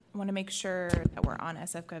I want to make sure that we're on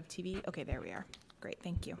SFGov TV. Okay, there we are. Great,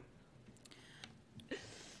 thank you.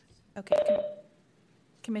 Okay,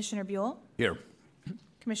 Commissioner Buell, Here.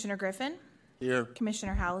 Commissioner Griffin, Here.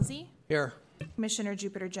 Commissioner Halsey, Here. Commissioner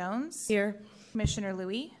Jupiter Jones, Here. Commissioner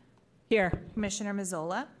Louie, Here. Commissioner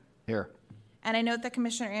Mazzola. Here. And I note that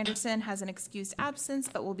Commissioner Anderson has an excused absence,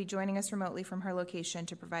 but will be joining us remotely from her location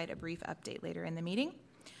to provide a brief update later in the meeting.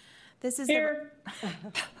 This is Here.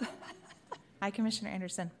 Hi, Commissioner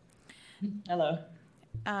Anderson. Hello.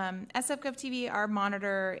 SFGov TV, our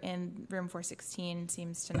monitor in room 416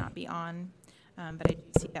 seems to not be on, but I do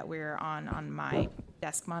see that we're on my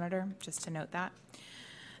desk monitor, just to note that.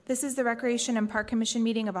 This is the Recreation and Park Commission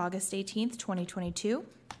meeting of August 18th, 2022.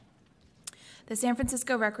 The San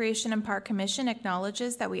Francisco Recreation and Park Commission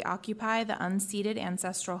acknowledges that we occupy the unceded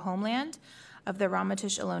ancestral homeland of the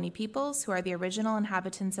Ramaytush Ohlone peoples, who are the original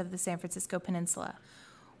inhabitants of the San Francisco Peninsula.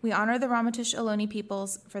 We honor the Ramaytush Ohlone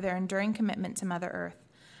peoples for their enduring commitment to Mother Earth.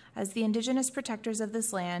 As the indigenous protectors of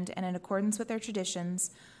this land and in accordance with their traditions,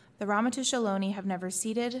 the Ramaytush Ohlone have never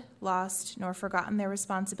ceded, lost, nor forgotten their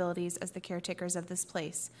responsibilities as the caretakers of this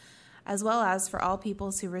place, as well as for all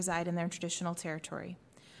peoples who reside in their traditional territory.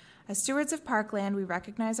 As stewards of parkland, we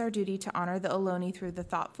recognize our duty to honor the Ohlone through the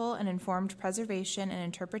thoughtful and informed preservation and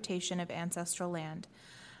interpretation of ancestral land.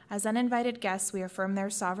 As uninvited guests, we affirm their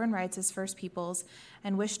sovereign rights as First Peoples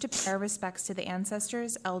and wish to pay our respects to the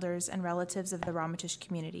ancestors, elders, and relatives of the Ramaytush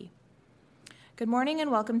community. Good morning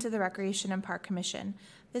and welcome to the Recreation and Park Commission.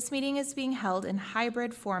 This meeting is being held in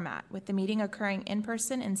hybrid format, with the meeting occurring in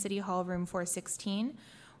person in City Hall Room 416,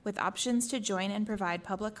 with options to join and provide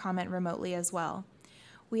public comment remotely as well.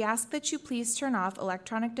 We ask that you please turn off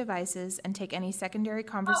electronic devices and take any secondary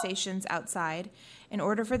conversations outside in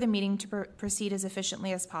order for the meeting to proceed as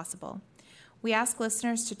efficiently as possible. We ask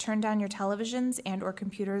listeners to turn down your televisions and or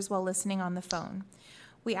computers while listening on the phone.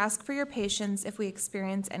 We ask for your patience if we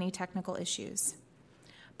experience any technical issues.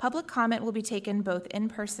 Public comment will be taken both in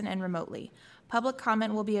person and remotely. Public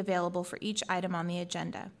comment will be available for each item on the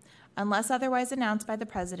agenda. Unless otherwise announced by the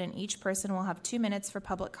President, each person will have 2 minutes for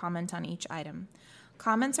public comment on each item.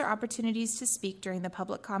 Comments or opportunities to speak during the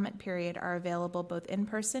public comment period are available both in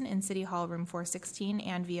person in City Hall Room 416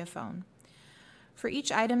 and via phone. For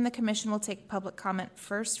each item, the Commission will take public comment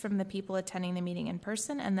first from the people attending the meeting in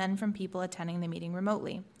person and then from people attending the meeting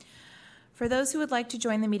remotely. For those who would like to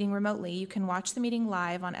join the meeting remotely, you can watch the meeting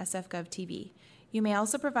live on SFGov TV. You may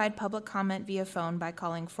also provide public comment via phone by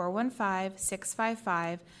calling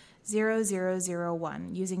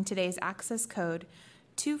 415-655-0001 using today's access code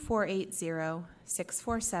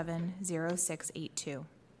 2480-647-0682.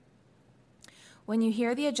 When you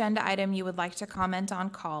hear the agenda item you would like to comment on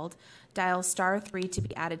called, dial *3 to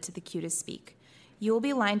be added to the queue to speak. You will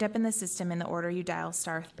be lined up in the system in the order you dial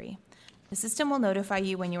 *3. The system will notify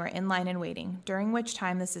you when you are in line and waiting, during which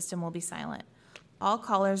time the system will be silent. All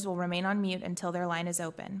callers will remain on mute until their line is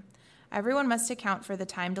open. Everyone must account for the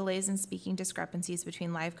time delays and speaking discrepancies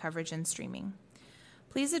between live coverage and streaming.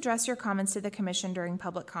 Please address your comments to the Commission during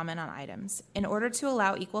public comment on items. In order to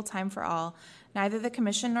allow equal time for all, neither the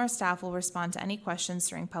Commission nor staff will respond to any questions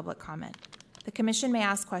during public comment. The Commission may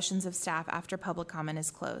ask questions of staff after public comment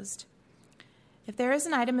is closed. If there is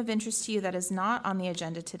an item of interest to you that is not on the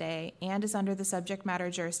agenda today and is under the subject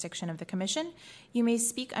matter jurisdiction of the Commission, you may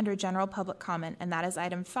speak under general public comment, and that is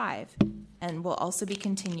item 5, and will also be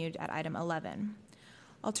continued at item 11.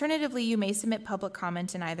 Alternatively, you may submit public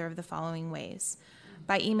comment in either of the following ways: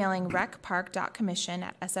 by emailing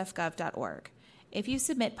recpark.commission@sfgov.org. If you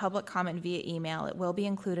submit public comment via email, it will be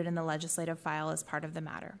included in the legislative file as part of the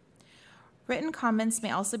matter. Written comments may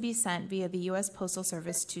also be sent via the U.S. Postal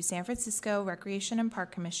Service to San Francisco Recreation and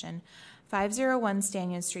Park Commission, 501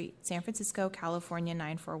 Stanton Street, San Francisco, California,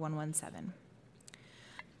 94117.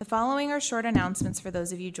 The following are short announcements for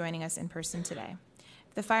those of you joining us in person today.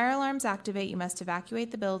 If the fire alarms activate, you must evacuate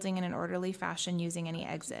the building in an orderly fashion using any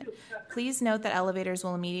exit. Please note that elevators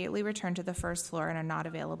will immediately return to the first floor and are not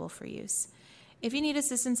available for use. If you need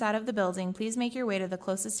assistance out of the building, please make your way to the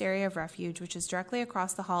closest area of refuge, which is directly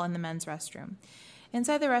across the hall in the men's restroom.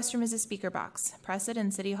 Inside the restroom is a speaker box. Press it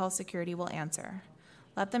and City Hall security will answer.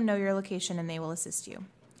 Let them know your location and they will assist you.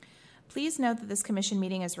 Please note that this Commission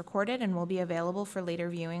meeting is recorded and will be available for later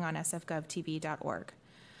viewing on sfgovtv.org.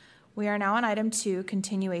 We are now on item 2,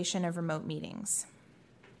 continuation of remote meetings.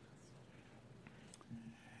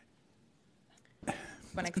 Do you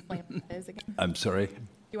want to explain what it is again? I'm sorry?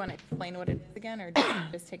 Do you want to explain what it is again, or do you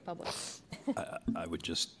just take public? I would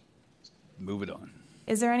just move it on.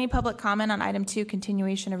 Is there any public comment on item 2,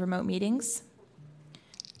 continuation of remote meetings?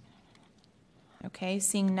 Okay,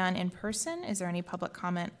 seeing none in person, is there any public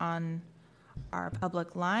comment on our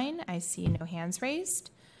public line. I see no hands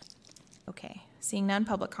raised. Okay, seeing none,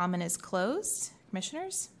 public comment is closed.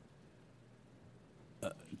 Commissioners?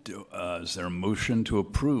 Is there a motion to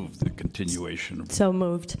approve the continuation? So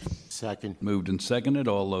moved. Second. Moved and seconded.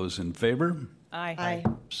 All those in favor? Aye.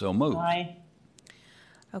 So moved. Aye.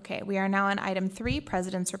 Okay, we are now on item 3,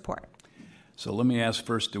 President's Report. So let me ask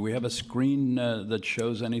first, do we have a screen that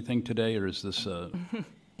shows anything today, or is this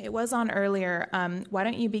It was on earlier. Why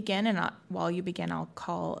don't you begin, and while you begin, I'll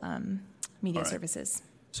call Media All right. Services.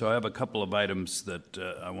 So I have a couple of items that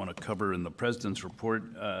I want to cover in the President's Report.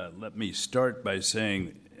 Let me start by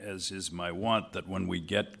saying, as is my wont, that when we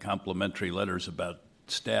get complimentary letters about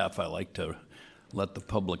staff, I like to let the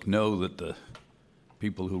public know that the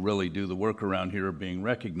people who really do the work around here are being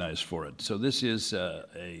recognized for it. So this is a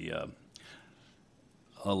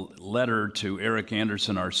letter to Eric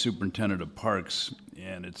Anderson, our Superintendent of Parks,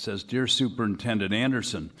 and it says, "Dear Superintendent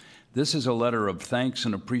Anderson, this is a letter of thanks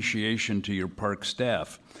and appreciation to your park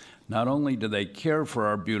staff. Not only do they care for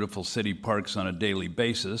our beautiful city parks on a daily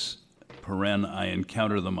basis, I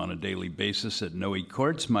encounter them on a daily basis at Noe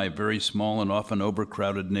Courts, my very small and often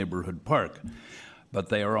overcrowded neighborhood park, but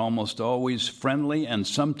they are almost always friendly and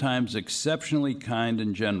sometimes exceptionally kind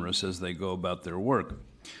and generous as they go about their work.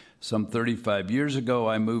 Some 35 years ago,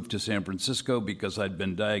 I moved to San Francisco because I'd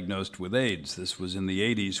been diagnosed with AIDS. This was in the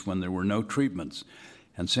 80s when there were no treatments.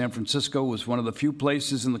 And San Francisco was one of the few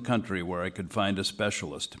places in the country where I could find a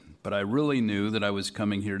specialist. But I really knew that I was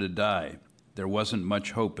coming here to die. There wasn't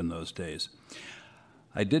much hope in those days.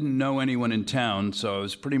 I didn't know anyone in town, so I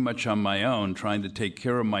was pretty much on my own, trying to take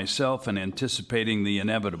care of myself and anticipating the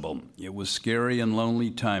inevitable. It was a scary and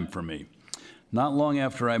lonely time for me. Not long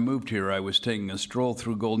after I moved here, I was taking a stroll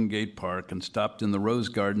through Golden Gate Park and stopped in the Rose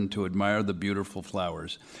Garden to admire the beautiful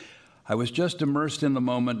flowers. I was just immersed in the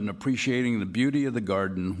moment and appreciating the beauty of the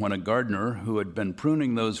garden when a gardener who had been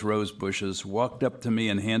pruning those rose bushes walked up to me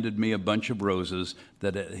and handed me a bunch of roses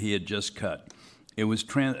that he had just cut.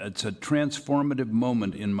 It's a transformative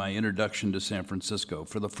moment in my introduction to San Francisco.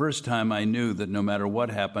 For the first time, I knew that no matter what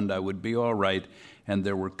happened, I would be all right, and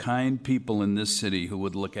there were kind people in this city who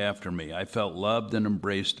would look after me. I felt loved and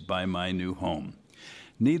embraced by my new home.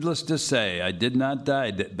 Needless to say, I did not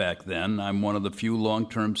die back then. I'm one of the few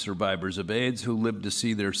long-term survivors of AIDS who lived to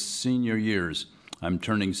see their senior years. I'm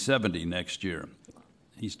turning 70 next year.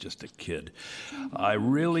 He's just a kid. I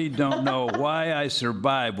really don't know why I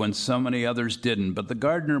survived when so many others didn't, but the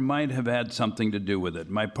gardener might have had something to do with it.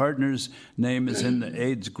 My partner's name is in the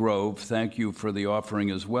AIDS Grove. Thank you for the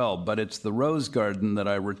offering as well. But it's the Rose Garden that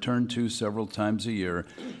I return to several times a year,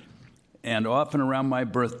 and often around my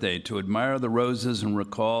birthday, to admire the roses and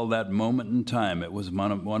recall that moment in time. It was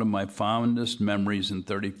one of my fondest memories in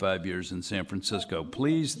 35 years in San Francisco.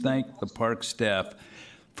 Please thank the park staff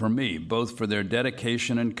for me, both for their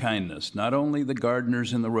dedication and kindness. Not only the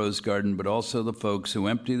gardeners in the Rose Garden, but also the folks who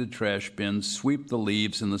empty the trash bins, sweep the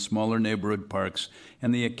leaves in the smaller neighborhood parks,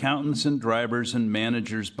 and the accountants and drivers and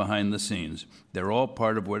managers behind the scenes. They're all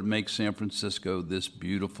part of what makes San Francisco this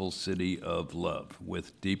beautiful city of love.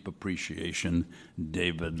 With deep appreciation,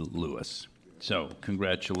 David Lewis. So,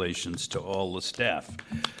 congratulations to all the staff.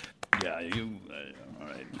 Yeah, all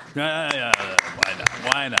right.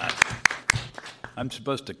 Why not? I'm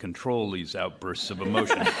supposed to control these outbursts of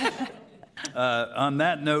emotion. On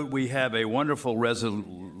that note, we have a wonderful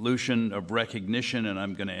resolution of recognition, and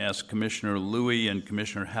I'm going to ask Commissioner Louie and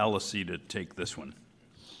Commissioner Hallisey to take this one.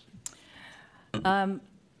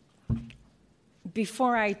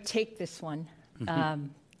 Before I take this one,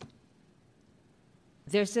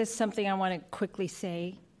 there's just something I want to quickly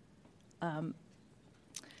say.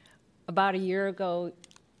 About a year ago,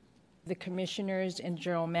 the commissioners and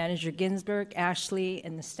General Manager Ginsburg, Ashley,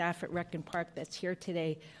 and the staff at Rec and Park that's here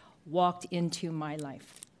today walked into my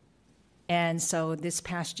life. And so this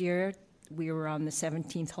past year, we were on the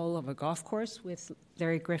 17th hole of a golf course with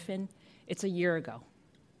Larry Griffin. It's a year ago.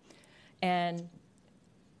 And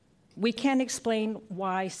we can't explain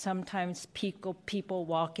why sometimes people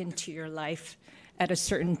walk into your life at a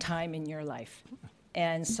certain time in your life.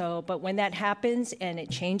 And so, but when that happens and it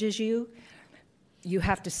changes you, you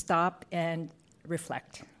have to stop and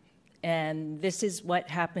reflect. And this is what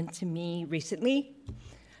happened to me recently.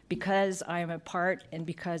 Because I am a part and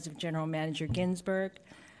because of General Manager Ginsburg,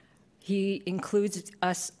 he includes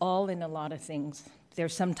us all in a lot of things.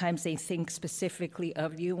 There's sometimes they think specifically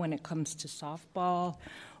of you when it comes to softball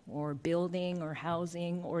or building or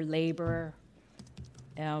housing or labor.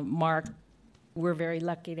 Mark, we're very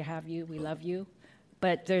lucky to have you. We love you.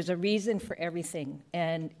 But there's a reason for everything.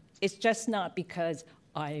 And it's just not because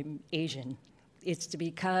I'm Asian It's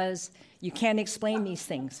because you can't explain these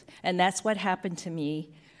things. And that's what happened to me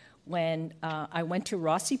when I went to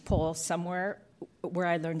Rossi Pool, somewhere where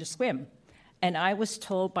I learned to swim. And I was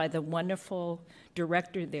told by the wonderful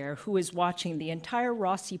director there, who is watching, the entire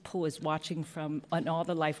Rossi Pool is watching from, and all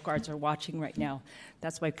the lifeguards are watching right now.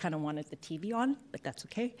 That's why I kind of wanted the TV on, but that's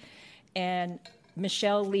okay. And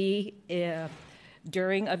Michelle Lee,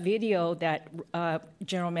 during a video that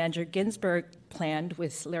General Manager Ginsburg planned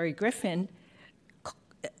with Larry Griffin,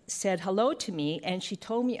 said hello to me, and she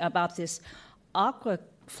told me about this Aqua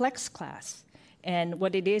Flex class. And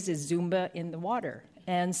what it is Zumba in the water.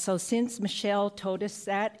 And so since Michelle told us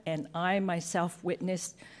that, and I myself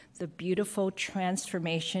witnessed the beautiful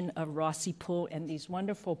transformation of Rossi Pool and these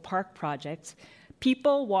wonderful park projects,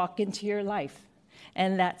 people walk into your life.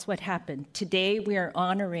 And that's what happened. Today we are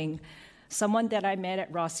honoring someone that I met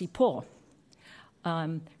at Rossi Pool.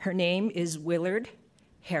 Her name is Willard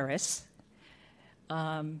Harris.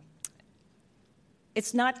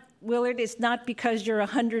 It's not, Willard, it's not because you're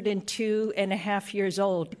 102 and a half years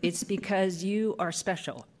old. It's because you are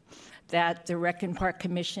special, that the Rec and Park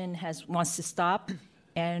Commission wants to stop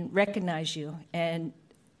and recognize you. And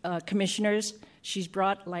commissioners, she's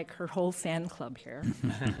brought like her whole fan club here,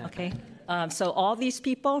 okay? So all these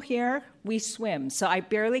people here, we swim. So I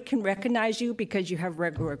barely can recognize you because you have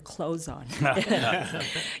regular clothes on.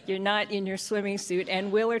 You're not in your swimming suit, and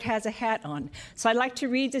Willard has a hat on. So I'd like to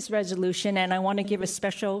read this resolution, and I want to give a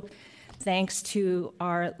special thanks to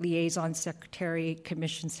our liaison secretary,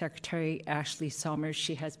 Commission Secretary Ashley Somers.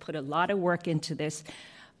 She has put a lot of work into this.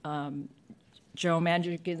 General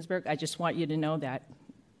Manager Ginsburg, I just want you to know that.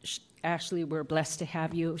 Ashley, we're blessed to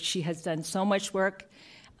have you. She has done so much work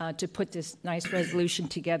to put this nice resolution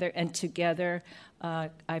together, and together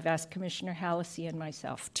I've asked Commissioner Hallisey and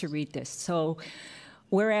myself to read this. So,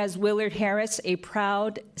 whereas Willard Harris, a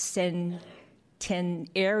proud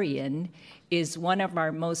centenarian, is one of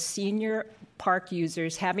our most senior park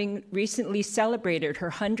users, having recently celebrated her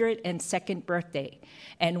 102nd birthday,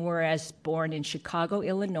 and whereas born in Chicago,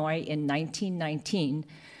 Illinois in 1919,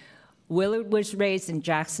 Willard was raised in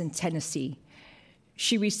Jackson, Tennessee.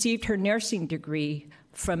 She received her nursing degree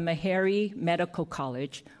from Meharry Medical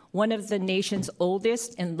College, one of the nation's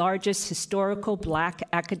oldest and largest historical Black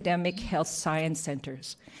academic health science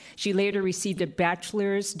centers. She later received a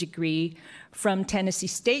bachelor's degree from Tennessee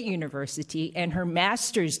State University and her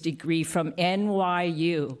master's degree from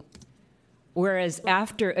NYU. Whereas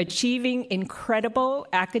after achieving incredible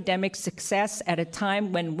academic success at a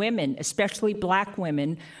time when women, especially Black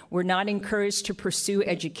women, were not encouraged to pursue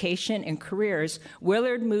education and careers,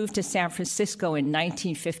 Willard moved to San Francisco in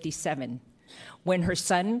 1957, when her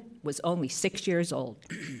son was only 6 years old.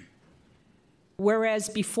 Whereas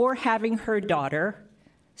before having her daughter,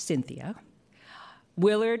 Cynthia,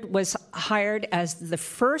 Willard was hired as the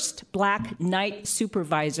first Black night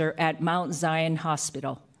supervisor at Mount Zion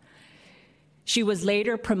Hospital. She was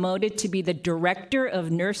later promoted to be the director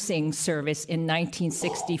of nursing service in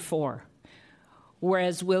 1964.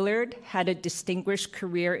 Whereas Willard had a distinguished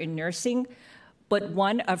career in nursing, but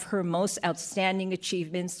one of her most outstanding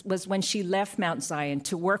achievements was when she left Mount Zion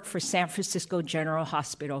to work for San Francisco General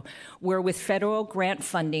Hospital, where with federal grant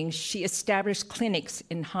funding, she established clinics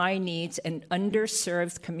in high needs and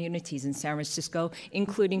underserved communities in San Francisco,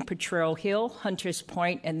 including Potrero Hill, Hunters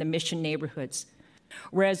Point, and the Mission neighborhoods.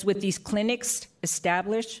 Whereas with these clinics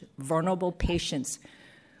established, vulnerable patients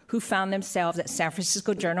who found themselves at San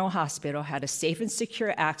Francisco General Hospital had a safe and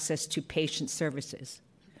secure access to patient services.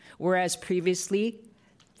 Whereas previously,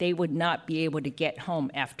 they would not be able to get home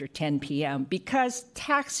after 10 p.m. because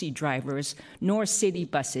taxi drivers nor city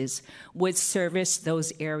buses would service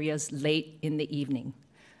those areas late in the evening.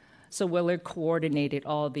 So Willard coordinated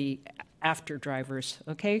all the after drivers,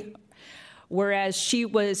 okay? Whereas she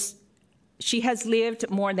has lived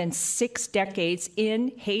more than 6 decades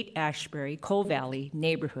in Haight-Ashbury, Coal Valley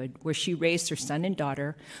neighborhood, where she raised her son and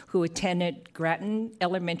daughter, who attended Grattan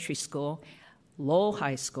Elementary School, Lowell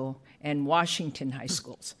High School, and Washington High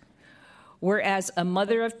Schools. Whereas a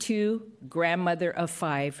mother of 2, grandmother of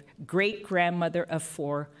 5, great-grandmother of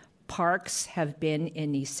 4, parks have been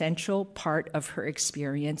an essential part of her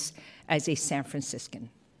experience as a San Franciscan.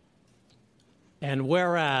 And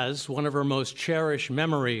whereas one of her most cherished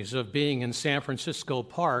memories of being in San Francisco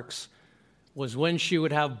parks was when she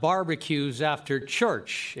would have barbecues after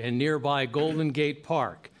church in nearby Golden Gate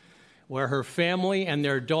Park, where her family and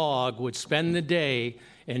their dog would spend the day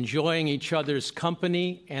enjoying each other's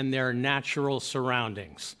company and their natural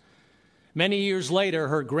surroundings. Many years later,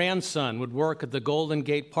 her grandson would work at the Golden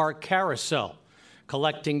Gate Park Carousel,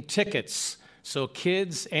 collecting tickets so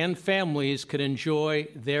kids and families could enjoy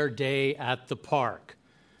their day at the park.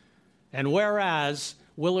 And whereas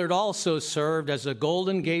Willard also served as a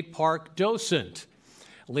Golden Gate Park docent,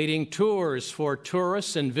 leading tours for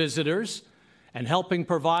tourists and visitors and helping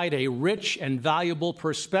provide a rich and valuable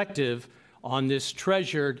perspective on this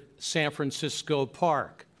treasured San Francisco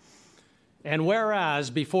park. And whereas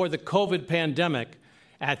before the COVID pandemic,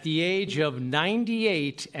 at the age of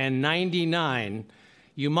 98 and 99,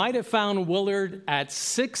 you might have found Willard at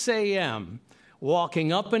 6 a.m.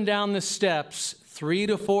 walking up and down the steps 3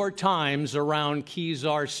 to 4 times around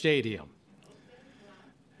Kezar Stadium.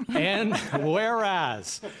 And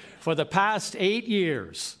whereas for the past 8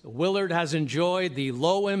 years, Willard has enjoyed the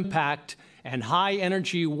low-impact and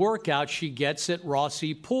high-energy workout she gets at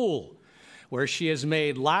Rossi Pool, where she has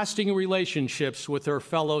made lasting relationships with her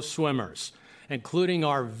fellow swimmers, including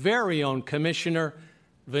our very own Commissioner,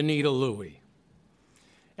 Vanita Louie.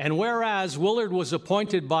 And whereas Willard was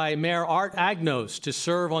appointed by Mayor Art Agnos to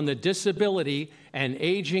serve on the Disability and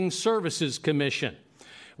Aging Services Commission,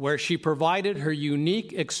 where she provided her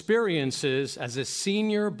unique experiences as a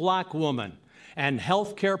senior Black woman and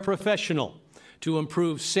healthcare professional to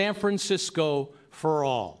improve San Francisco for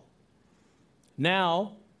all.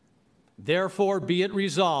 Now, therefore, be it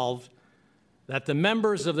resolved that the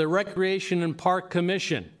members of the Recreation and Park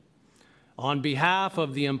Commission, on behalf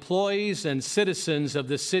of the employees and citizens of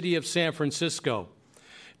the City of San Francisco,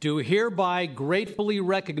 do hereby gratefully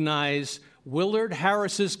recognize Willard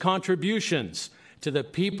Harris's contributions to the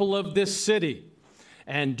people of this city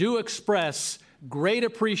and do express great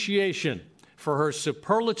appreciation for her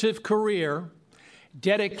superlative career,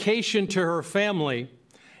 dedication to her family,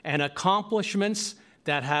 and accomplishments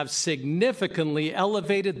that have significantly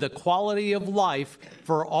elevated the quality of life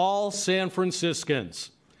for all San Franciscans.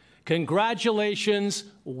 Congratulations,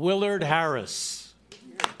 Willard Harris.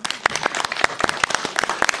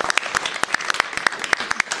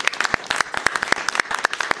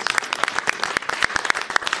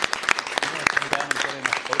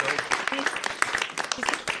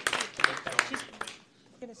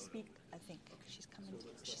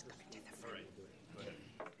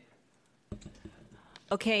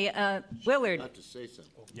 Okay, Willard, Not to say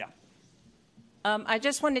something. Yeah. I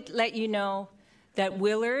just wanted to let you know that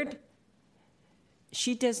Willard,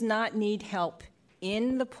 she does not need help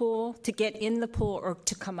in the pool, to get in the pool or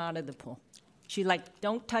to come out of the pool. She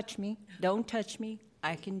don't touch me,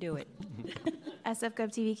 I can do it. SFGov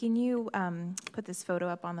TV, can you put this photo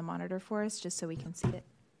up on the monitor for us, just so we can see it?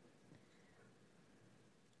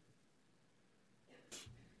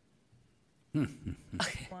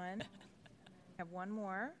 One. I have one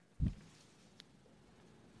more.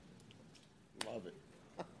 Love it.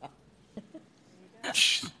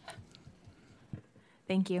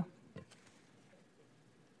 Thank you.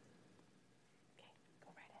 Okay, go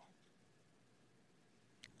right ahead.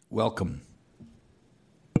 Welcome.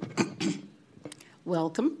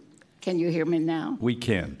 Welcome. Can you hear me now? We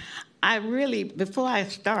can. I really, before I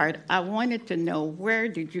start, I wanted to know, where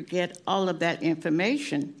did you get all of that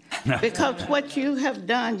information? Because what you have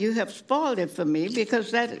done, you have spoiled it for me, because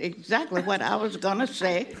that's exactly what I was going to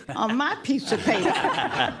say on my piece of paper.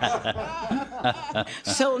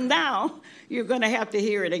 So now you're going to have to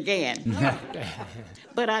hear it again.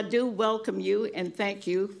 But I do welcome you and thank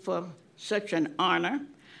you for such an honor.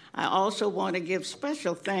 I also want to give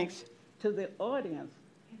special thanks to the audience,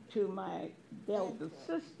 to my elder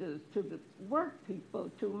sisters, to the work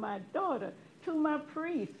people, to my daughter, to my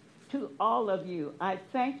priest, to all of you. I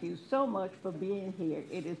thank you so much for being here.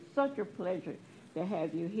 It is such a pleasure to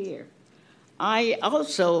have you here. I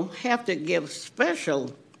also have to give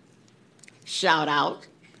special shout out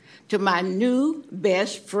to my new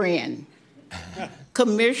best friend,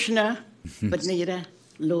 Commissioner Vanita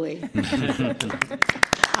Louie.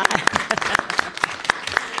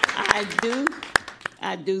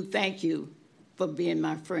 I do thank you for being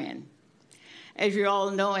my friend. As you all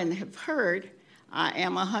know and have heard, I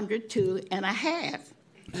am 102 and a half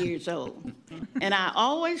years old. And I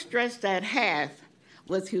always stress that half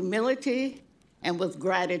with humility and with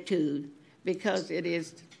gratitude, because it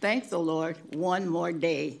is, thank the Lord, one more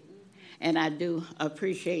day. And I do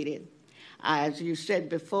appreciate it. As you said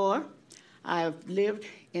before, I've lived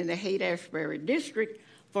in the Haight-Ashbury district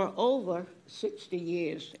for over 60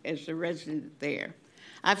 years as a resident there.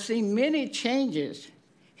 I've seen many changes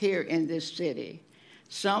here in this city,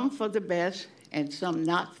 some for the best and some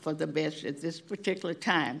not for the best at this particular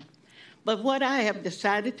time. But what I have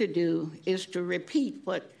decided to do is to repeat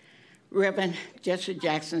what Reverend Jesse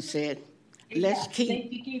Jackson said. Let's keep.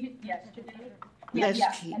 They gave it yesterday. Let's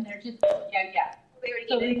keep. And they're just, yeah.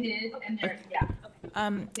 So they did, and they're, yeah. Okay.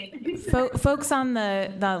 Folks on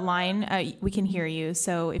the line, we can hear you.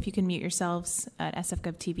 So if you can mute yourselves at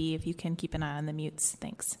SFGov TV, if you can keep an eye on the mutes.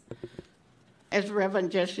 Thanks. As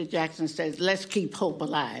Reverend Jesse Jackson says, let's keep hope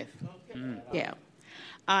alive. Yeah.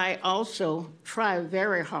 I also try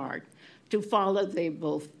very hard to follow the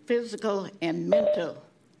both physical and mental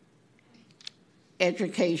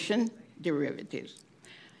education derivatives.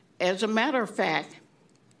 As a matter of fact,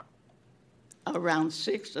 around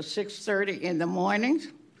 6 or 6:30 in the mornings,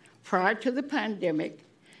 prior to the pandemic,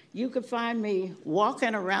 you could find me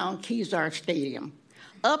walking around Kezar Stadium,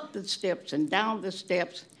 up the steps and down the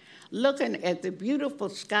steps, looking at the beautiful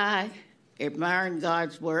sky, admiring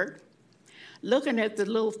God's work, looking at the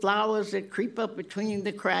little flowers that creep up between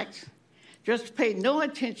the cracks, just paid no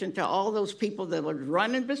attention to all those people that were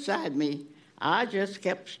running beside me. I just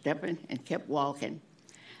kept stepping and kept walking.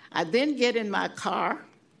 I then get in my car,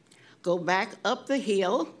 go back up the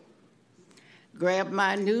hill, grab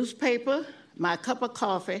my newspaper, my cup of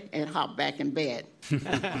coffee, and hop back in bed.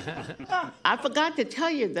 I forgot to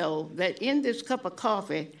tell you, though, that in this cup of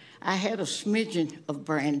coffee, I had a smidgen of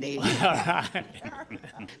brandy.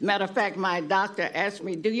 Matter of fact, my doctor asked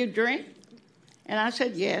me, "Do you drink?" And I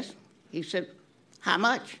said, "Yes." He said, "How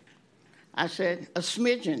much?" I said, "A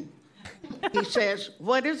smidgen." He says,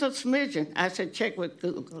 "What is a smidgen?" I said, "Check with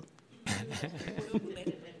Google."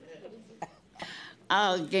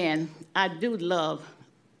 Again, I do love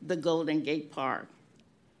the Golden Gate Park.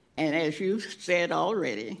 And as you said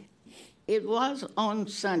already, it was on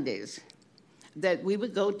Sundays that we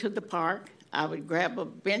would go to the park. I would grab a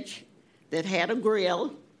bench that had a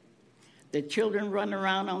grill, the children run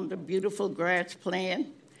around on the beautiful grass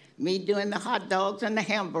playing, me doing the hot dogs and the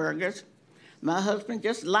hamburgers, my husband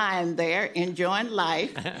just lying there enjoying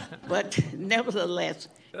life. But nevertheless,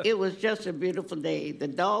 it was just a beautiful day. The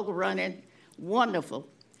dog running, wonderful.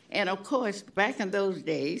 And of course, back in those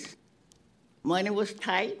days, money was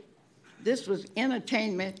tight. This was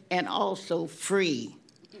entertainment and also free.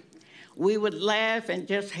 We would laugh and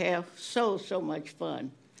just have so much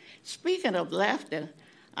fun. Speaking of laughter,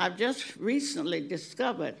 I've just recently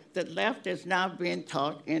discovered that laughter is now being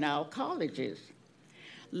taught in our colleges.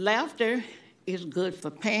 Laughter is good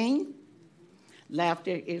for pain.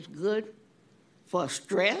 Laughter is good for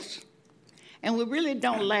stress. And we really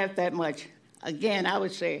don't laugh that much. Again, I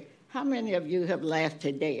would say, how many of you have laughed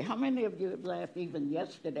today? How many of you have laughed even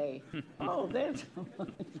yesterday? Oh, there's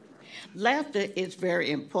laughter is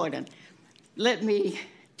very important. Let me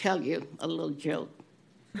tell you a little joke.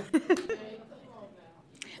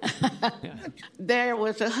 There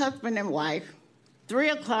was a husband and wife, 3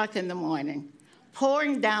 o'clock in the morning,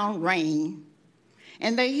 pouring down rain,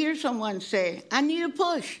 and they hear someone say, "I need a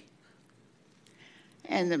push."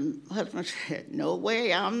 And the husband said, "No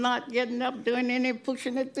way, I'm not getting up doing any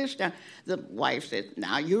pushing at this time." The wife said,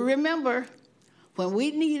 "Now you remember, when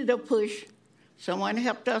we needed a push, someone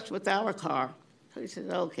helped us with our car." So he says,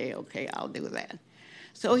 okay, I'll do that.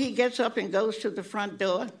 So he gets up and goes to the front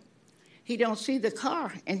door. He don't see the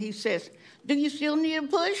car, and he says, "Do you still need a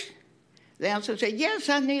push?" The answer said, "Yes,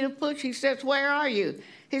 I need a push." He says, "Where are you?"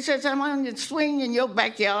 He says, "I'm on the swing in your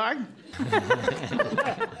backyard."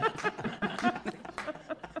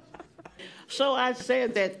 So I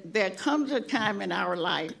said that there comes a time in our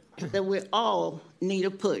life that we all need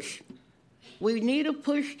a push. We need a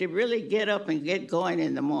push to really get up and get going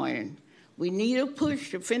in the morning. We need a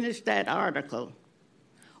push to finish that article.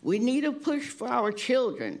 We need a push for our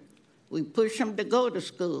children. We push them to go to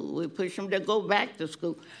school. We push them to go back to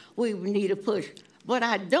school. We need a push. But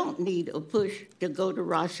I don't need a push to go to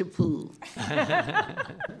Rashipur.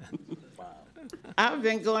 I've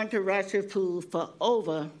been going to Rashipur for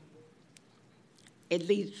over at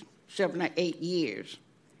least 7 or 8 years.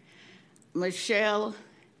 Michelle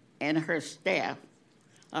and her staff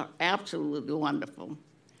are absolutely wonderful.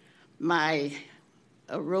 My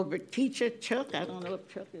aerobic teacher, Chuck, I don't know if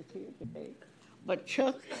Chuck is here today, but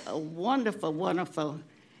Chuck, a wonderful, wonderful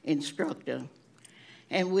instructor.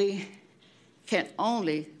 And we can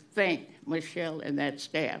only thank Michelle and that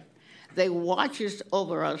staff. They watch us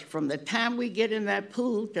over us from the time we get in that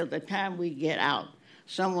pool till the time we get out.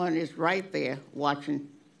 Someone is right there watching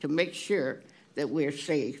to make sure that we're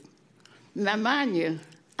safe. Now, mind you,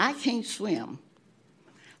 I can't swim,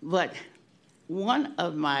 but one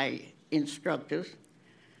of my instructors,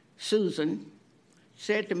 Susan,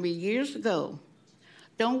 said to me years ago,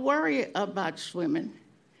 "Don't worry about swimming.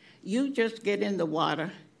 You just get in the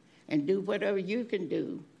water and do whatever you can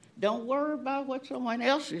do. Don't worry about what someone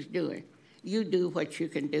else is doing. You do what you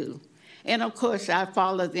can do." And of course, I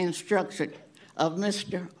followed the instruction of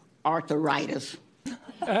Mr. Arthritis.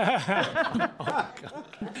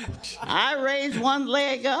 I raise one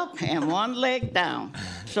leg up and one leg down.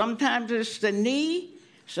 Sometimes it's the knee,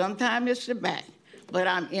 sometimes it's the back, but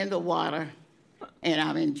I'm in the water and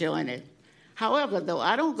I'm enjoying it. However, though,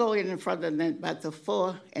 I don't go in further than about the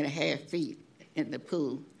 4.5 feet in the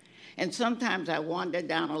pool. And sometimes I wander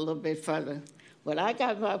down a little bit further. But I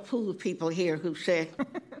got my pool people here who said,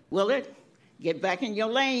 Willard, get back in your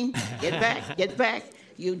lane. Get back, get back.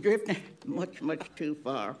 You're drifting much, much too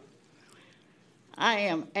far. I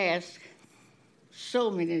am asked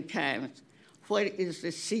so many times, what is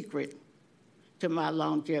the secret to my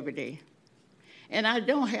longevity? And I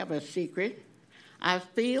don't have a secret. I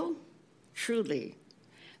feel truly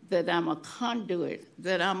that I'm a conduit,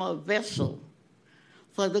 that I'm a vessel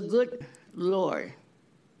for the good Lord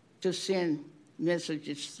to send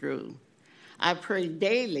messages through. I pray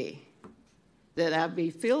daily that I be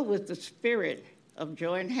filled with the spirit of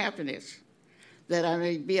joy and happiness, that I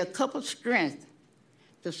may be a cup of strength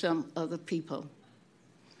to some other people.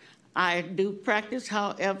 I do practice,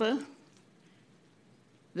 however,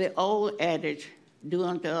 the old adage, do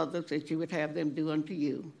unto others as you would have them do unto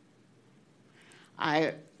you.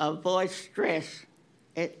 I avoid stress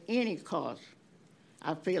at any cost.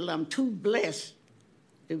 I feel I'm too blessed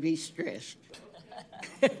to be stressed.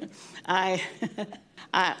 I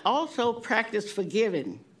also practice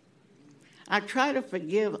forgiving. I try to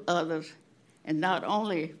forgive others and not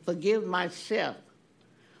only forgive myself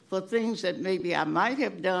for things that maybe I might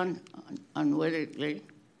have done unwittingly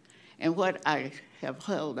and what I have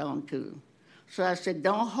held on to. So I said,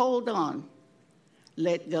 don't hold on.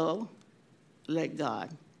 Let go. Let God.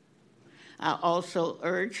 I also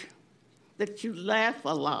urge that you laugh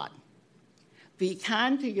a lot. Be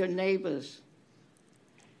kind to your neighbors.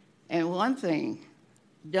 And one thing,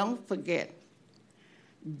 don't forget,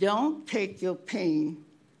 don't take your pain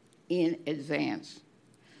in advance,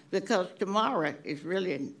 because tomorrow is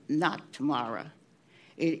really not tomorrow.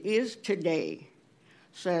 It is today.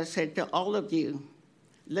 So I said to all of you,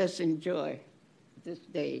 let's enjoy this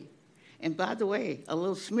day. And by the way, a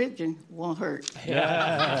little smidgen won't hurt.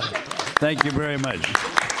 Yeah. Thank you very much.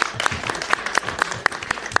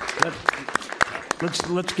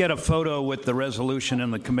 Let's get a photo with the resolution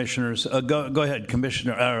and the commissioners. Go ahead,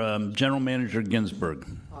 Commissioner, General Manager Ginsburg.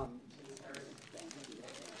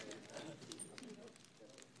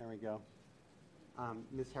 There we go.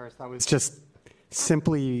 Ms. Harris, that was just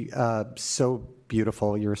simply so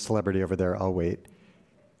beautiful. You're a celebrity over there. I'll wait.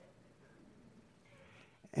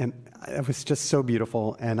 And it was just so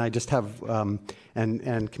beautiful. And I just have,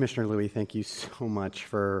 and Commissioner Louie, thank you so much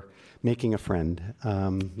for making a friend.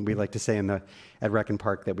 We like to say at Rec and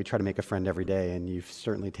Park that we try to make a friend every day, and you've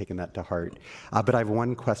certainly taken that to heart. But I have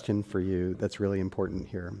one question for you that's really important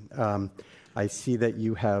here. I see that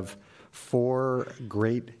you have 4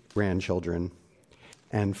 great-grandchildren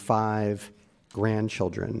and 5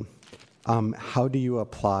 grandchildren. How do you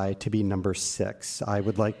apply to be number 6? I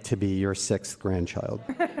would like to be your 6th grandchild.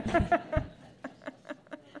 I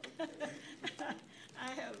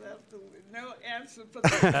have no answer for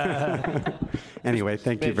that. Anyway,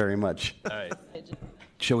 thank you very much. All right.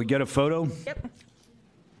 Shall we get a photo? Yep.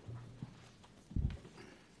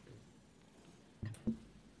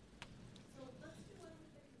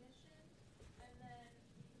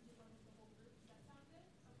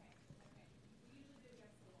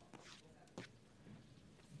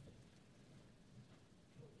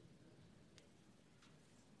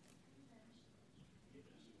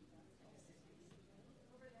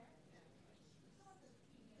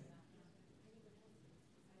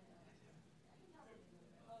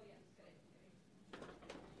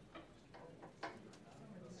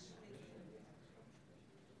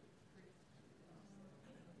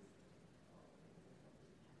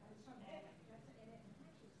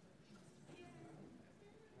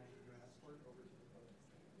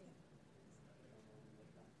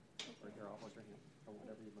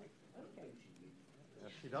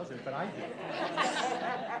 She doesn't, but I do.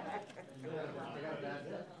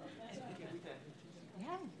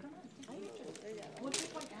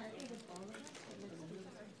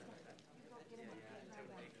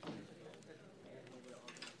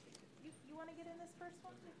 You want to get in this first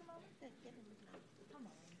one? Take a moment. Come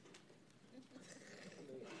on.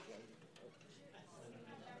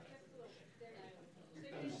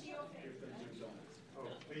 Oh,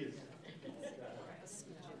 please.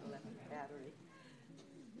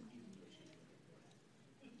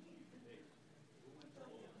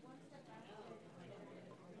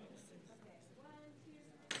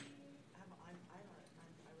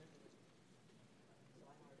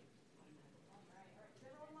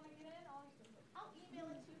 I'll email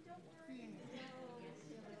it to you, don't worry.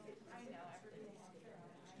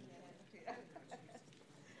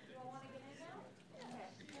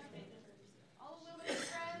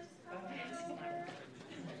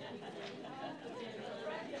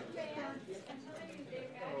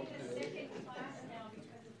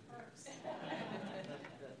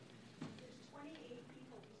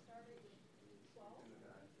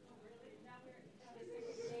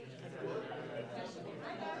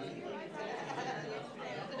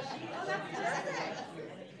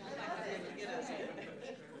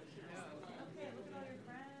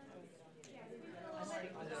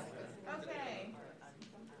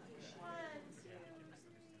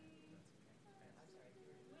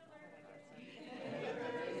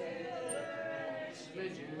 And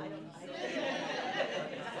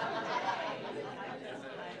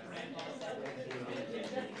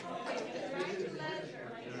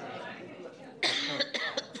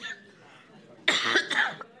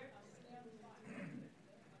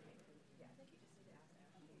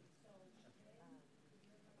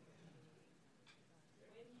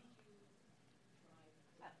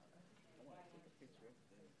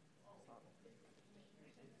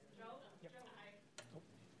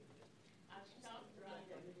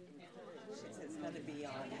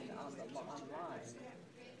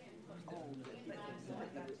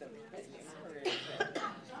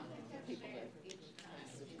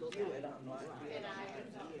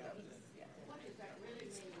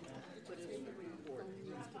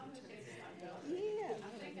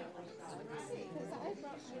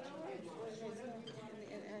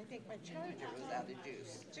I think my charger was out of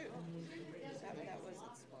juice too. That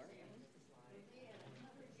wasn't smart.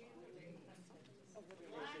 Oh, what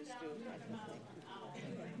did I just do?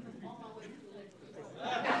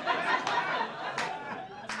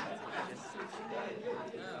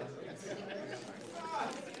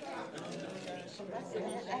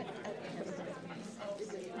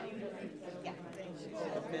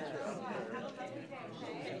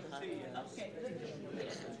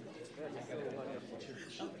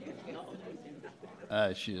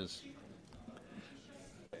 She is.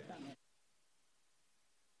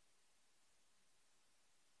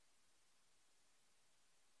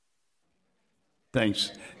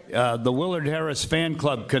 Thanks. The Willard Harris fan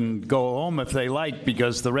club can go home if they like,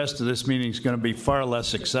 because the rest of this meeting is going to be far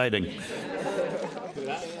less exciting. Could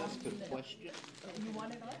I ask a question?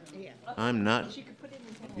 I'm not.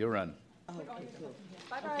 You're on.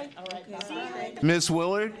 Miss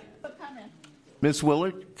Willard? Miss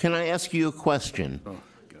Willard, can I ask you a question? Oh,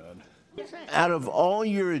 God. Out of all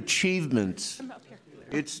your achievements,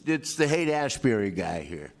 it's the Haight-Ashbury guy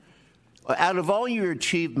here. Out of all your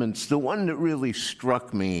achievements, the one that really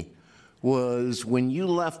struck me was when you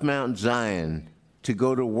left Mount Zion to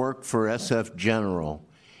go to work for SF General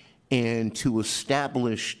and to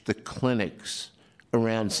establish the clinics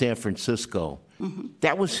around San Francisco. Mm-hmm.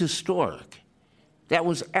 That was historic. That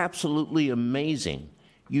was absolutely amazing.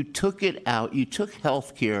 You took it out, you took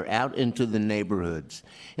healthcare out into the neighborhoods.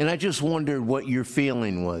 And I just wondered what your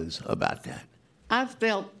feeling was about that. I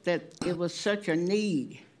felt that it was such a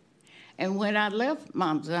need. And when I left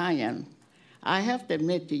Mount Zion, I have to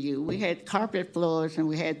admit to you, we had carpet floors and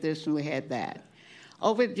we had this and we had that.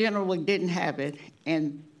 Over at General, we didn't have it,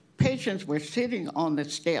 and patients were sitting on the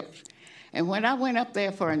steps. And when I went up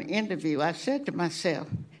there for an interview, I said to myself,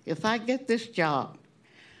 if I get this job,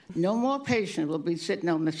 no more patients will be sitting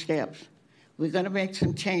on the steps. We're going to make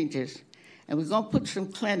some changes, and we're going to put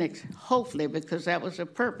some clinics, hopefully, because that was the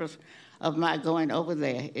purpose of my going over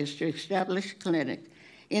there, is to establish clinics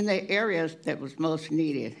in the areas that was most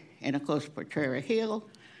needed. And, of course, Potrero Hill,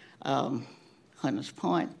 Hunters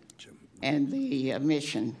Point, and the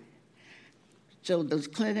Mission. So those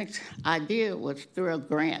clinics' idea was through a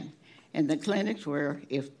grant. And the clinics were,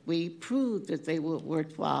 if we proved that they were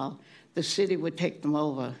worthwhile, the city would take them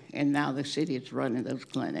over, and now the city is running those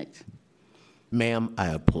clinics. Ma'am, I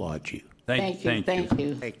applaud you. Thank you. Thank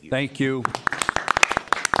you. Thank you.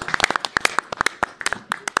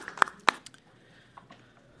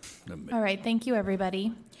 All right, thank you,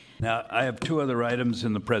 everybody. Now, I have two other items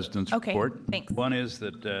in the president's Okay, report. thanks. One is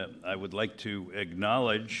that I would like to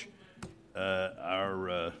acknowledge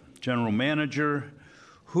our general manager,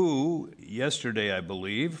 who yesterday, I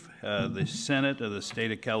believe, the Senate of the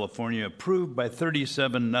state of California approved by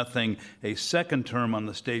 37-0 a second term on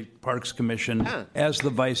the State Parks Commission as the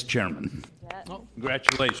vice chairman.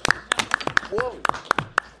 Congratulations. Whoa.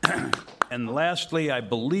 And lastly, I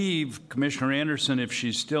believe Commissioner Anderson, if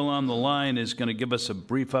she's still on the line, is going to give us a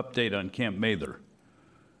brief update on Camp Mather.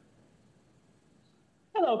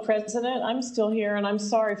 Hello, President. I'm still here, and I'm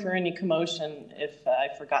sorry for any commotion if I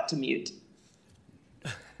forgot to mute.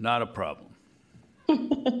 Not a problem.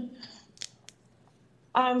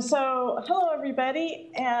 So hello, everybody.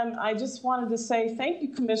 And I just wanted to say thank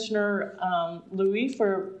you, Commissioner Louie,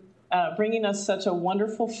 for bringing us such a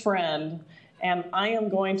wonderful friend. And I am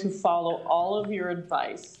going to follow all of your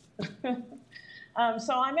advice.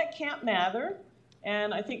 So I'm at Camp Mather,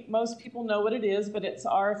 and I think most people know what it is, but it's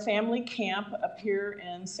our family camp up here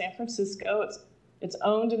in San Francisco. It's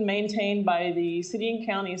owned and maintained by the City and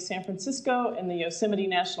County of San Francisco and the Yosemite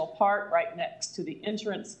National Park, right next to the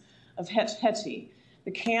entrance of Hetch Hetchy.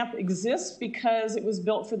 The camp exists because it was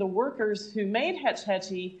built for the workers who made Hetch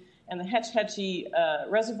Hetchy, and the Hetch Hetchy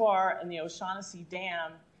Reservoir and the O'Shaughnessy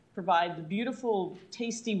Dam provide the beautiful,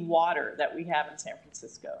 tasty water that we have in San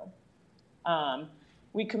Francisco.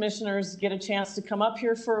 We commissioners get a chance to come up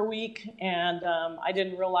here for a week, and I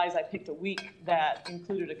didn't realize I picked a week that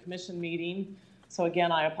included a commission meeting. So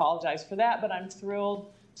again, I apologize for that, but I'm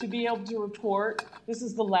thrilled to be able to report. This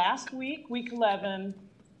is the last week, week 11,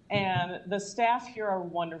 and the staff here are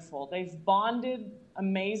wonderful. They've bonded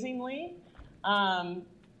amazingly.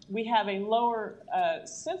 We have a lower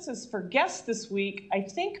census for guests this week, I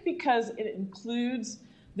think because it includes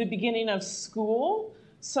the beginning of school.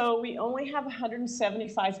 So we only have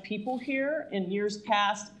 175 people here. In years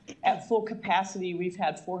past, at full capacity, we've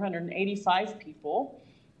had 485 people.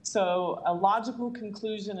 So a logical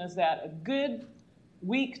conclusion is that a good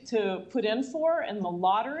week to put in for in the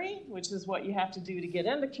lottery, which is what you have to do to get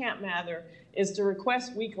into Camp Mather, is to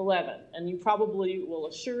request week 11, and you probably will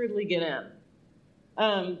assuredly get in.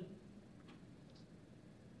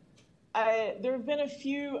 There have been a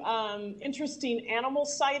few interesting animal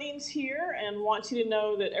sightings here, and want you to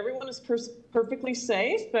know that everyone is perfectly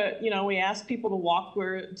safe. But we ask people to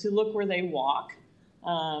look where they walk.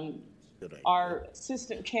 Our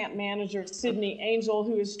assistant camp manager, Sydney Angel,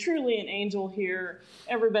 who is truly an angel here.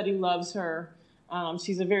 Everybody loves her.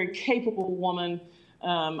 She's a very capable woman.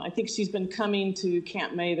 I think she's been coming to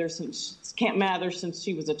Camp Mather since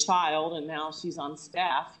she was a child, and now she's on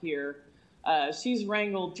staff here. She's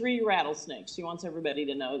wrangled 3 rattlesnakes. She wants everybody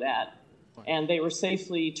to know that. And they were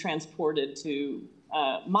safely transported to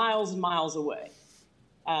miles and miles away.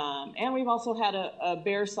 And we've also had a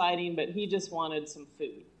bear sighting, but he just wanted some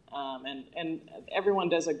food. And everyone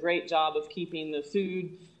does a great job of keeping the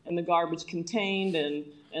food and the garbage contained,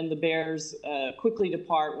 and the bears quickly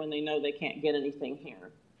depart when they know they can't get anything here.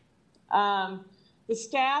 The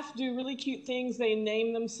staff do really cute things. They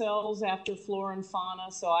name themselves after flora and fauna.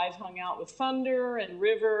 So I've hung out with Thunder and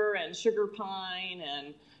River and Sugar Pine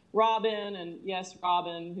and Robin. And yes,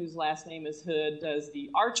 Robin, whose last name is Hood, does the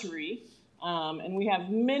archery. And we have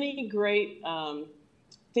many great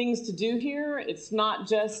things to do here. It's not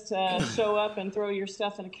just show up and throw your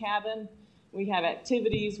stuff in a cabin. We have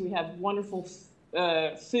activities. We have wonderful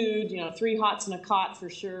food, 3 hots and a cot for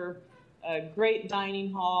sure. Great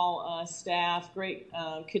dining hall staff, great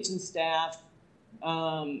kitchen staff,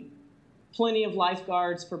 plenty of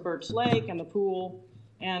lifeguards for Birch Lake and the pool,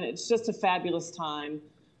 and it's just a fabulous time.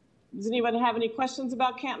 Does anybody have any questions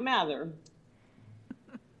about Camp Mather?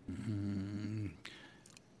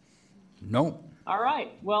 No. All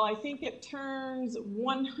right. Well, I think it turns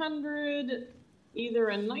 100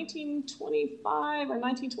 either in 1925 or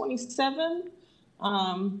 1927.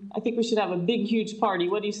 I think we should have a big, huge party.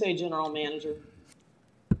 What do you say, General Manager?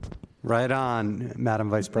 Right on,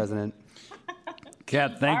 Madam Vice President.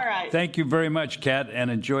 Kat, thank you very much, Kat,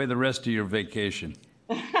 and enjoy the rest of your vacation.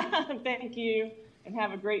 Thank you, and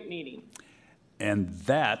have a great meeting. And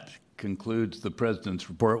that concludes the President's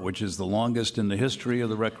report, which is the longest in the history of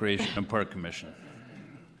the Recreation and Park Commission.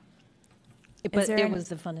 But it was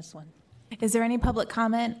the funnest one. Is there any public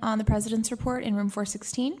comment on the President's report in room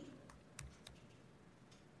 416?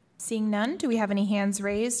 Seeing none, do we have any hands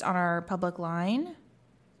raised on our public line?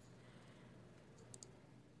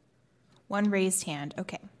 One raised hand.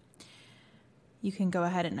 Okay. You can go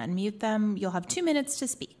ahead and unmute them. You'll have 2 minutes to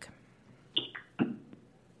speak.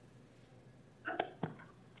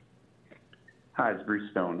 Hi, it's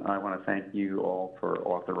Bruce Stone. I want to thank you all for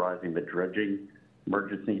authorizing the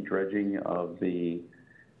emergency dredging of the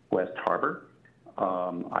West Harbor.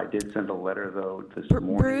 I did send a letter though this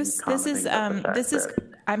morning. Bruce,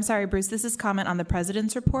 I'm sorry, Bruce. This is comment on the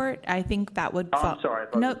President's report. I think that would. I'm sorry.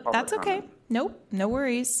 No, that's okay. Nope, no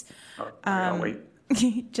worries. I'll wait.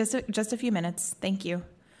 Just a few minutes. Thank you.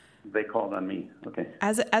 They called on me. Okay.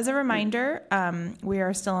 As a reminder, we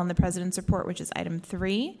are still on the President's report, which is item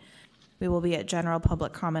 3. We will be at general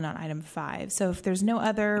public comment on item 5. So if there's no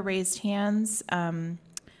other raised hands,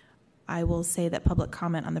 I will say that public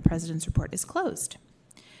comment on the President's report is closed.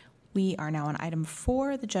 We are now on item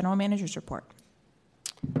 4, the General Manager's report.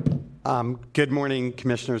 Good morning,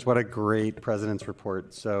 Commissioners. What a great President's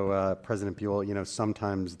report. So, President Buell,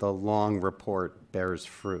 sometimes the long report bears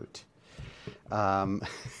fruit.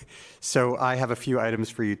 So I have a few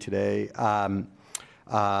items for you today.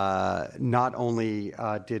 Not only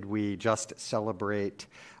did we just celebrate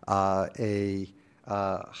a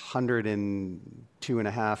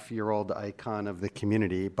 102-and-a-half-year-old icon of the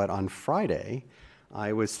community, but on Friday,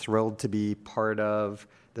 I was thrilled to be part of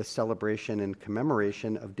the celebration and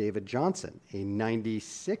commemoration of David Johnson, a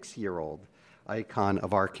 96-year-old icon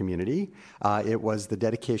of our community. It was the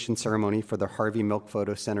dedication ceremony for the Harvey Milk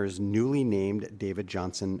Photo Center's newly named David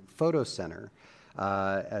Johnson Photo Center.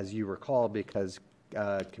 As you recall, because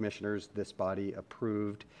Commissioners, this body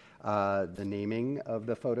approved the naming of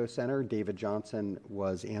the photo center. David Johnson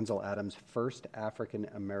was Ansel Adams' first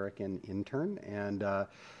African-American intern and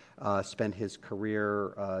spent his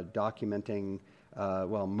career documenting,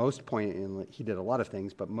 most poignantly, he did a lot of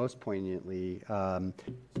things, but most poignantly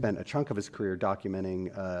spent a chunk of his career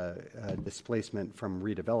documenting displacement from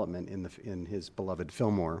redevelopment in his beloved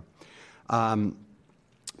Fillmore.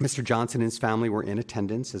 Mr. Johnson and his family were in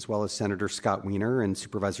attendance, as well as Senator Scott Wiener and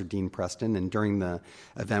Supervisor Dean Preston. And during the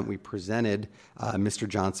event, we presented Mr.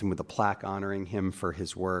 Johnson with a plaque honoring him for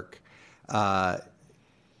his work.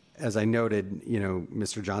 As I noted,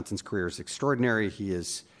 Mr. Johnson's career is extraordinary. He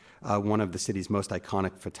is one of the city's most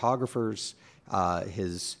iconic photographers.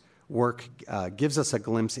 His work gives us a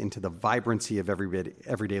glimpse into the vibrancy of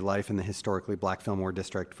everyday life in the historically black Fillmore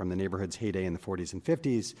district, from the neighborhood's heyday in the 40s and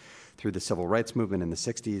 50s through the civil rights movement in the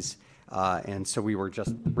 60s. And so we were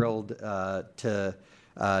just thrilled to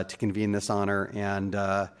convene this honor. And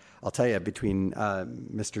I'll tell you, between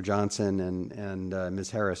Mr. Johnson and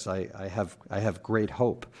Ms. Harris, I have great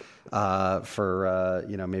hope for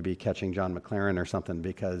maybe catching John McLaren or something,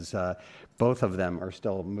 because both of them are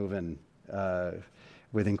still moving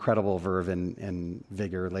with incredible verve and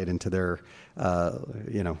vigor late into their,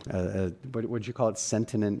 what would you call it,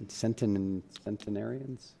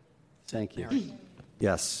 centenarians? Thank you.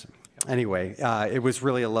 Yes. Anyway, it was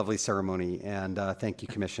really a lovely ceremony, and thank you,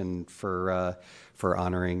 Commission, for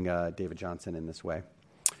honoring David Johnson in this way.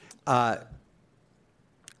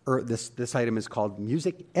 This item is called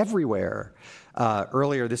Music Everywhere.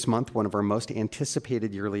 Earlier this month, one of our most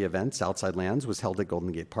anticipated yearly events, Outside Lands, was held at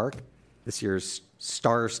Golden Gate Park. This year's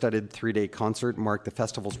star-studded 3-day concert marked the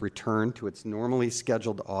festival's return to its normally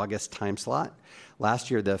scheduled August time slot.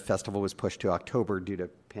 Last year, the festival was pushed to October due to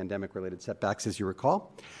pandemic-related setbacks, as you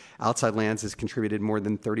recall. Outside Lands has contributed more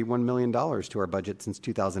than $31 million to our budget since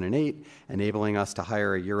 2008, enabling us to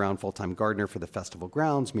hire a year-round full-time gardener for the festival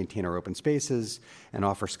grounds, maintain our open spaces, and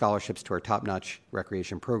offer scholarships to our top-notch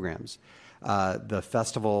recreation programs. The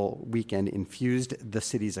festival weekend infused the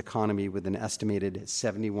city's economy with an estimated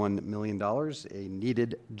 $71 million, a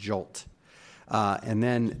needed jolt. And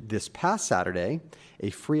then this past Saturday, a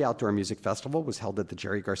free outdoor music festival was held at the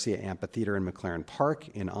Jerry Garcia Amphitheater in McLaren Park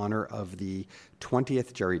in honor of the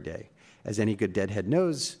 20th Jerry Day. As any good Deadhead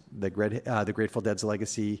knows, the Grateful Dead's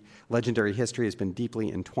legendary history has been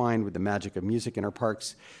deeply entwined with the magic of music in our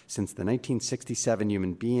parks since the 1967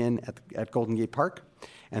 Human Be-In at Golden Gate Park.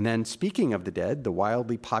 And then, speaking of the Dead, the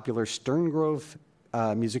wildly popular Stern Grove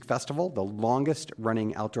Music Festival, the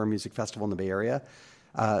longest-running outdoor music festival in the Bay Area,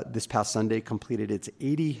 this past Sunday completed its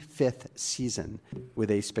 85th season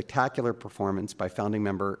with a spectacular performance by founding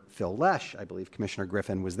member Phil Lesh. I believe Commissioner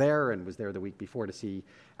Griffin was there and was there the week before to see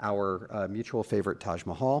our mutual favorite Taj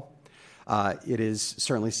Mahal. It is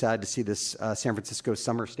certainly sad to see this San Francisco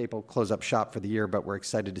summer staple close up shop for the year, but we're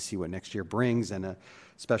excited to see what next year brings. And a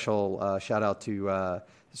special shout out to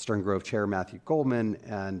Stern Grove Chair Matthew Goldman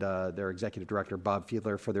and their Executive Director Bob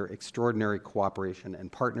Fiedler for their extraordinary cooperation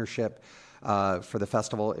and partnership for the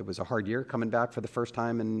festival. It was a hard year coming back for the first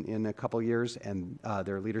time in a couple years, and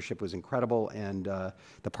their leadership was incredible, and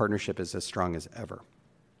the partnership is as strong as ever.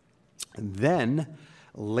 And then,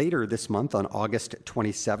 later this month, on August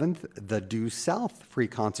 27th, the Due South free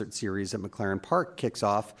concert series at McLaren Park kicks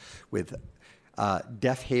off with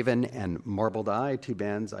Deaf Haven and Marbled Eye, two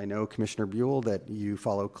bands I know, Commissioner Buell, that you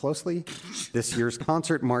follow closely. This year's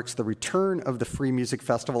concert marks the return of the Free Music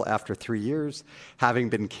Festival after 3 years, having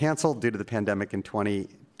been canceled due to the pandemic in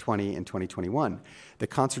 2020 and 2021. The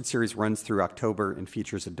concert series runs through October and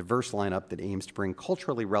features a diverse lineup that aims to bring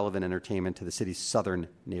culturally relevant entertainment to the city's southern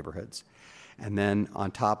neighborhoods. And then on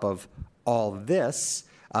top of all this,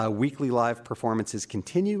 weekly live performances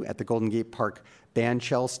continue at the Golden Gate Park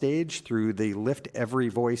Bandshell stage through the Lift Every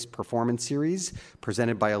Voice performance series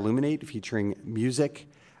presented by Illuminate, featuring music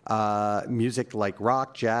like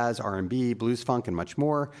rock, jazz, R&B, blues, funk, and much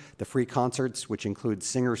more. The free concerts, which include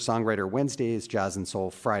Singer-Songwriter Wednesdays, Jazz and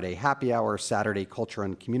Soul Friday Happy Hour, Saturday Culture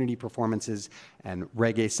and Community Performances, and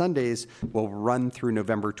Reggae Sundays, will run through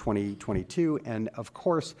November 2022. And of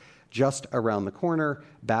course, just around the corner,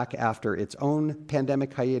 back after its own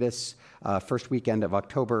pandemic hiatus, first weekend of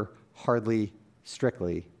October, Hardly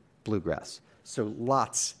Strictly Bluegrass. So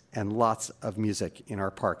lots and lots of music in our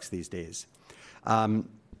parks these days. Some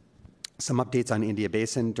updates on India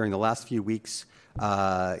Basin. During the last few weeks,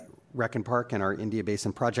 Rec and Park and our India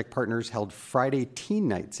Basin project partners held Friday teen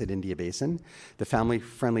nights at India Basin. The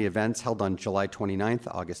family-friendly events held on July 29th,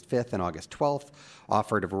 August 5th, and August 12th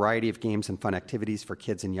offered a variety of games and fun activities for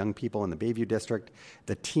kids and young people in the Bayview District.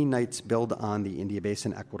 The teen nights build on the India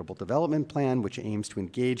Basin Equitable Development Plan, which aims to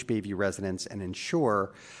engage Bayview residents and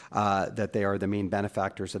ensure that they are the main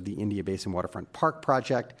benefactors of the India Basin Waterfront Park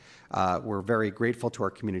project. We're very grateful to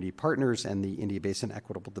our community partners and the India Basin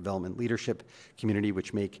Equitable Development Leadership community,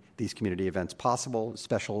 which make these community events possible.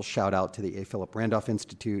 Special shout out to the A. Philip Randolph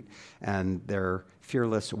Institute and their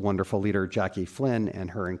fearless, wonderful leader, Jackie Flynn,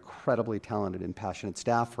 and her incredibly talented and passionate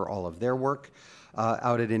staff for all of their work.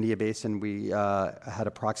 Out at India Basin, we had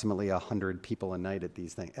approximately 100 people a night at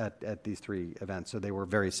these three events, so they were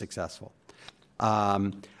very successful.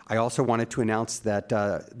 I also wanted to announce that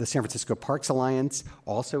the San Francisco Parks Alliance,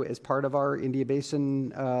 also as part of our India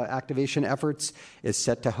Basin activation efforts, is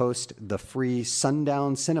set to host the free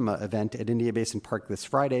Sundown Cinema event at India Basin Park this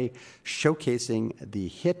Friday, showcasing the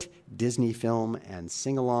hit Disney film and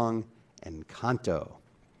sing-along Encanto.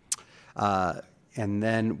 And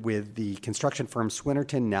then with the construction firm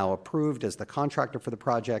Swinnerton now approved as the contractor for the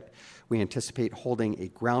project, we anticipate holding a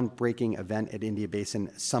groundbreaking event at India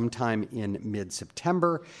Basin sometime in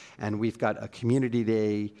mid-September. And we've got a community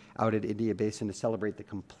day out at India Basin to celebrate the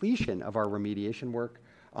completion of our remediation work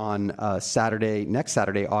on next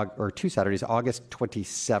Saturday, or 2 Saturdays, August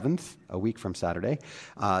 27th, a week from Saturday.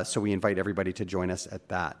 So we invite everybody to join us at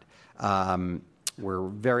that. We're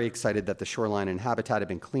very excited that the shoreline and habitat have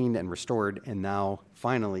been cleaned and restored, and now,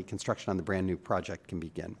 finally, construction on the brand new project can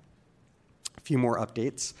begin. A few more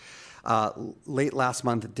updates. Late last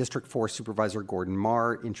month, District 4 Supervisor Gordon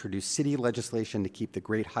Marr introduced city legislation to keep the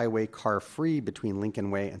Great Highway car-free between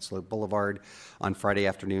Lincoln Way and Sloat Boulevard on Friday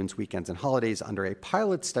afternoons, weekends, and holidays under a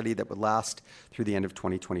pilot study that would last through the end of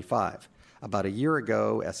 2025. About a year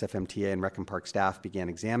ago, SFMTA and Rec and Park staff began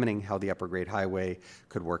examining how the Upper Great Highway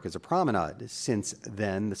could work as a promenade. Since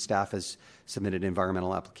then, the staff has submitted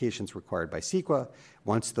environmental applications required by CEQA.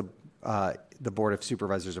 Once the Board of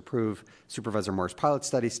Supervisors approve Supervisor Marr's pilot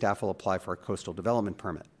study, staff will apply for a coastal development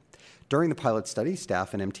permit. During the pilot study,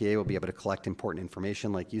 staff and MTA will be able to collect important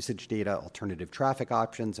information like usage data, alternative traffic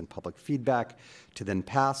options, and public feedback to then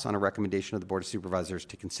pass on a recommendation of the Board of Supervisors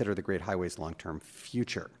to consider the Great Highway's long-term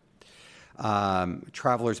future.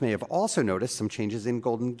 Travelers may have also noticed some changes in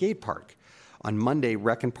Golden Gate Park. On Monday,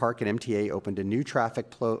 Rec and Park and MTA opened a new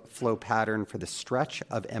traffic flow pattern for the stretch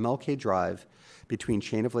of MLK Drive between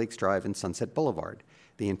Chain of Lakes Drive and Sunset Boulevard.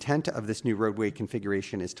 The intent of this new roadway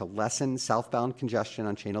configuration is to lessen southbound congestion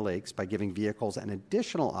on Chain of Lakes by giving vehicles an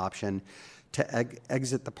additional option to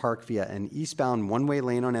exit the park via an eastbound one-way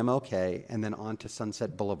lane on MLK and then onto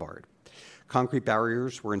Sunset Boulevard. Concrete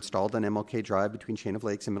barriers were installed on MLK Drive between Chain of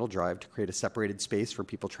Lakes and Middle Drive to create a separated space for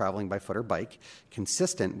people traveling by foot or bike,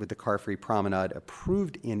 consistent with the car-free promenade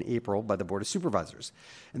approved in April by the Board of Supervisors.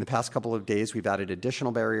 In the past couple of days, we've added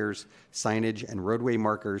additional barriers, signage, and roadway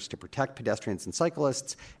markers to protect pedestrians and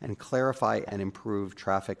cyclists and clarify and improve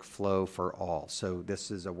traffic flow for all. So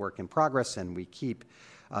this is a work in progress, and we keep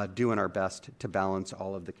doing our best to balance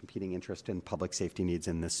all of the competing interest and public safety needs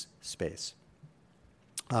in this space.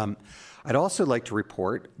 I'd also like to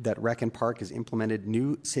report that Rec and Park has implemented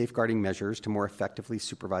new safeguarding measures to more effectively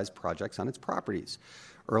supervise projects on its properties.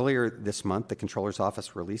 Earlier this month, the Comptroller's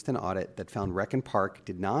Office released an audit that found Rec and Park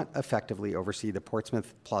did not effectively oversee the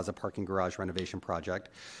Portsmouth Plaza Parking Garage renovation project,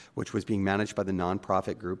 which was being managed by the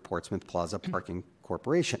nonprofit group Portsmouth Plaza Parking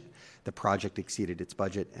Corporation. The project exceeded its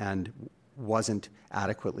budget and wasn't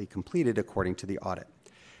adequately completed according to the audit.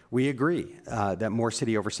 We agree that more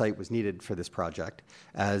city oversight was needed for this project,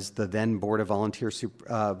 as the then Board of Volunteer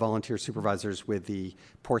Supervisors with the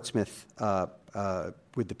Portsmouth,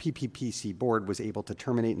 with the PPPC board was able to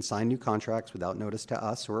terminate and sign new contracts without notice to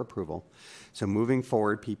us or approval. So moving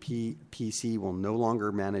forward, PPPC will no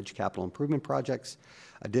longer manage capital improvement projects.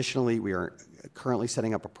 Additionally, we are currently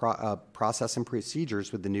setting up a process and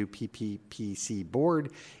procedures with the new PPPC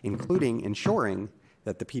board, including ensuring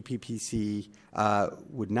that the PPPC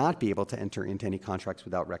would not be able to enter into any contracts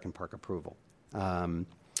without Rec and Park approval.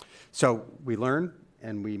 So we learn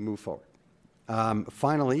and we move forward.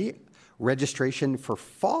 Finally, registration for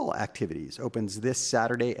fall activities opens this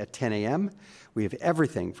Saturday at 10 a.m. We have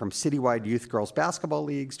everything from citywide youth girls basketball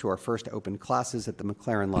leagues to our first open classes at the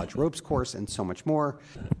McLaren Lodge ropes course and so much more.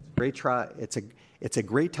 It's a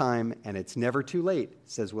great time, and it's never too late,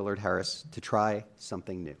 says Willard Harris, to try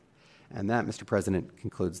something new. And that, Mr. President,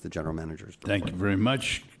 concludes the General Manager's report. Thank you very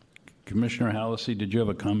much. Commissioner Hallisey, did you have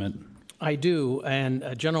a comment? I do. And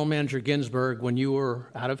General Manager Ginsburg, when you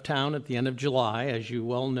were out of town at the end of July, as you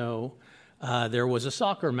well know, there was a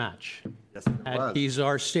soccer match Yes, it at was.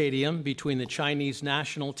 Kezar Stadium between the Chinese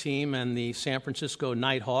national team and the San Francisco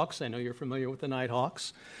Nighthawks. I know you're familiar with the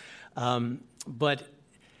Nighthawks. But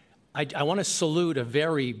I want to salute a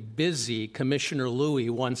very busy Commissioner Louie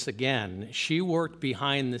once again. She worked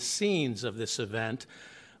behind the scenes of this event,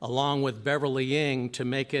 along with Beverly Ying, to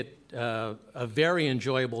make it a very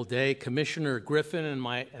enjoyable day. Commissioner Griffin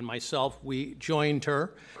and myself, we joined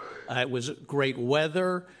her. It was great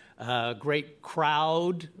weather, great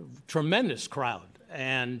crowd, tremendous crowd,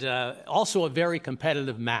 and also a very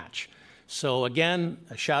competitive match. So again,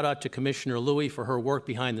 a shout out to Commissioner Louie for her work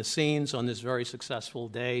behind the scenes on this very successful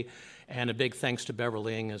day, and a big thanks to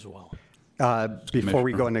Beverly Ying as well. Before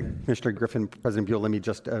we go into Commissioner Griffin, President Buell, let me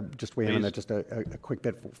just weigh in on Please. that just a quick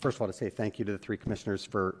bit. First of all, to say thank you to the three commissioners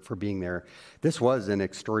for being there. This was an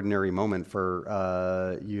extraordinary moment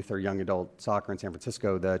for youth or young adult soccer in San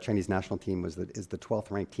Francisco. The Chinese national team is the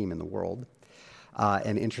 12th ranked team in the world.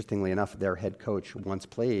 And interestingly enough, their head coach once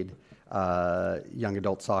played young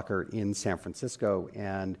adult soccer in San Francisco,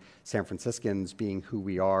 and San Franciscans, being who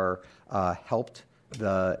we are, helped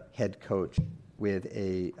the head coach with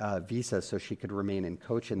a visa so she could remain and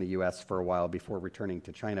coach in the U.S. for a while before returning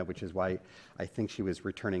to China, which is why I think she was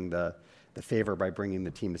returning the favor by bringing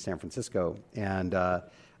the team to San Francisco. And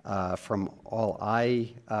from all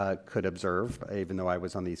I could observe, even though I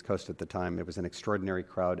was on the East Coast at the time, it was an extraordinary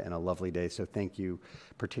crowd and a lovely day. So thank you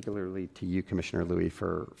particularly to you, Commissioner Louie,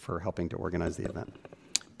 for helping to organize the event.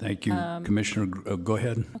 Thank you. Commissioner, go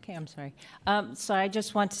ahead. Okay, I'm sorry. So I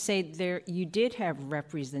just want to say you did have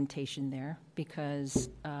representation there because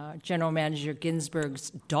General Manager Ginsburg's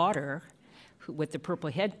daughter, with the purple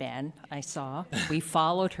headband, I saw. We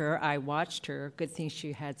followed her. I watched her. Good thing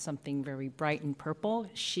she had something very bright and purple.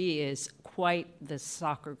 She is quite the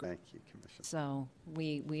soccer girl. Thank you, Commissioner. So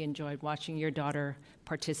we enjoyed watching your daughter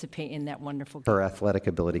participate in that wonderful game. Her athletic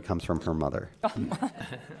ability comes from her mother.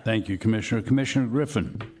 Thank you, Commissioner. Commissioner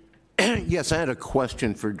Griffin. Yes, I had a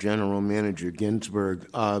question for General Manager Ginsburg.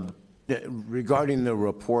 Regarding the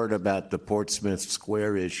report about the Portsmouth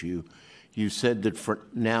Square issue, you said that for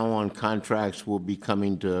now on contracts will be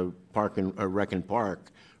coming to Rec and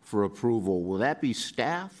Park for approval. Will that be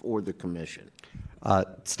staff or the commission?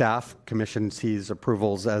 Staff, commission sees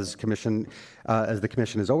approvals as the commission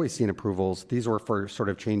has always seen approvals. These were for sort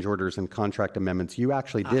of change orders and contract amendments. You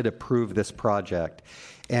actually did approve this project.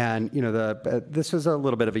 And, you know, this was a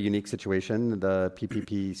little bit of a unique situation. The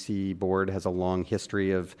PPPC board has a long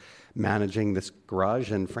history of managing this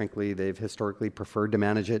garage, and frankly, they've historically preferred to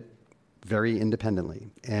manage it very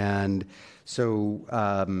independently. And so,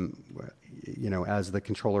 you know, as the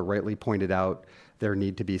controller rightly pointed out, there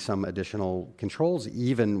need to be some additional controls,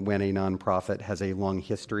 even when a nonprofit has a long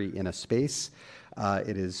history in a space.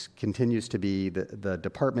 It continues to be the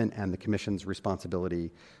department and the commission's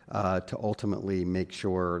responsibility to ultimately make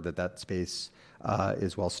sure that that space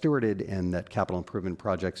is well stewarded and that capital improvement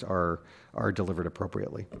projects are delivered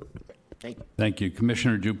appropriately. Thank you.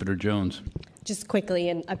 Commissioner Jupiter Jones. Just quickly,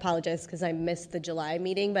 and I apologize because I missed the July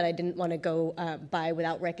meeting, but I didn't want to go by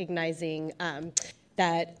without recognizing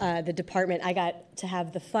that the department, I got to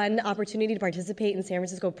have the fun opportunity to participate in San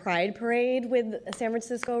Francisco Pride Parade with San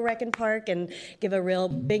Francisco Rec and Park, and give a real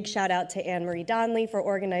big shout out to Anne Marie Donnelly for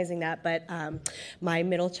organizing that. But my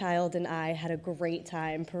middle child and I had a great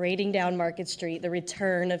time parading down Market Street. The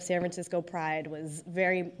return of San Francisco Pride was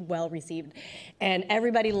very well received, and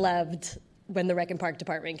everybody loved when the Rec and Park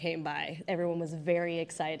department came by. Everyone was very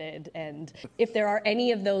excited, and if there are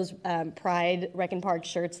any of those Pride Rec and Park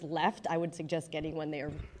shirts left, I would suggest getting one. They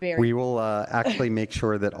are very... We will actually make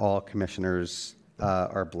sure that all commissioners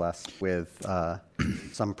are blessed with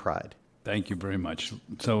some pride. Thank you very much.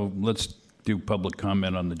 So let's do public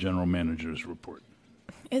comment on the general manager's report.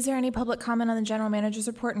 Is there any public comment on the general manager's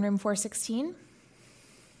report in room 416?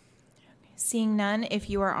 Seeing none, if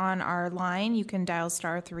you are on our line, you can dial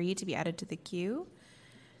 *3 to be added to the queue.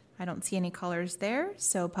 I don't see any callers there,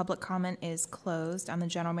 so public comment is closed on the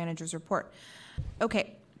general manager's report.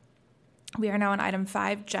 Okay, we are now on item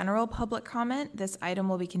 5, general public comment. This item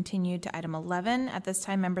will be continued to item 11. At this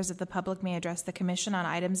time, members of the public may address the commission on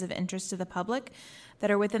items of interest to the public that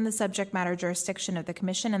are within the subject matter jurisdiction of the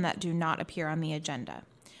commission and that do not appear on the agenda.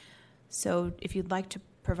 So if you'd like to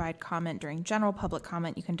provide comment during general public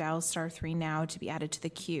comment, you can dial *3 now to be added to the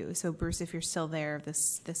queue. So Bruce, if you're still there,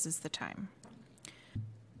 this is the time.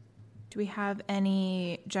 Do we have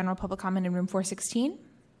any general public comment in room 416?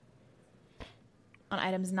 On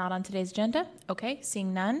items not on today's agenda? Okay,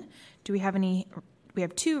 seeing none. Do we have any? We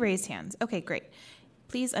have 2 raised hands. Okay, great.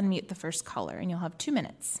 Please unmute the first caller and you'll have 2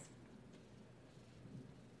 minutes.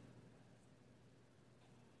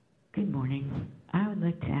 Good morning. I would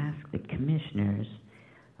like to ask the commissioners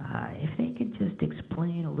if they could just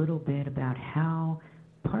explain a little bit about how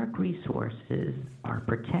park resources are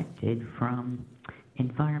protected from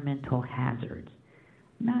environmental hazards.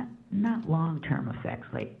 Not long-term effects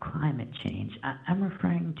like climate change. I'm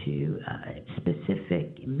referring to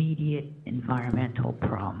specific immediate environmental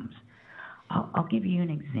problems. I'll give you an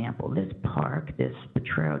example. This park, this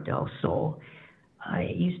Potrero del Sol,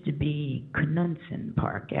 it used to be Knudsen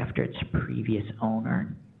Park after its previous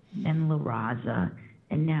owner, then La Raza,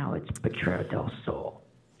 and now it's Potrero del Sol.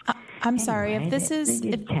 I'm sorry, if this is...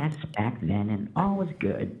 They did tests back then, and all was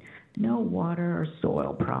good. No water or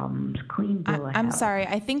soil problems, clean bill of I'm health. sorry,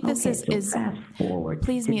 I think this is fast forward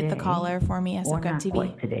please to mute the today, caller for me, or SFGov not TV.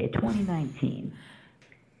 quite today, 2019.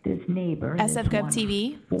 This neighbor, this SFGov one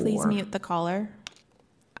TV, please four- mute the caller.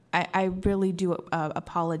 I really do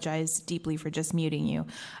apologize deeply for just muting you.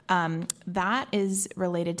 That is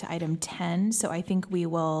related to item 10, so I think we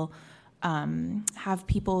will have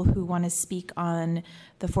people who want to speak on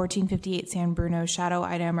the 1458 San Bruno shadow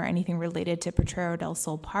item or anything related to Potrero del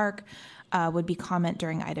Sol Park would be comment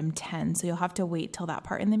during item 10. So you'll have to wait till that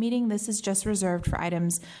part in the meeting. This is just reserved for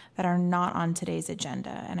items that are not on today's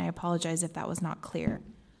agenda, and I apologize if that was not clear.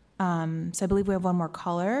 So I believe we have one more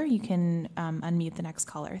caller. You can unmute the next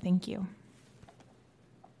caller. Thank you.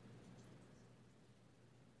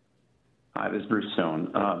 Hi, this is Bruce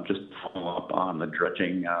Stone. Just to follow up on the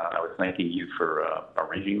dredging, I was thanking you for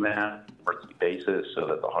arranging that on an emergency basis so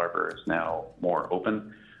that the harbor is now more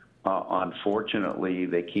open. Unfortunately,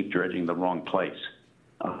 they keep dredging the wrong place.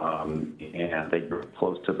 And they go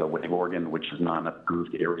close to the wave organ, which is not an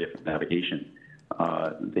approved area for navigation.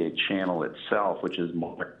 The channel itself, which is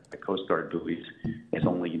more like the Coast Guard buoys, has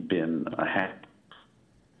only been a half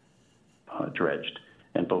dredged,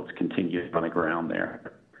 and boats continue on the ground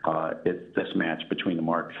there. It's this match between the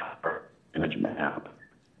marked image map.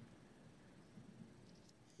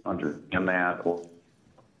 Understand that, or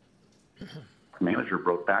manager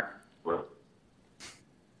wrote back, well,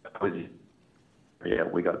 yeah,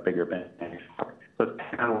 we got bigger banks. So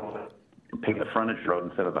it's kind of pick the frontage road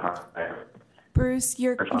instead of the highway. Bruce,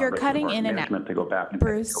 you're cutting in and out. To go back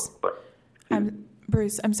and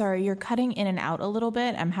Bruce, I'm sorry, you're cutting in and out a little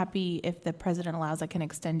bit. I'm happy if the president allows, I can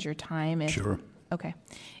extend your time. Sure. Okay.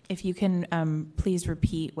 If you can please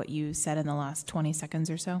repeat what you said in the last 20 seconds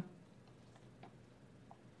or so.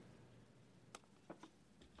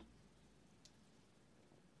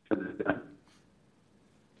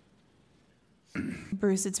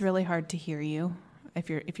 Bruce, it's really hard to hear you.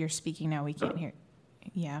 If you're speaking now, we can't hear.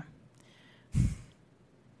 Yeah.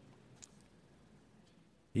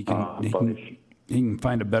 He can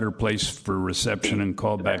find a better place for reception and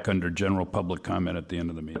call back under general public comment at the end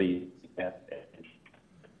of the meeting.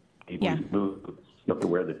 Yeah. Up to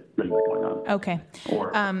where the dredging is going on. Okay.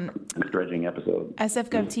 Or the dredging episode.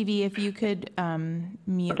 SFGov TV, if you could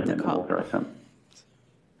mute the call.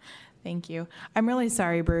 Thank you. I'm really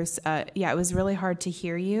sorry, Bruce. Yeah, it was really hard to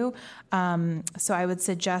hear you. So I would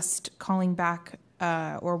suggest calling back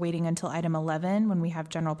or waiting until item 11 when we have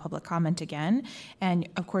general public comment again. And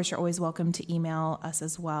of course, you're always welcome to email us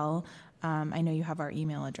as well. I know you have our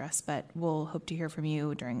email address, but we'll hope to hear from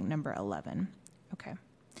you during number 11. Okay.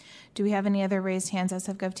 Do we have any other raised hands,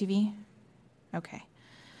 SFGov TV? Okay.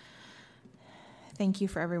 Thank you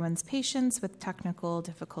for everyone's patience with technical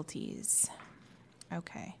difficulties.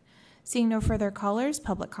 Okay. Seeing no further callers,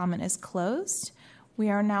 public comment is closed. We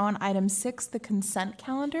are now on item 6, the consent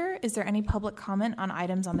calendar. Is there any public comment on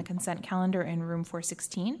items on the consent calendar in room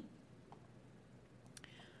 416?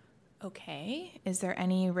 Okay. Is there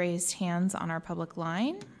any raised hands on our public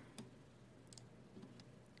line?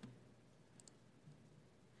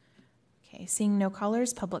 Okay. Seeing no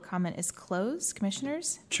callers, public comment is closed.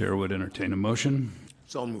 Commissioners? Chair would entertain a motion.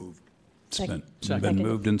 So moved. It's been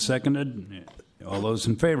moved and seconded. All those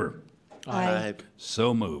in favor? Aye.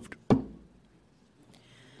 So moved.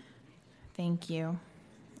 Thank you.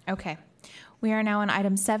 Okay. We are now on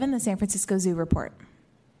item 7, the San Francisco Zoo report.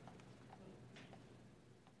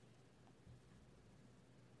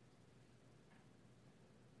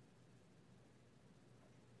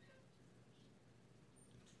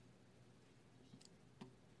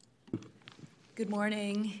 Good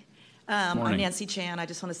morning. Morning. I'm Nancy Chan. I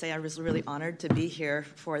just want to say I was really honored to be here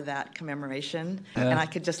for that commemoration, and I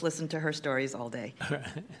could just listen to her stories all day.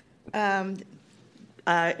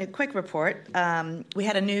 A quick report. We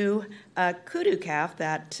had a new kudu calf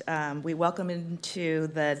that we welcomed into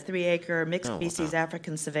the 3-acre mixed-species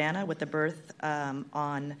African savanna with the birth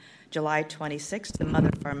on July 26th, the mother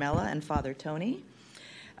Farmella and father Tony.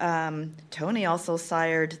 Tony also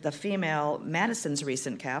sired the female Madison's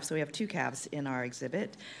recent calf, so we have two calves in our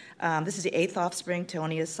exhibit. This is the 8th offspring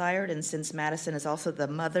Tony has sired, and since Madison is also the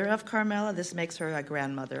mother of Carmela, this makes her a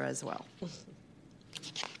grandmother as well.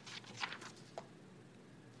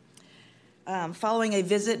 Following a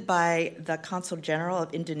visit by the Consul General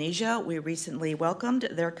of Indonesia, we recently welcomed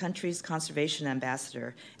their country's conservation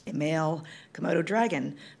ambassador, a male Komodo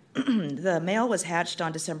dragon. The male was hatched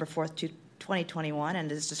on December 4th, 2021,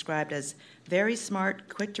 and is described as very smart,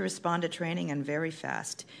 quick to respond to training, and very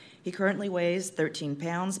fast. He currently weighs 13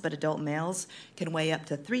 pounds, but adult males can weigh up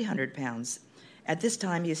to 300 pounds. At this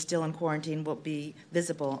time, he is still in quarantine, will be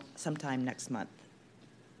visible sometime next month.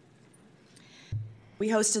 We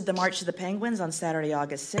hosted the March of the Penguins on Saturday,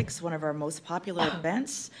 August 6th, one of our most popular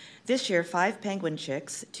events. This year, 5 penguin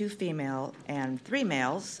chicks, 2 female and 3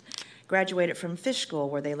 males, graduated from fish school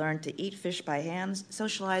where they learned to eat fish by hand,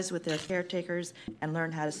 socialize with their caretakers, and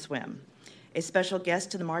learn how to swim. A special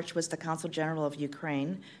guest to the march was the Consul General of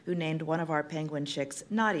Ukraine, who named one of our penguin chicks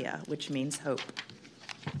Nadia, which means hope.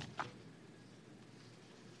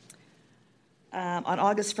 On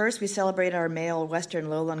August 1st, we celebrated our male western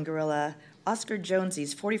lowland gorilla, Oscar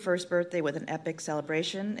Jonesy's 41st birthday with an epic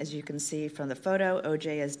celebration. As you can see from the photo,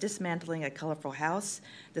 OJ is dismantling a colorful house.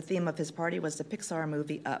 The theme of his party was the Pixar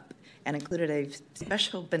movie Up, and included a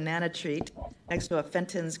special banana treat next to a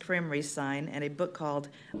Fenton's Creamery sign and a book called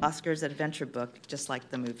Oscar's Adventure Book, just like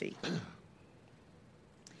the movie.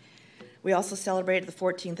 We also celebrated the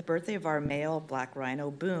 14th birthday of our male black rhino,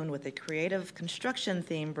 Boone, with a creative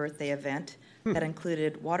construction-themed birthday event that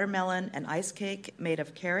included watermelon and ice cake made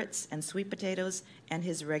of carrots and sweet potatoes and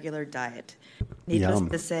his regular diet.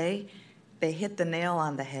 Needless to say, they hit the nail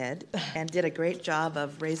on the head and did a great job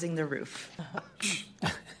of raising the roof.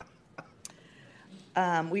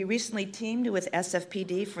 We recently teamed with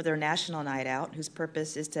SFPD for their National Night Out, whose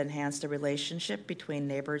purpose is to enhance the relationship between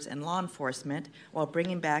neighbors and law enforcement while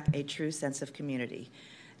bringing back a true sense of community.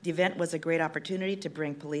 The event was a great opportunity to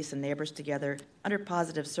bring police and neighbors together under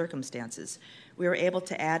positive circumstances. We were able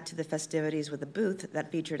to add to the festivities with a booth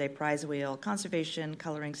that featured a prize wheel, conservation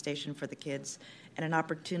coloring station for the kids, and an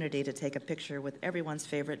opportunity to take a picture with everyone's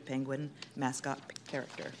favorite penguin mascot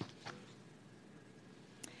character.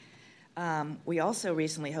 We also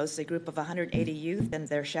recently hosted a group of 180 youth and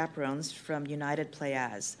their chaperones from United Play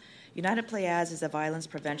As. United Play As is a violence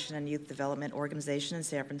prevention and youth development organization in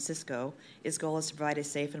San Francisco. Its goal is to provide a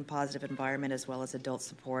safe and positive environment as well as adult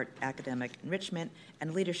support, academic enrichment,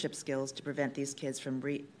 and leadership skills to prevent these kids from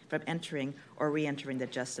entering or re-entering the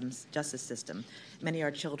justice system. Many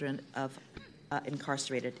are children of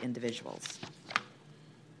incarcerated individuals.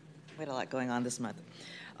 We had a lot going on this month.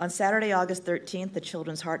 On Saturday, August 13th, the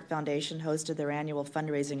Children's Heart Foundation hosted their annual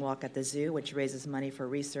fundraising walk at the zoo, which raises money for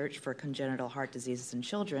research for congenital heart diseases in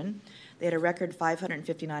children. They had a record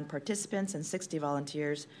 559 participants and 60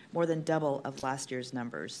 volunteers, more than double of last year's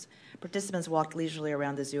numbers. Participants walked leisurely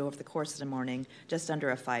around the zoo over the course of the morning, just under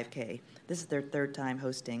a 5K. This is their 3rd time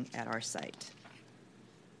hosting at our site.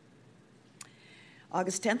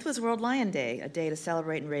 August 10th was World Lion Day, a day to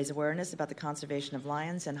celebrate and raise awareness about the conservation of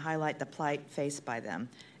lions and highlight the plight faced by them.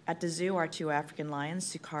 At the zoo, our 2 African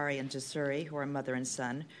lions, Sukari and Jasuri, who are mother and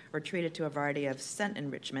son, were treated to a variety of scent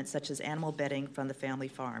enrichment, such as animal bedding from the family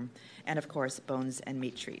farm, and of course, bones and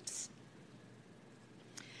meat treats.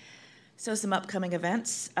 So some upcoming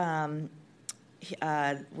events. We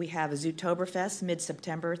have a Zootoberfest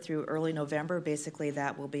mid-September through early November. Basically,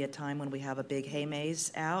 that will be a time when we have a big hay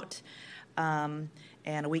maze out, and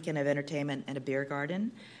a weekend of entertainment and a beer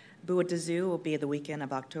garden. Boo at the Zoo will be the weekend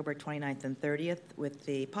of October 29th and 30th with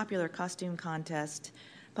the popular costume contest,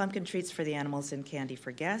 pumpkin treats for the animals, and candy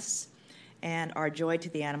for guests. And our Joy to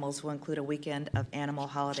the Animals will include a weekend of animal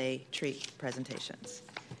holiday treat presentations.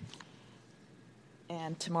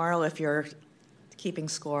 And tomorrow, if you're keeping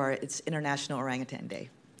score, it's International Orangutan Day.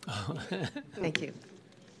 Thank you.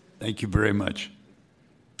 Thank you very much.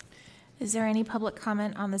 Is there any public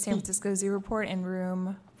comment on the San Francisco Zoo report in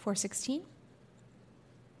room 416?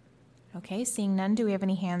 Okay, seeing none, do we have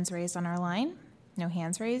any hands raised on our line? No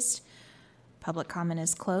hands raised. Public comment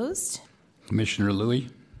is closed. Commissioner Louie?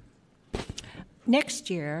 Next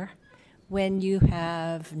year, when you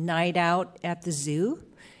have night out at the zoo,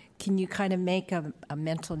 can you kind of make a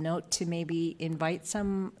mental note to maybe invite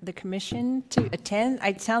the commission to attend?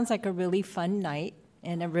 It sounds like a really fun night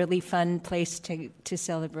and a really fun place to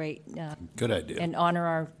celebrate. Good idea. And honor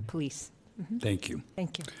our police. Mm-hmm. Thank you.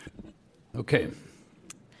 Thank you. Okay.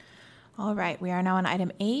 All right, we are now on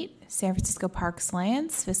item 8, San Francisco Parks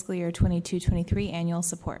Lions, fiscal year 22-23 annual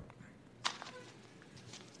support.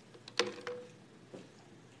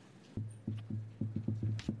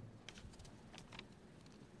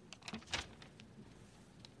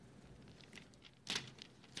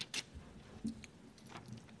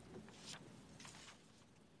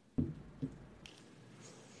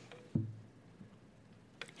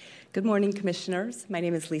 Good morning, Commissioners. My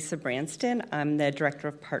name is Lisa Branston. I'm the Director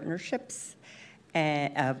of Partnerships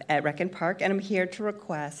at Rec and Park, and I'm here to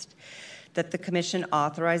request that the Commission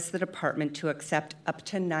authorize the Department to accept up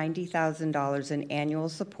to $90,000 in annual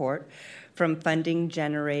support from funding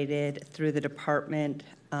generated through the Department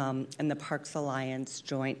and the Parks Alliance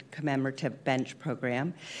Joint Commemorative Bench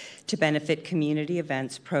Program to benefit community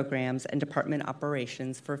events, programs, and department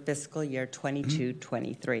operations for fiscal year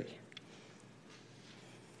 22-23.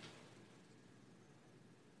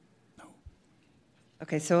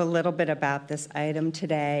 Okay, so a little bit about this item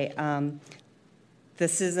today.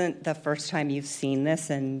 This isn't the first time you've seen this,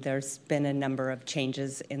 and there's been a number of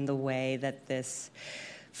changes in the way that this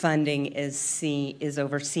funding is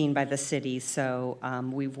overseen by the city. So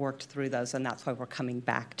we've worked through those, and that's why we're coming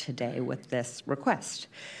back today with this request.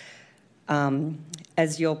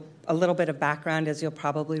 A little bit of background, as you'll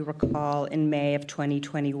probably recall, in May of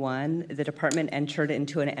 2021, the department entered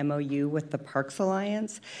into an MOU with the Parks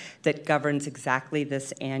Alliance that governs exactly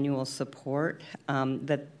this annual support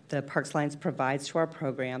that the Parks Alliance provides to our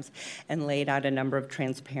programs and laid out a number of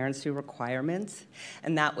transparency requirements.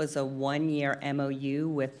 And that was a one-year MOU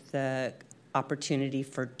with the opportunity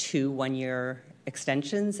for 2 one-year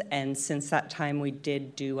extensions, and since that time we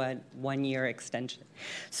did do a one-year extension.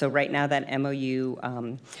 So right now that MOU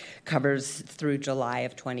covers through July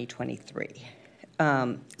of 2023.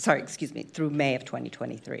 Through May of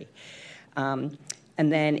 2023. And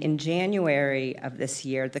then in January of this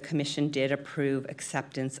year, the Commission did approve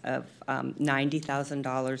acceptance of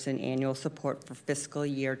 $90,000 in annual support for fiscal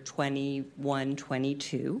year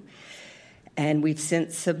 21-22. And we've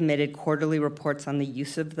since submitted quarterly reports on the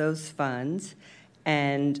use of those funds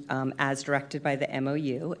and as directed by the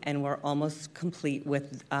MOU, and we're almost complete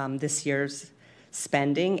with this year's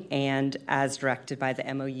spending, and as directed by the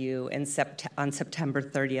MOU, and on September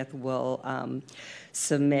 30th, we'll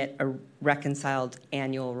submit a reconciled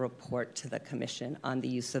annual report to the Commission on the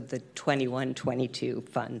use of the 21-22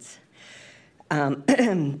 funds.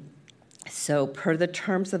 So per the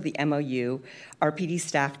terms of the MOU, RPD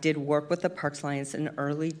staff did work with the Parks Alliance in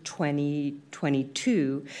early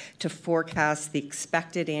 2022 to forecast the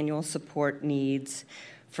expected annual support needs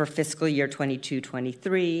for fiscal year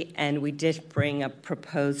 22-23, and we did bring a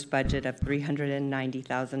proposed budget of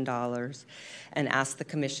 $390,000 and asked the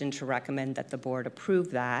Commission to recommend that the board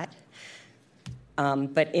approve that.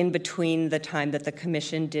 But in between the time that the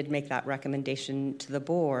Commission did make that recommendation to the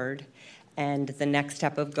board and the next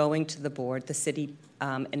step of going to the board, the city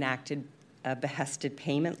enacted a behested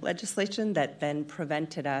payment legislation that then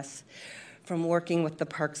prevented us from working with the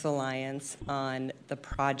Parks Alliance on the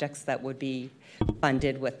projects that would be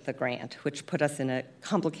funded with the grant, which put us in a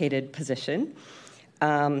complicated position.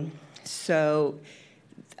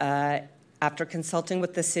 After consulting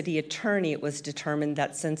with the city attorney, it was determined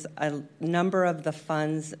that since a number of the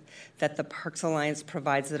funds that the Parks Alliance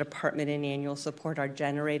provides the department in annual support are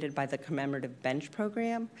generated by the Commemorative Bench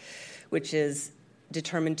Program, which is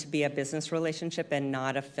determined to be a business relationship and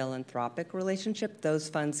not a philanthropic relationship, those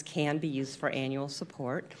funds can be used for annual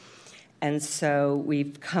support. And so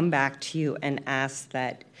we've come back to you and asked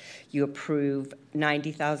that you approve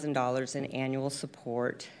 $90,000 in annual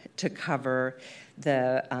support to cover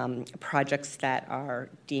the projects that are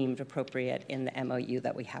deemed appropriate in the MOU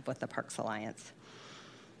that we have with the Parks Alliance.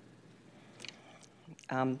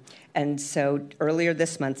 And so earlier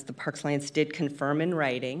this month, the Parks Alliance did confirm in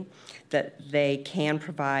writing that they can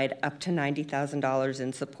provide up to $90,000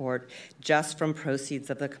 in support just from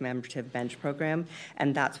proceeds of the Commemorative Bench Program,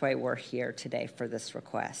 and that's why we're here today for this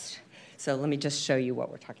request. So let me just show you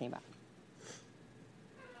what we're talking about.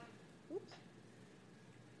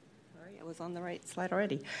 Was on the right slide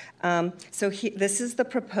already. This is the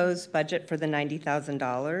proposed budget for the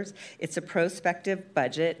 $90,000. It's a prospective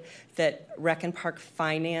budget that the Rec and Park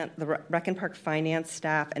Finance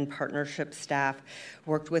staff and partnership staff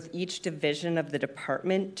worked with each division of the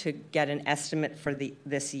department to get an estimate for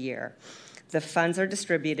this year. The funds are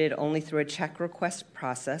distributed only through a check request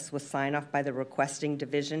process with sign-off by the requesting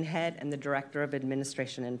division head and the Director of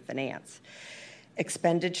Administration and Finance.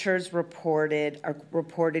 Expenditures are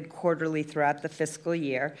reported quarterly throughout the fiscal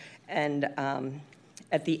year, and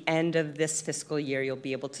at the end of this fiscal year, you'll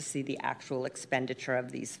be able to see the actual expenditure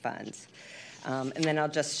of these funds. And then I'll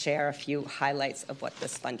just share a few highlights of what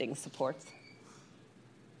this funding supports.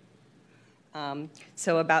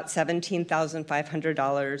 So about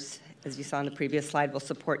 $17,500, as you saw in the previous slide, will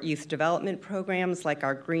support youth development programs like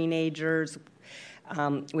our Greenagers,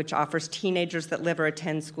 which offers teenagers that live or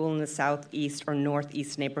attend school in the southeast or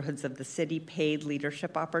northeast neighborhoods of the city paid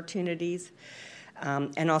leadership opportunities.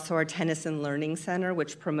 and also our Tennis and Learning Center,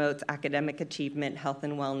 which promotes academic achievement, health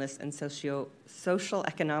and wellness, and social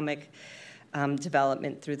economic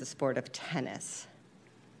development through the sport of tennis.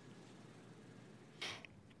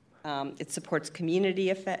 It supports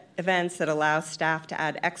community events that allow staff to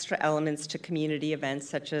add extra elements to community events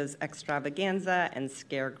such as Extravaganza and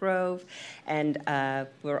Scare Grove. And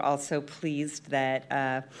we're also pleased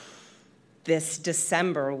that this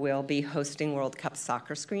December we'll be hosting World Cup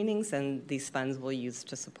soccer screenings, and these funds will use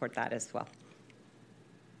to support that as well.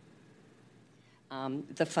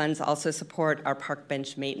 The funds also support our park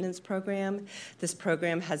bench maintenance program. This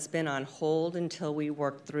program has been on hold until we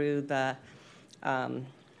work through the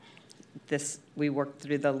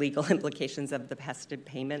legal implications of the pesticide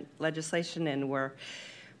payment legislation, and we're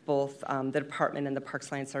both the department and the Parks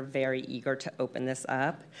Alliance are very eager to open this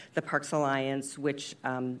up. The Parks Alliance, which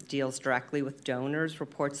deals directly with donors,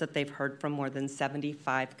 reports that they've heard from more than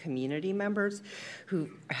 75 community members who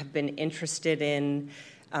have been interested in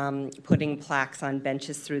putting plaques on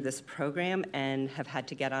benches through this program and have had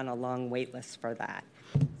to get on a long wait list for that.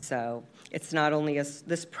 So it's not only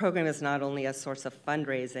this program is not only a source of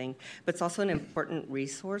fundraising, but it's also an important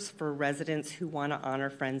resource for residents who want to honor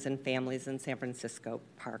friends and families in San Francisco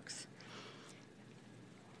parks.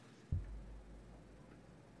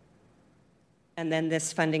 And then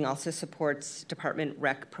this funding also supports department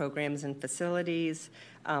rec programs and facilities.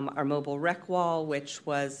 Our mobile rec wall, which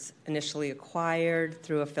was initially acquired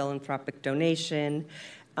through a philanthropic donation,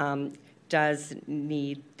 does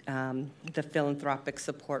need the philanthropic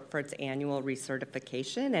support for its annual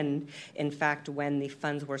recertification. And in fact, when the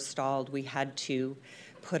funds were stalled, we had to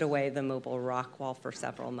put away the mobile rock wall for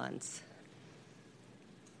several months.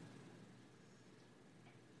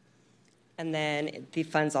 And then the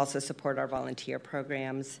funds also support our volunteer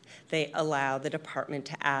programs. They allow the department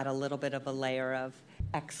to add a little bit of a layer of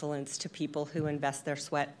excellence to people who invest their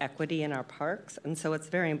sweat equity in our parks. And so it's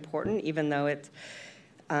very important, even though it's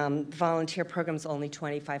volunteer program's only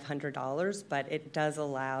 $2,500, but it does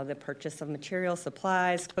allow the purchase of material,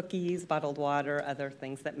 supplies, cookies, bottled water, other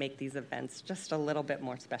things that make these events just a little bit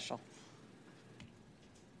more special.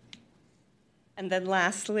 And then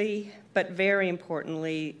lastly, but very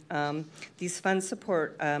importantly, these funds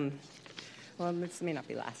support, well, this may not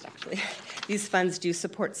be last actually. These funds do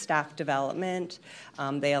support staff development.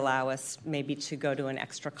 They allow us maybe to go to an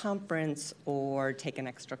extra conference or take an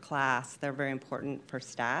extra class. They're very important for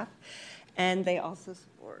staff. And they also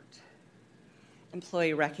support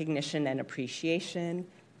employee recognition and appreciation.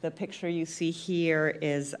 The picture you see here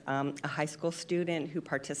is a high school student who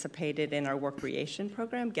participated in our work creation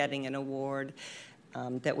program, getting an award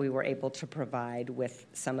that we were able to provide with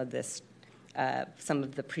some of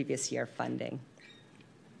the previous year funding.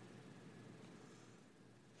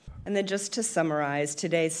 And then just to summarize,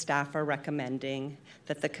 today's staff are recommending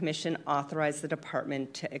that the Commission authorize the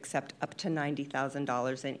department to accept up to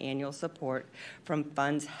 $90,000 in annual support from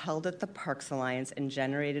funds held at the Parks Alliance and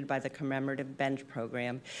generated by the Commemorative Bench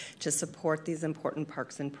Program to support these important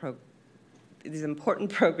parks and these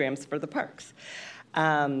important programs for the parks.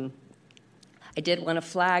 I did want to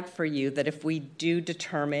flag for you that if we do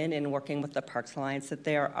determine in working with the Parks Alliance that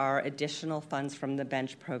there are additional funds from the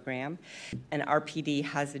bench program and RPD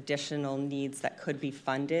has additional needs that could be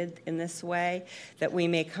funded in this way, that we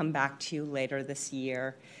may come back to you later this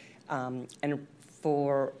year and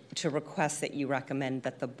to request that you recommend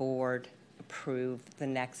that the board approve the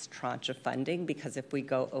next tranche of funding, because if we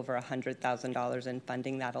go over $100,000 in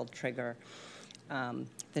funding, that'll trigger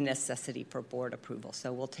the necessity for board approval.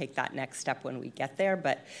 So we'll take that next step when we get there,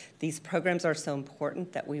 but these programs are so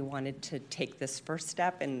important that we wanted to take this first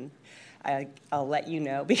step, and I'll let you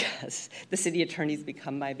know because the city attorney's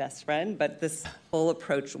become my best friend, but this whole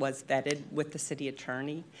approach was vetted with the city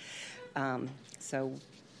attorney.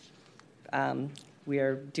 We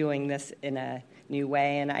are doing this in a new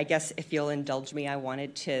way, and I guess if you'll indulge me, I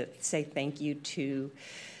wanted to say thank you to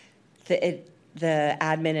the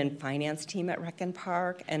admin and finance team at Rec and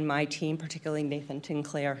Park and my team, particularly Nathan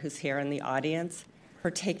Tinclair, who's here in the audience, for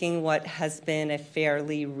taking what has been a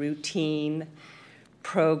fairly routine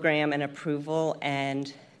program and approval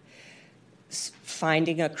and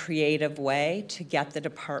finding a creative way to get the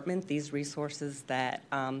department these resources that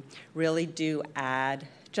really do add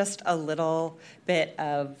just a little bit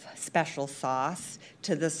of special sauce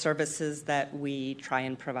to the services that we try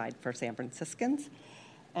and provide for San Franciscans.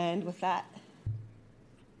 And with that,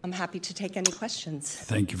 I'm happy to take any questions.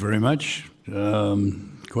 Thank you very much.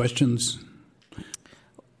 Questions?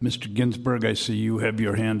 Mr. Ginsburg, I see you have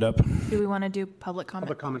your hand up. Do we want to do public comment?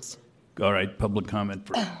 Public comments. All right, public comment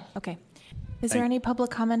first. Okay. Is there any public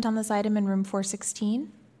comment on this item in room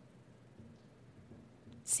 416?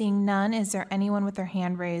 Seeing none, is there anyone with their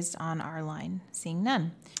hand raised on our line? Seeing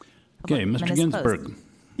none. Okay, Public Mr. comment is closed. Ginsburg.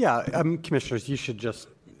 Yeah, Commissioners, you should just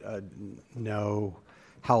know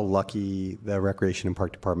how lucky the Recreation and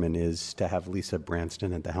Park Department is to have Lisa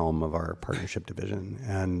Branston at the helm of our partnership division.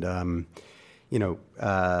 And,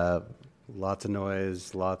 lots of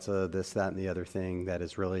noise, lots of this, that, and the other thing that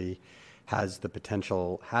is really had the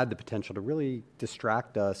potential to really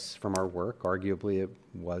distract us from our work. Arguably, it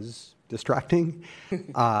was distracting.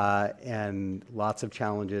 And lots of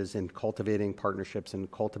challenges in cultivating partnerships and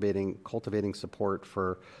cultivating support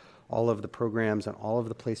for all of the programs and all of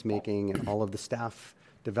the placemaking and all of the staff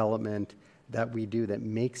development that we do that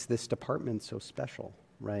makes this department so special,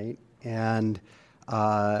 right? And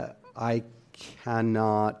I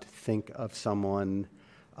cannot think of someone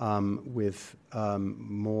with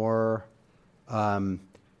more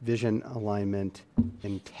vision alignment,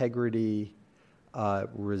 integrity,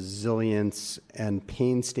 resilience, and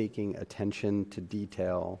painstaking attention to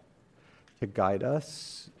detail to guide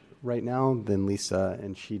us right now than Lisa,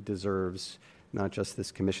 and she deserves not just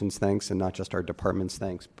this commission's thanks and not just our department's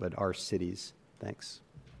thanks, but our city's thanks.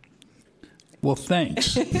 Well,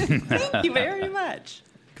 thanks. Thank you very much.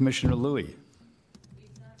 Commissioner Louie.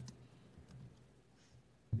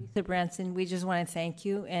 Lisa Branson, we just want to thank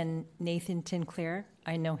you. And Nathan Tinclair,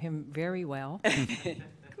 I know him very well. Great.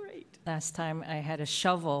 Last time I had a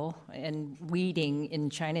shovel and weeding in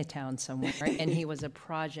Chinatown somewhere, and he was a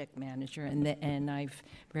project manager. And I'm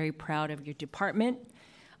very proud of your department.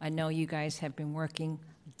 I know you guys have been working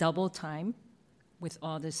double time with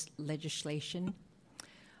all this legislation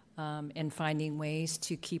and finding ways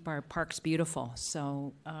to keep our parks beautiful.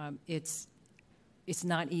 So it's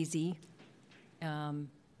not easy.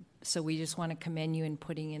 So we just want to commend you in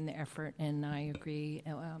putting in the effort, and I agree,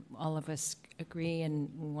 all of us agree, and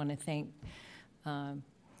we want to thank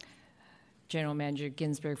General Manager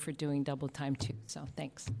Ginsburg for doing double time too. So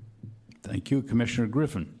thanks. Thank you. Commissioner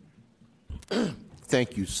Griffin.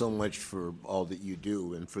 Thank you so much for all that you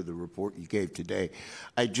do and for the report you gave today.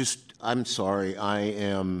 I'm sorry, I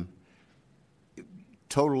am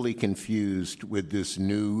totally confused with this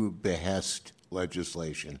new behest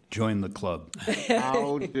legislation. Join the club.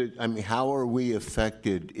 How are we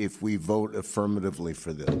affected if we vote affirmatively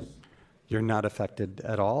for this? You're not affected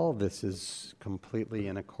at all. This is completely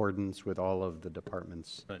in accordance with all of the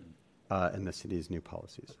departments and the city's new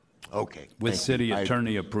policies. Okay. With city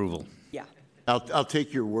attorney approval. Yeah. I'll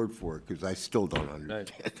take your word for it because I still don't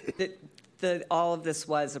understand. All of this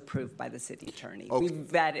was approved by the city attorney.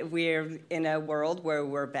 Okay. We're in a world where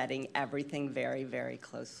we're vetting everything very, very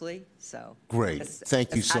closely. So great.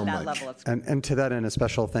 Thank you so much. And to that end, a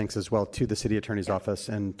special thanks as well to the city attorney's office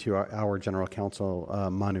and to our general counsel,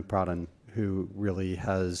 Manu Pradhan, who really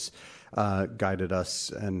has guided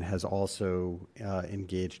us and has also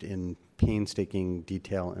engaged in painstaking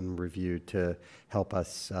detail and review to help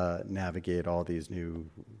us navigate all these new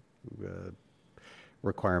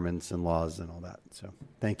requirements and laws and all that. So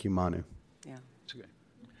thank you, Manu. Yeah.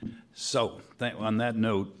 So on that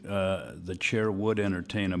note, the chair would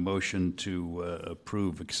entertain a motion to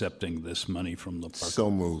approve accepting this money from the park. So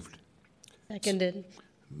moved. Seconded.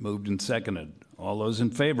 Moved and seconded. All those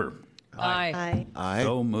in favor? Aye. Aye.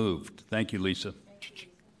 So moved. Thank you, Lisa.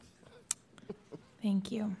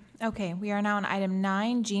 Thank you. Okay, we are now on item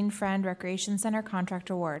 9, Gene Friend Recreation Center Contract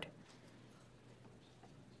Award.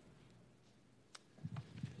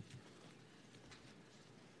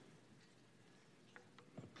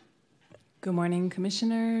 Good morning,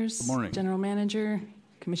 Commissioners. Good morning. General Manager,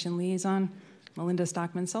 Commission Liaison, Melinda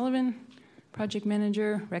Stockman Sullivan, Project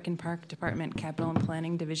Manager, Rec and Park Department, Capital and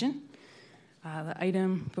Planning Division. The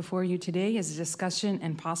item before you today is a discussion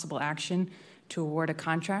and possible action to award a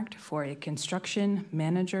contract for a construction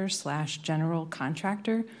manager/general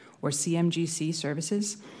contractor, or CMGC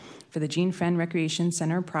services, for the Gene Friend Recreation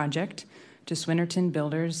Center project to Swinnerton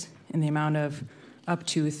Builders in the amount of up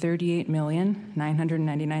to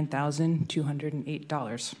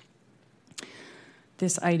 $38,999,208.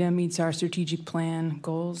 This item meets our strategic plan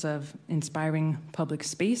goals of inspiring public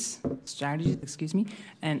space strategies,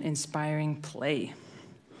 and inspiring play.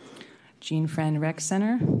 Gene Friend Rec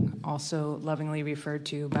Center, also lovingly referred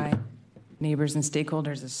to by neighbors and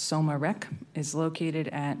stakeholders as Soma Rec, is located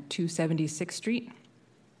at 276th Street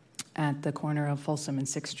at the corner of Folsom and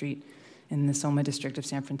 6th Street in the Soma district of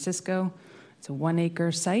San Francisco. It's a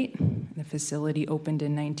 1-acre site. The facility opened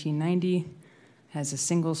in 1990, has a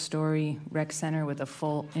single-story rec center with a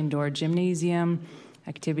full indoor gymnasium,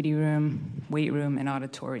 activity room, weight room, and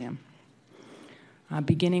auditorium.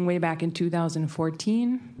 Beginning way back in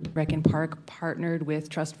 2014, Rec and Park partnered with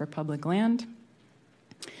Trust for Public Land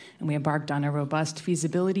And we embarked on a robust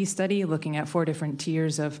feasibility study looking at 4 different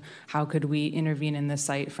tiers of how could we intervene in the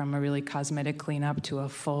site, from a really cosmetic cleanup to a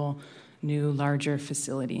full new, larger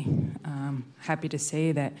facility. Happy to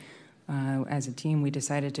say that as a team, we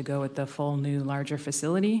decided to go with the full new, larger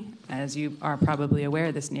facility. As you are probably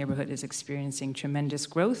aware, this neighborhood is experiencing tremendous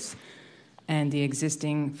growth, and the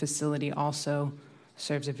existing facility also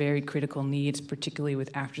serves a very critical need, particularly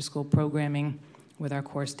with after-school programming with our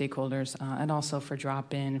core stakeholders, and also for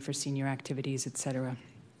drop-in, for senior activities, et cetera.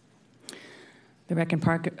 The Rec and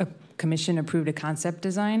Park Commission approved a concept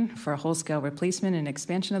design for a whole-scale replacement and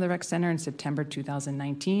expansion of the rec center in September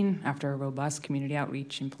 2019 after a robust community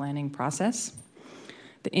outreach and planning process.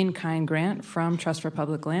 The in-kind grant from Trust for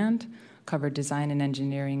Public Land covered design and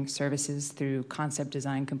engineering services through concept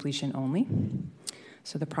design completion only.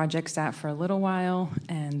 So the project sat for a little while,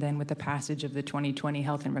 and then with the passage of the 2020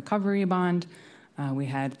 Health and Recovery Bond, we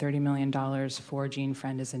had $30 million for Gene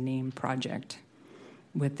Friend as a named project.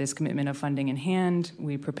 With this commitment of funding in hand,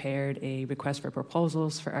 we prepared a request for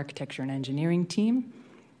proposals for architecture and engineering team,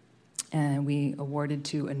 and we awarded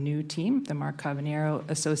to a new team, the Mark Cavanero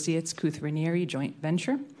Associates Kuth Raniere joint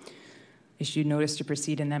venture. Issued notice to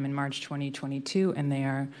proceed in them in March 2022, and they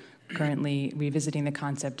are currently revisiting the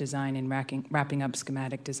concept design and wrapping up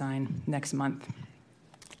schematic design next month.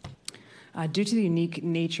 Due to the unique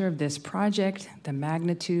nature of this project, the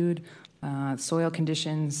magnitude, soil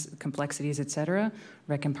conditions, complexities, et cetera,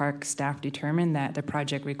 Rec and Park staff determined that the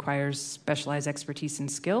project requires specialized expertise and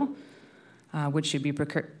skill, which should be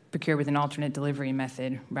procured with an alternate delivery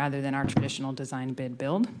method rather than our traditional design bid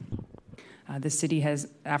build. The city has,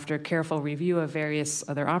 after careful review of various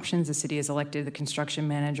other options, the city has elected the construction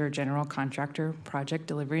manager, general contractor, project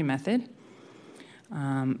delivery method.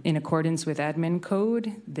 In accordance with admin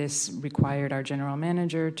code, this required our general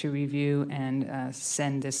manager to review and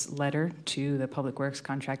send this letter to the Public Works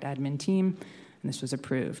contract admin team, and this was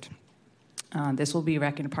approved. This will be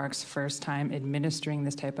Rec and Park's first time administering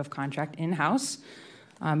this type of contract in-house,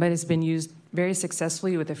 but it's been used very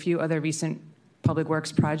successfully with a few other recent Public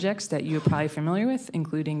Works projects that you're probably familiar with,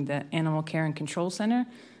 including the Animal Care and Control Center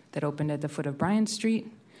that opened at the foot of Bryant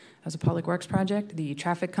Street as a Public Works project, the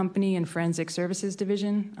Traffic Company and Forensic Services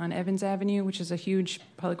Division on Evans Avenue, which is a huge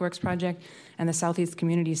Public Works project, and the Southeast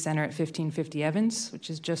Community Center at 1550 Evans, which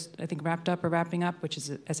is just, I think, wrapped up or wrapping up, which is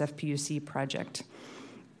a SFPUC project.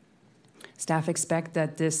 Staff expect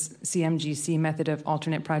that this CMGC method of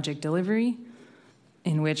alternate project delivery,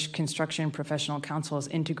 in which construction professional counsel is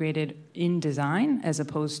integrated in design as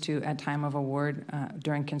opposed to at time of award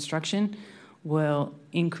during construction, will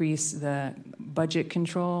increase the budget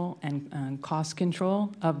control and cost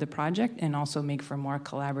control of the project and also make for more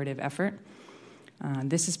collaborative effort.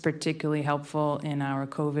 This is particularly helpful in our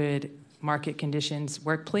COVID market conditions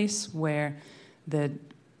workplace, where the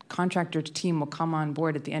contractor team will come on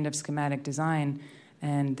board at the end of schematic design,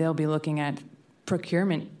 and they'll be looking at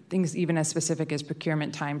procurement, things even as specific as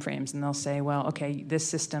procurement timeframes, and they'll say, well, okay, this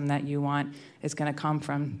system that you want is going to come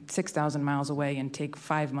from 6,000 miles away and take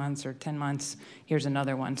 5 months or 10 months. Here's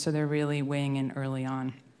another one. So they're really weighing in early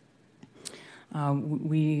on.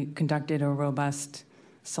 We conducted a robust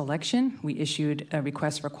selection. We issued a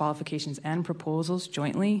request for qualifications and proposals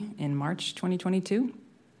jointly in March 2022.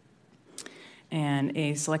 And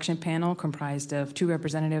a selection panel comprised of 2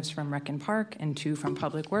 representatives from Rec and Park and 2 from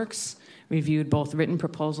Public Works reviewed both written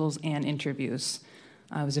proposals and interviews.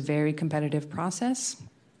 It was a very competitive process,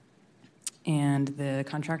 and the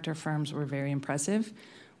contractor firms were very impressive.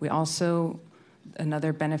 We also,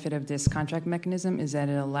 another benefit of this contract mechanism is that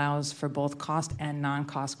it allows for both cost and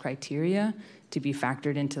non-cost criteria to be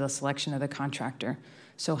factored into the selection of the contractor.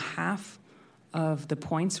 So half of the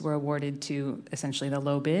points were awarded to essentially the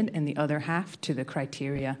low bid, and the other half to the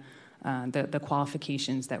criteria, the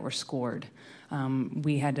qualifications that were scored.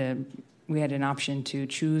 We had an option to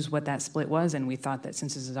choose what that split was, and we thought that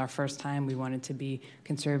since this is our first time, we wanted to be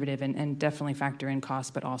conservative and definitely factor in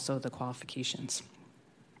cost, but also the qualifications.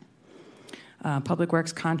 Public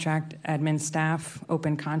Works contract admin staff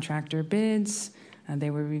opened contractor bids.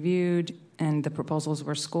 They were reviewed, and the proposals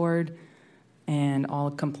were scored, and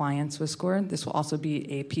all compliance was scored. This will also be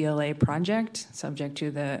a PLA project, subject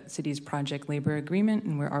to the city's project labor agreement,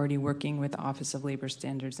 and we're already working with the Office of Labor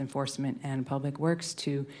Standards Enforcement and Public Works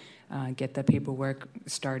to get the paperwork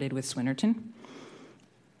started with Swinnerton.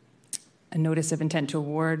 A notice of intent to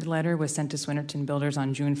award letter was sent to Swinnerton Builders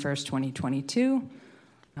on June 1st, 2022.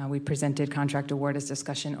 We presented contract award as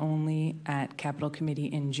discussion only at Capital Committee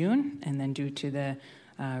in June, and then due to the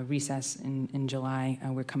recess in July,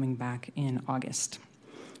 we're coming back in August.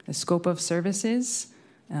 The scope of services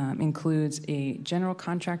includes a general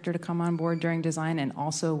contractor to come on board during design and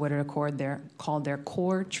also what are called their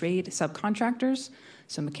core trade subcontractors.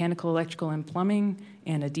 So mechanical, electrical, and plumbing,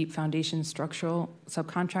 and a deep foundation structural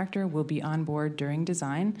subcontractor will be on board during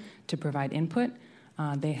design to provide input.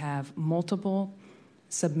 They have multiple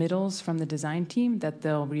submittals from the design team that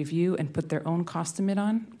they'll review and put their own cost estimate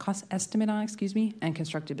on, and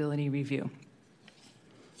constructability review.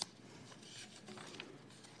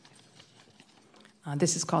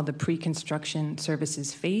 This is called the pre-construction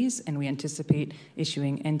services phase, and we anticipate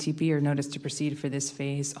issuing NTP or notice to proceed for this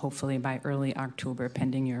phase, hopefully by early October,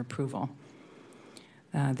 pending your approval.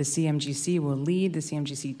 The CMGC will lead the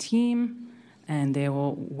CMGC team, and they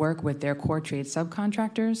will work with their core trade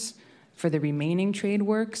subcontractors. For the remaining trade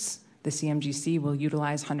works, the CMGC will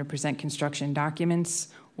utilize 100% construction documents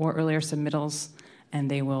or earlier submittals, and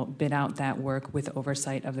they will bid out that work with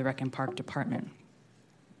oversight of the Rec and Park Department.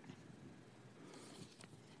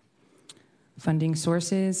 Funding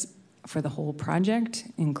sources for the whole project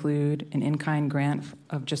include an in-kind grant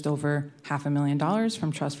of just over $500,000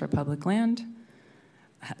 from Trust for Public Land,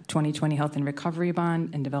 2020 Health and Recovery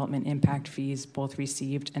Bond, and development impact fees, both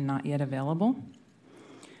received and not yet available.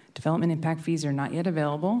 Development impact fees are not yet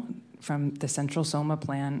available from the Central SOMA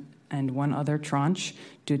plan and one other tranche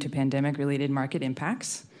due to pandemic-related market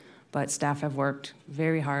impacts, but staff have worked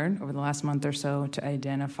very hard over the last month or so to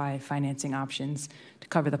identify financing options to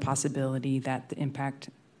cover the possibility that the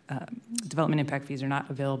development impact fees are not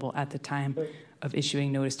available at the time of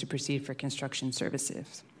issuing notice to proceed for construction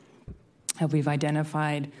services. We've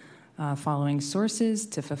identified following sources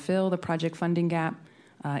to fulfill the project funding gap,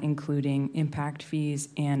 including impact fees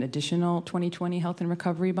and additional 2020 Health and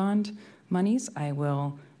Recovery Bond monies. I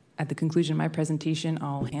will, at the conclusion of my presentation,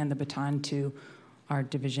 I'll hand the baton to our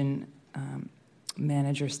division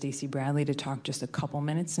manager, Stacy Bradley, to talk just a couple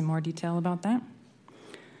minutes in more detail about that.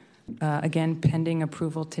 Again, pending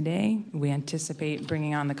approval today, we anticipate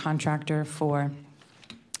bringing on the contractor for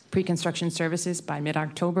pre-construction services by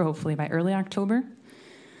mid-October, hopefully by early October.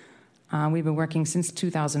 We've been working since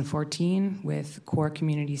 2014 with core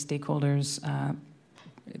community stakeholders,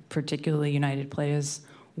 particularly United Playas,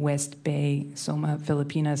 West Bay, Soma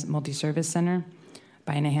Filipinas Multi-Service Center,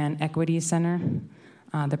 Bayanihan Equity Center.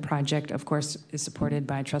 The project, of course, is supported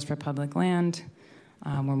by Trust for Public Land.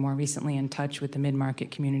 We're more recently in touch with the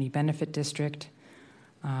Mid-Market Community Benefit District.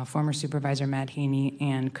 Former Supervisor Matt Haney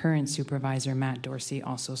and current Supervisor Matt Dorsey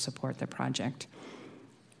also support the project.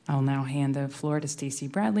 I'll now hand the floor to Stacy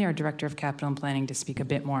Bradley, our Director of Capital and Planning, to speak a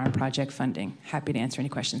bit more on project funding. Happy to answer any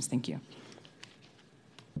questions. Thank you.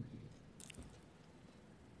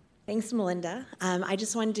 Thanks, Melinda. I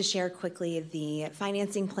just wanted to share quickly the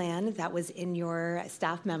financing plan that was in your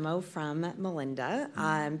staff memo from Melinda.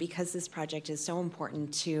 Because this project is so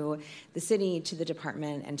important to the city, to the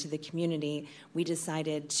department, and to the community, we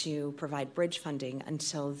decided to provide bridge funding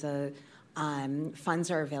until the funds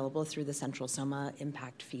are available through the Central SOMA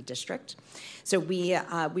Impact Fee District. So we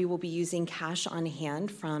will be using cash on hand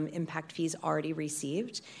from impact fees already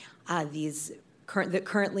received.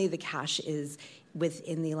 Currently, the cash is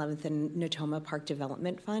within the 11th and Natoma Park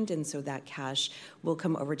Development Fund, and so that cash will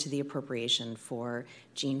come over to the appropriation for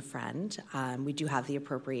Gene Friend. We do have the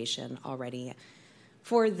appropriation already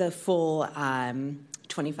for the full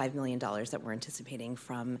 $25 million that we're anticipating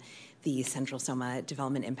from the Central SOMA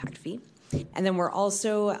Development Impact Fee. And then we're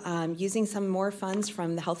also using some more funds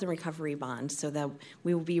from the Health and Recovery Bond so that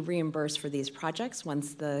we will be reimbursed for these projects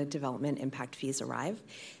once the development impact fees arrive.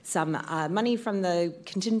 Some money from the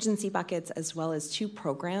contingency buckets as well as two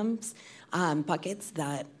programs buckets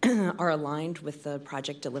that are aligned with the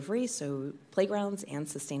project delivery, so playgrounds and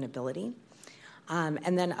sustainability.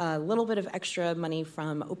 And then a little bit of extra money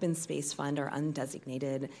from Open Space Fund, our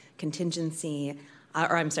undesignated contingency, the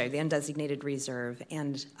undesignated reserve,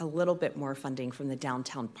 and a little bit more funding from the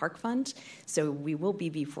Downtown Park Fund. So we will be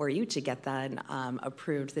before you to get that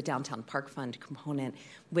approved, the Downtown Park Fund component,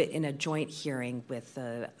 in a joint hearing with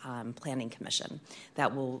the Planning Commission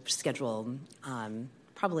that will schedule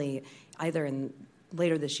probably either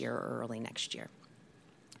later this year or early next year.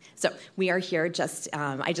 So we are here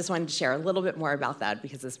I just wanted to share a little bit more about that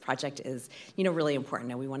because this project is, really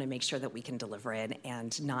important and we want to make sure that we can deliver it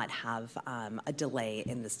and not have a delay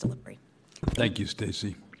in this delivery. Thank you,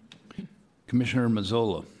 Stacy. Commissioner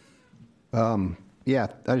Mazzola. Yeah,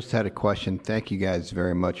 I just had a question. Thank you guys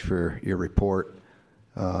very much for your report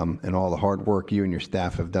and all the hard work you and your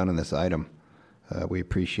staff have done on this item. We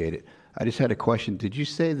appreciate it. I just had a question. Did you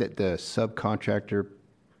say that the subcontractor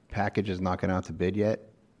package is not going out to bid yet?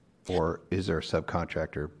 Or is there a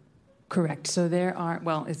subcontractor? Correct. So there are,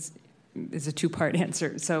 it's a two-part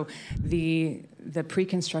answer. So the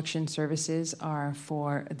pre-construction services are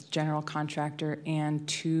for the general contractor and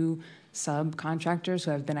 2 subcontractors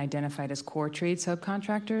who have been identified as core trade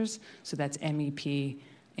subcontractors. So that's MEP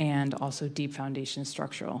and also Deep Foundation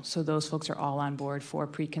Structural. So those folks are all on board for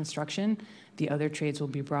pre-construction. The other trades will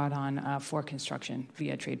be brought on for construction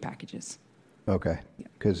via trade packages. Okay.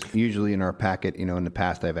 Because usually in our packet, in the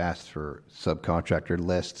past, I've asked for subcontractor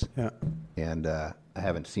lists. Yeah. And I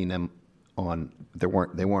haven't seen them on, they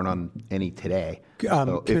weren't on any today.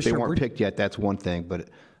 So if they weren't picked yet, that's one thing, but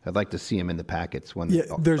I'd like to see them in the packets when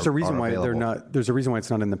there's a reason why available. they're not. There's a reason why it's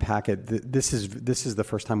not in the packet. This is the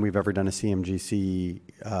first time we've ever done a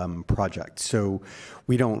CMGC project. So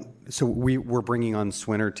we don't. So we're bringing on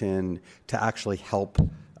Swinnerton to actually help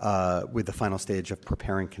with the final stage of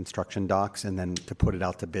preparing construction docs, and then to put it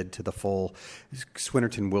out to bid to the full.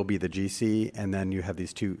 Swinnerton will be the GC, and then you have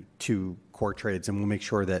these two core trades, and we'll make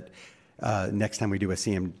sure that. Next time we do a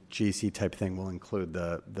CMGC type thing, we'll include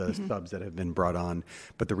the subs that have been brought on.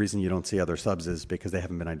 But the reason you don't see other subs is because they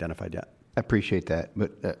haven't been identified yet. I appreciate that,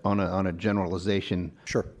 but on a generalization,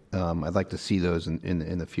 sure. I'd like to see those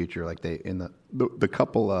in the future, like in the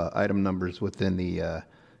couple item numbers within the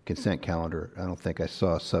consent calendar. I don't think I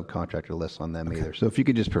saw a subcontractor list on them either. So if you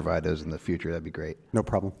could just provide those in the future, that'd be great. No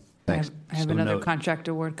problem. Thanks. I have another contract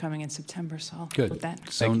award coming in September, so I'll Good. put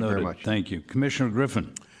that. So noted. Very much. Thank you. Commissioner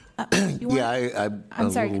Griffin.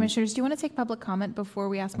 I'm sorry, Commissioners, do you want to take public comment before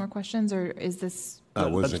we ask more questions, or is this? I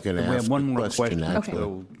wasn't going to ask a question, actually.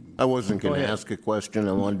 Okay. I wasn't going to ask a question.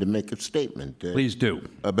 I wanted to make a statement. Please do.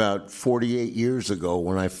 About 48 years ago,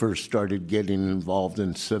 when I first started getting involved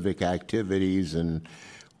in civic activities and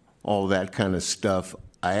all that kind of stuff,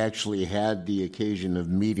 I actually had the occasion of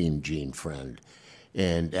meeting Gene Friend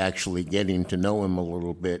and actually getting to know him a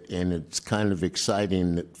little bit. And it's kind of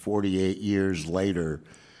exciting that 48 years later,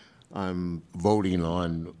 I'm voting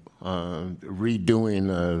on redoing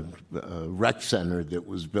a rec center that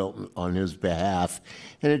was built on his behalf.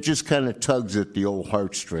 And it just kind of tugs at the old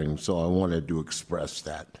heartstrings, so I wanted to express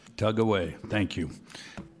that. Tug away. Thank you.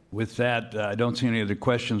 With that, I don't see any other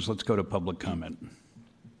questions. Let's go to public comment.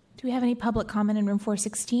 Do we have any public comment in room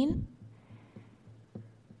 416?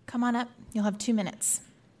 Come on up. You'll have 2 minutes.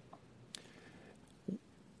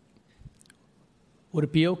 Would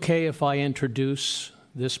it be okay if I introduce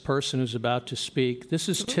this person who's about to speak? This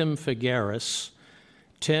is Tim Figueres.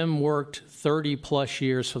 Tim worked 30-plus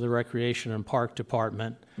years for the Recreation and Park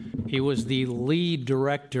Department. He was the lead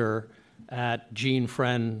director at Gene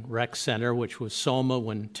Friend Rec Center, which was SOMA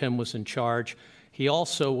when Tim was in charge. He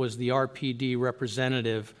also was the RPD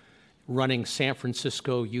representative running San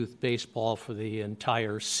Francisco youth baseball for the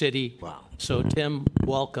entire city. Wow. So, Tim,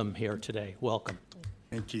 welcome here today. Welcome.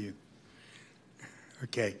 Thank you.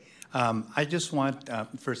 Okay. I just want,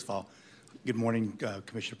 first of all, good morning,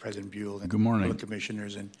 Commissioner President Buell. And good morning. Fellow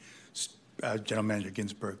commissioners and General Manager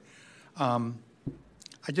Ginsburg.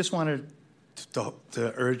 I just wanted to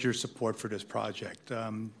urge your support for this project.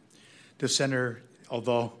 The center,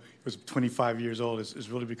 although it was 25 years old, has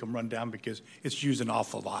really become run down because it's used an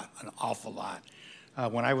awful lot.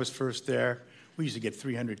 When I was first there, we used to get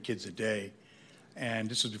 300 kids a day, and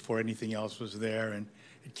this was before anything else was there, and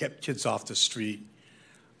it kept kids off the street.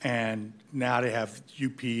 And now they have,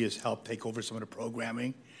 UP has helped take over some of the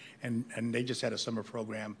programming, and they just had a summer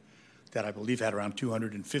program that I believe had around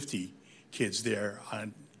 250 kids there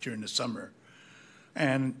during the summer.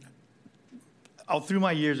 And all through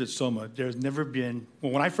my years at SOMA, there's never been,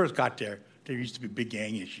 well, when I first got there used to be big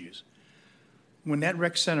gang issues. When that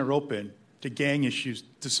rec center opened, the gang issues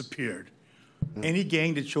disappeared. Any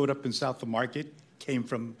gang that showed up in South of Market came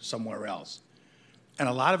from somewhere else. And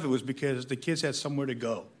a lot of it was because the kids had somewhere to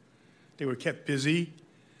go. They were kept busy.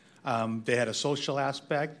 They had a social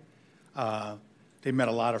aspect. They met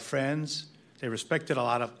a lot of friends. They respected a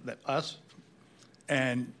lot of us.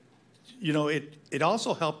 And, you know, it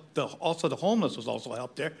also helped, the homeless was also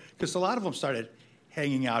helped there because a lot of them started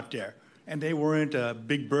hanging out there. And they weren't a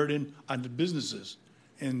big burden on the businesses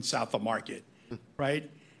in South of Market, right?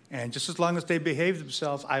 And just as long as they behaved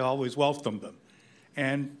themselves, I always welcomed them.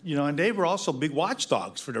 And, you know, and they were also big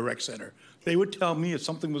watchdogs for the rec center. They would tell me if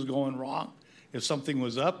something was going wrong, if something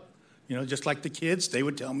was up, you know, just like the kids, they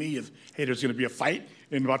would tell me if, hey, there's going to be a fight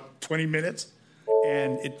in about 20 minutes.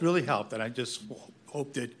 And it really helped. And I just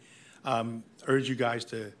hope that, urge you guys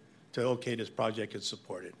to okay this project and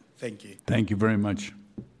support it. Thank you. Thank you very much.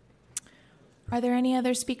 Are there any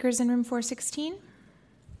other speakers in room 416?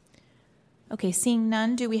 Okay, seeing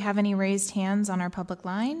none, do we have any raised hands on our public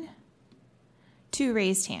line? 2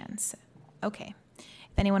 raised hands. Okay.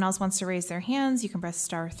 If anyone else wants to raise their hands, you can press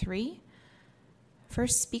 *3.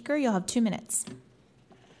 First speaker, you'll have 2 minutes.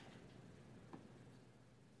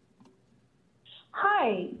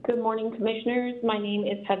 Hi, good morning, commissioners. My name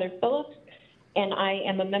is Heather Phillips, and I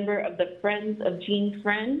am a member of the Friends of Jean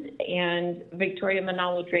Friend and Victoria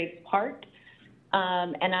Manalo Drake Park.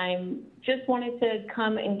 And I just wanted to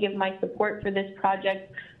come and give my support for this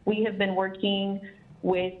project. We have been working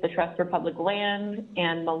with the Trust for Public Land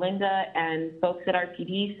and Melinda and folks at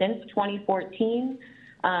RPD since 2014.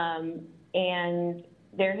 And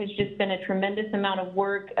there has just been a tremendous amount of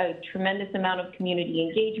work, a tremendous amount of community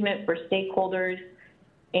engagement for stakeholders.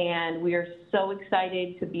 And we are so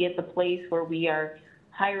excited to be at the place where we are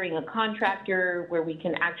hiring a contractor, where we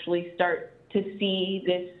can actually start to see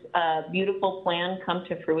this beautiful plan come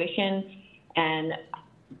to fruition. And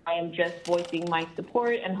I am just voicing my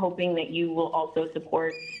support and hoping that you will also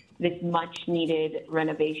support this much needed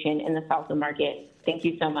renovation in the South of Market. Thank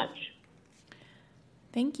you so much.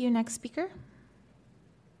 Thank you. Next speaker.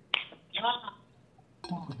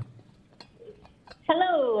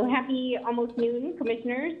 Hello, happy almost noon,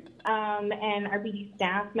 commissioners and RPD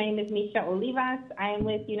staff. My name is Misha Olivas. I am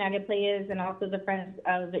with United Playas and also the Friends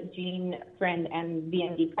of Jean Friend and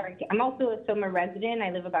VMD Park. I'm also a Soma resident. I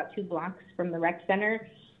live about 2 blocks from the rec center.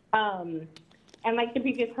 And like the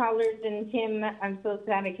previous callers and Tim, I'm so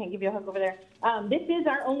sad I can't give you a hug over there. This is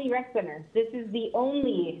our only rec center. This is the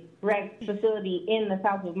only rec facility in the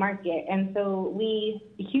South of Market. And so we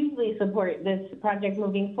hugely support this project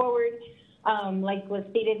moving forward. Like was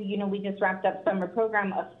stated, you know, we just wrapped up summer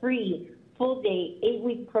program, a free full-day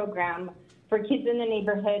 8-week program for kids in the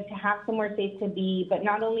neighborhood to have somewhere safe to be. But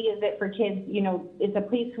not only is it for kids, you know, it's a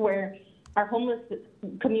place where our homeless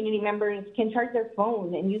community members can charge their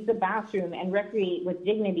phone and use the bathroom and recreate with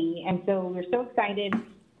dignity. And so we're so excited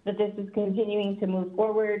that this is continuing to move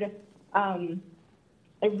forward. I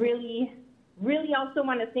really also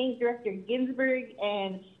want to thank Director Ginsburg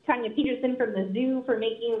and Tanya Peterson from the zoo for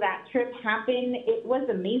making that trip happen. It was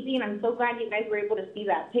amazing. I'm so glad you guys were able to see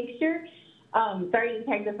that picture. Sorry to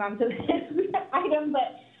tag this onto this item,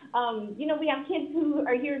 but you know, we have kids who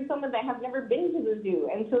are here in Soma that have never been to the zoo,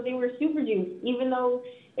 and so they were super juiced, even though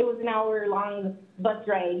it was an hour-long bus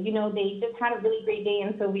ride. You know, they just had a really great day,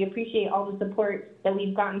 and so we appreciate all the support that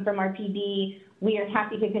we've gotten from RPD. We are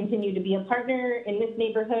happy to continue to be a partner in this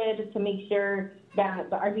neighborhood to make sure that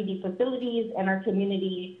the RPD facilities and our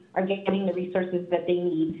community are getting the resources that they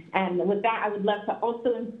need. And with that, I would love to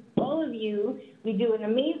also invite all of you. We do an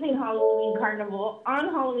amazing Halloween carnival on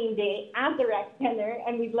Halloween Day at the rec center,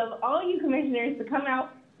 and we'd love all you commissioners to come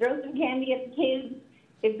out, throw some candy at the kids.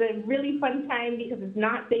 It's a really fun time because it's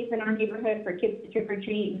not safe in our neighborhood for kids to trick or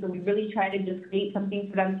treat. So we really try to just create something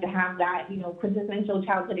for them to have that, you know, quintessential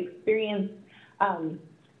childhood experience.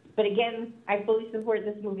 But again, I fully support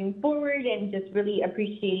this moving forward and just really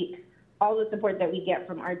appreciate all the support that we get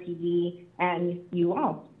from RPD and you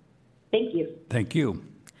all. Thank you. Thank you.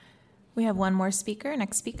 We have one more speaker.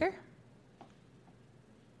 Next speaker.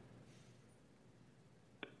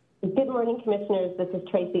 Good morning, commissioners. This is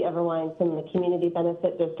Tracy Everwine from the Community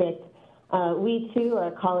Benefit District. We too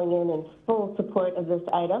are calling in full support of this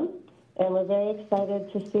item, and we're very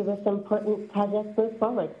excited to see this important project move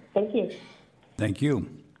forward. Thank you. Thank you.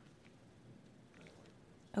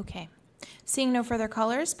 Okay. Seeing no further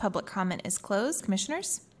callers, public comment is closed.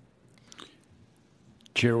 Commissioners?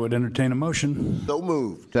 Chair would entertain a motion. So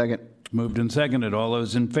moved. Second. Moved and seconded. All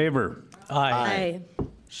those in favor? Aye.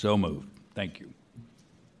 So moved. Thank you.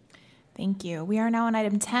 Thank you. We are now on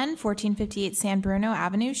item 10, 1458 San Bruno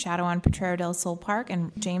Avenue, Shadow on Potrero del Sol Park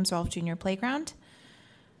and James Rolfe Jr. Playground.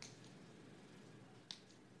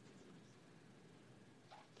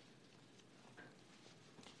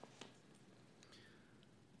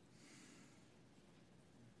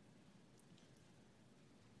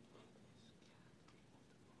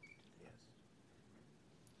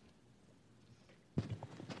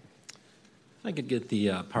 If I could get the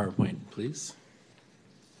PowerPoint, please.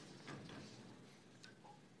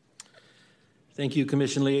 Thank you,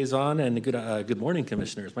 Commission Liaison, and good morning,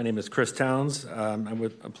 Commissioners. My name is Chris Towns. I'm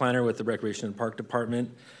a planner with the Recreation and Park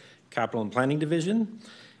Department, Capital and Planning Division,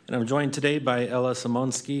 and I'm joined today by Ella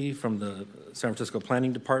Simonsky from the San Francisco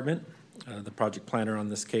Planning Department, the project planner on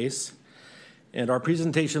this case. And our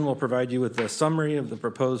presentation will provide you with a summary of the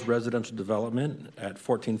proposed residential development at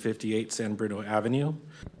 1458 San Bruno Avenue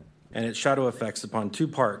and its shadow effects upon 2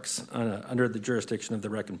 parks under the jurisdiction of the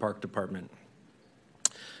Rec and Park Department.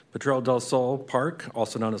 Potrero del Sol Park,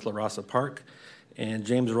 also known as La Raza Park, and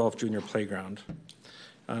James Rolfe Jr. Playground.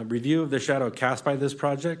 Review of the shadow cast by this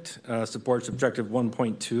project supports Objective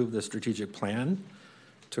 1.2 of the strategic plan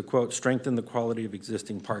to, quote, strengthen the quality of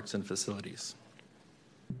existing parks and facilities.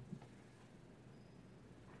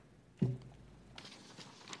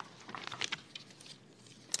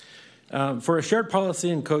 For a shared policy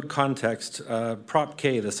and code context, Prop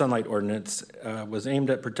K, the Sunlight Ordinance, was aimed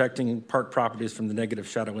at protecting park properties from the negative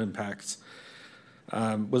shadow impacts.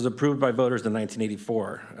 Was approved by voters in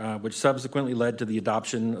 1984, which subsequently led to the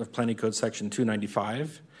adoption of Planning Code Section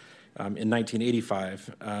 295 in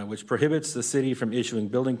 1985, which prohibits the city from issuing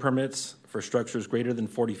building permits for structures greater than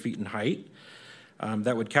 40 feet in height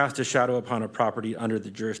that would cast a shadow upon a property under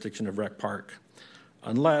the jurisdiction of Rec Park,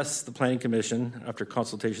 unless the Planning Commission, after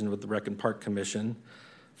consultation with the Rec and Park Commission,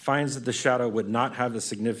 finds that the shadow would not have a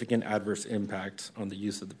significant adverse impact on the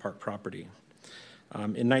use of the park property.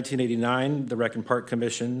 In 1989, the Rec and Park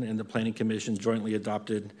Commission and the Planning Commission jointly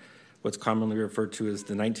adopted what's commonly referred to as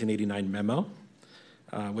the 1989 memo,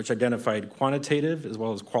 which identified quantitative as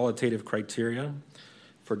well as qualitative criteria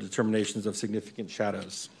for determinations of significant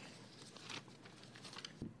shadows.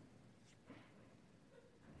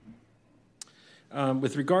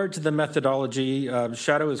 With regard to the methodology,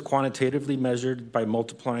 shadow is quantitatively measured by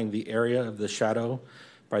multiplying the area of the shadow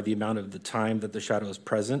by the amount of the time that the shadow is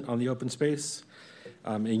present on the open space,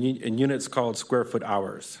 in units called square foot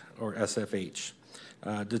hours, or SFH.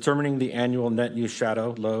 Determining the annual net new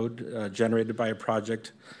shadow load generated by a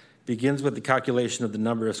project begins with the calculation of the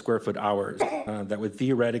number of square foot hours that would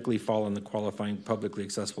theoretically fall on the qualifying publicly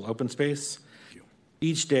accessible open space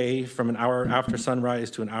each day from an hour after sunrise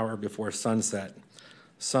to an hour before sunset,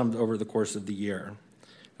 summed over the course of the year.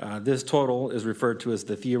 This total is referred to as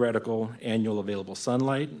the theoretical annual available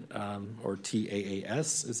sunlight, or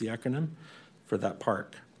TAAS is the acronym for that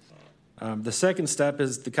park. The second step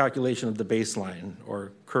is the calculation of the baseline,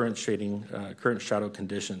 or current shadow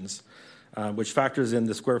conditions, which factors in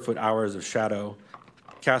the square foot hours of shadow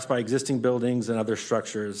cast by existing buildings and other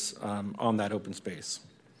structures on that open space.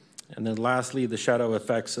 And then lastly, the shadow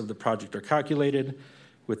effects of the project are calculated,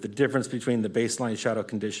 with the difference between the baseline shadow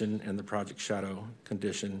condition and the project shadow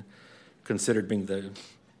condition considered being the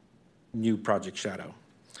new project shadow.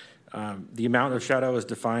 The amount of shadow is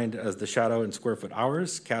defined as the shadow in square foot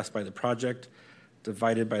hours cast by the project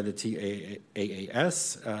divided by the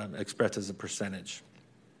TAAS, expressed as a percentage.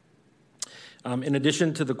 In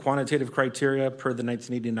addition to the quantitative criteria per the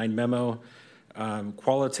 1989 memo,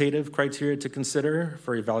 qualitative criteria to consider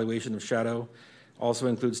for evaluation of shadow also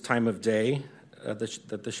includes time of day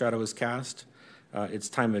that the shadow is cast, its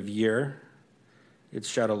time of year, its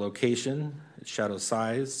shadow location, its shadow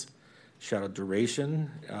size, shadow duration,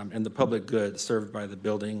 and the public good served by the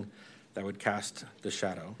building that would cast the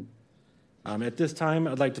shadow. At this time,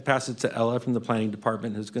 I'd like to pass it to Ella from the Planning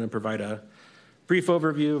Department, who's going to provide a brief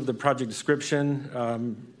overview of the project description,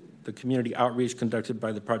 the community outreach conducted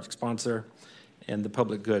by the project sponsor, and the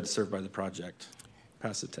public good served by the project.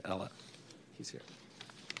 Pass it to Ella. He's here.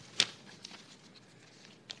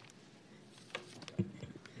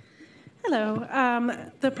 Hello.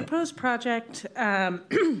 The proposed project,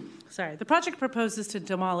 the project proposes to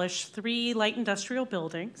demolish 3 light industrial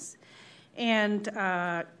buildings, and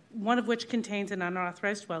one of which contains an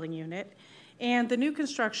unauthorized dwelling unit, and the new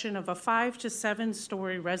construction of a 5 to 7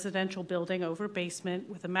 story residential building over basement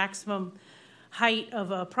with a maximum height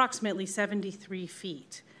of approximately 73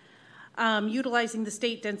 feet, utilizing the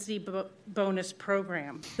state density bonus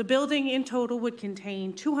program. The building in total would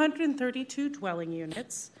contain 232 dwelling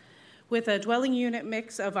units, with a dwelling unit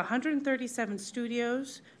mix of 137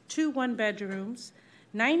 studios, 2 one-bedrooms,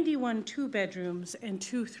 91 two-bedrooms, and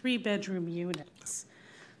 2 three-bedroom units.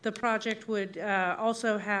 The project would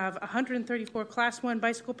also have 134 Class 1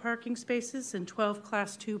 bicycle parking spaces and 12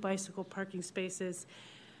 Class 2 bicycle parking spaces,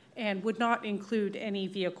 and would not include any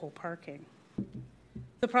vehicle parking.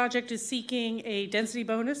 The project is seeking a density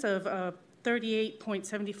bonus of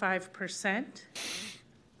 38.75%.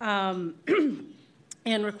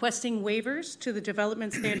 And requesting waivers to the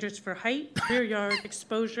development standards for height, rear yard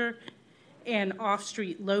exposure, and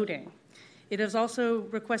off-street loading. It is also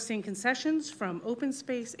requesting concessions from open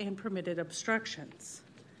space and permitted obstructions.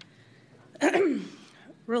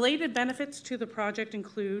 Related benefits to the project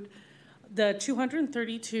include the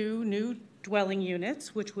 232 new dwelling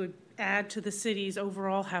units, which would add to the city's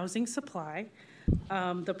overall housing supply.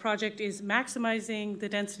 The project is maximizing the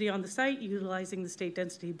density on the site, utilizing the state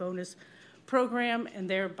density bonus program, and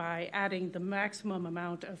thereby adding the maximum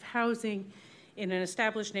amount of housing in an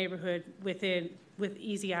established neighborhood with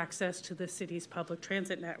easy access to the city's public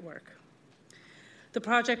transit network. The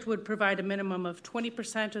project would provide a minimum of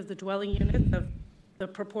 20% of the dwelling units of the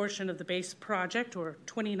proportion of the base project, or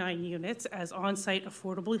 29 units, as on-site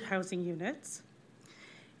affordable housing units.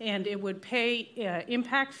 And it would pay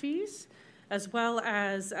impact fees, as well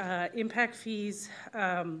as impact fees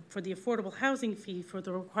for the affordable housing fee for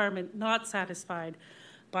the requirement not satisfied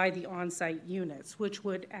by the on-site units, which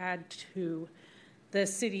would add to the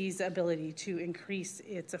city's ability to increase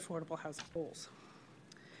its affordable housing goals.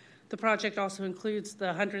 The project also includes the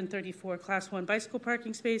 134 Class 1 bicycle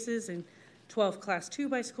parking spaces and 12 Class 2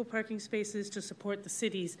 bicycle parking spaces to support the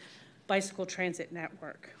city's bicycle transit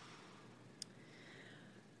network.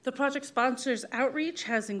 The project sponsor's outreach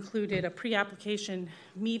has included a pre-application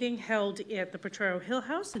meeting held at the Potrero Hill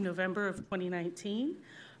House in November of 2019,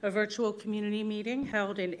 a virtual community meeting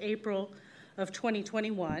held in April of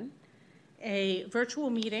 2021, a virtual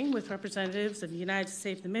meeting with representatives of United to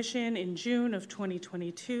Save the Mission in June of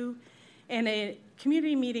 2022, and a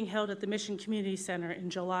community meeting held at the Mission Community Center in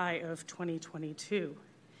July of 2022.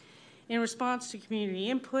 In response to community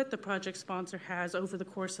input, the project sponsor has, over the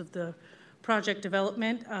course of the project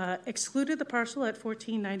development, excluded the parcel at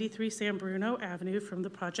 1493 San Bruno Avenue from the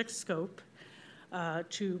project scope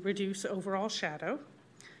to reduce overall shadow,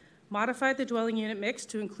 modified the dwelling unit mix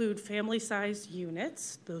to include family-sized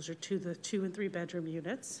units, those are the 2 and 3 bedroom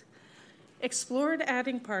units, explored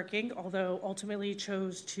adding parking, although ultimately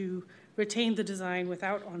chose to retain the design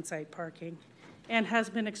without on-site parking, and has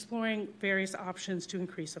been exploring various options to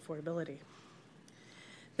increase affordability.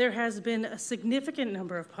 There has been a significant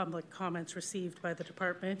number of public comments received by the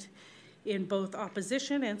department in both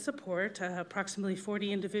opposition and support, approximately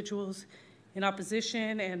 40 individuals in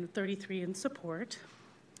opposition and 33 in support.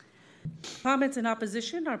 Comments in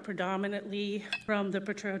opposition are predominantly from the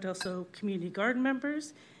Potrero del Sol Community Garden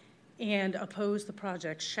members and oppose the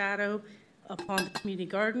project's shadow upon the community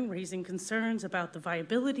garden, raising concerns about the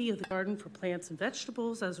viability of the garden for plants and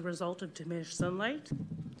vegetables as a result of diminished sunlight.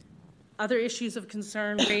 Other issues of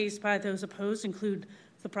concern raised by those opposed include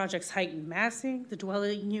the project's heightened massing, the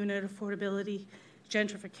dwelling unit affordability,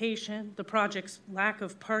 gentrification, the project's lack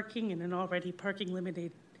of parking in an already parking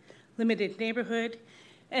limited neighborhood,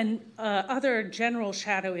 and other general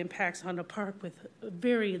shadow impacts on a park with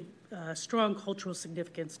very strong cultural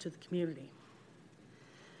significance to the community.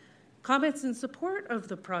 Comments in support of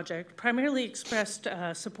the project primarily expressed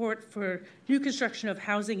support for new construction of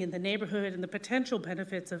housing in the neighborhood and the potential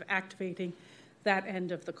benefits of activating that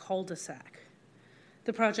end of the cul-de-sac.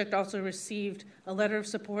 The project also received a letter of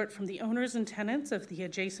support from the owners and tenants of the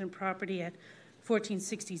adjacent property at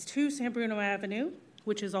 1462 San Bruno Avenue,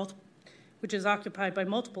 which is occupied by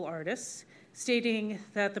multiple artists, stating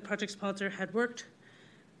that the project sponsor had worked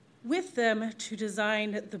with them to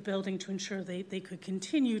design the building to ensure they could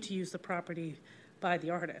continue to use the property by the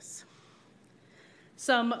artists.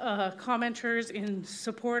 Some commenters in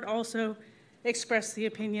support also expressed the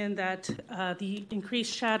opinion that the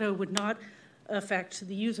increased shadow would not affect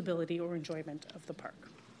the usability or enjoyment of the park.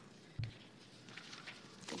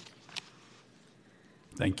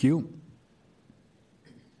 Thank you.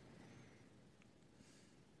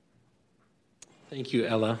 Thank you,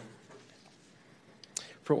 Ella.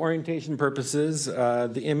 For orientation purposes,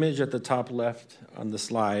 the image at the top left on the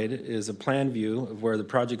slide is a plan view of where the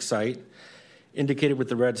project site, indicated with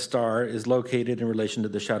the red star, is located in relation to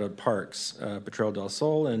the shadowed parks, Potrero del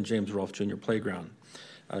Sol and James Rolfe Jr. Playground,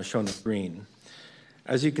 shown in green.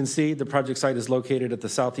 As you can see, the project site is located at the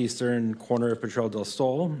southeastern corner of Potrero del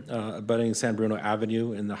Sol, abutting San Bruno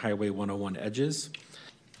Avenue and the Highway 101 edges.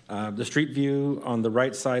 The street view on the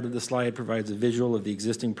right side of the slide provides a visual of the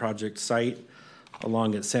existing project site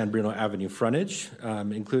along its San Bruno Avenue frontage,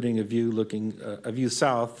 including a view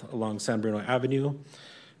south along San Bruno Avenue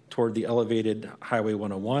toward the elevated Highway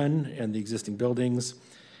 101 and the existing buildings,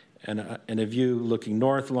 and a view looking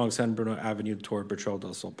north along San Bruno Avenue toward Potrero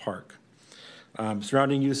del Sol Park.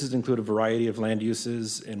 Surrounding uses include a variety of land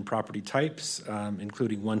uses and property types,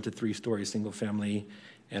 including 1 to 3 story single family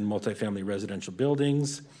and multifamily residential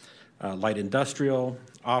buildings, light industrial,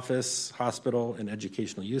 office, hospital, and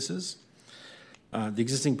educational uses. The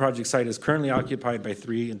existing project site is currently occupied by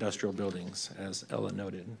 3 industrial buildings, as Ella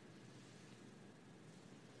noted.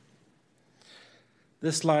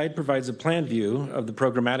 This slide provides a plan view of the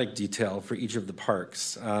programmatic detail for each of the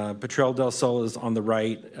parks. Potrero del Sol is on the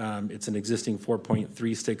right. It's an existing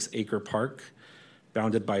 4.36 acre park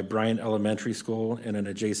bounded by Bryant Elementary School and an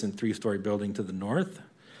adjacent 3-story building to the north,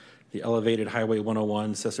 the elevated Highway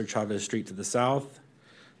 101 Cesar Chavez Street to the south,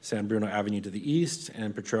 San Bruno Avenue to the east,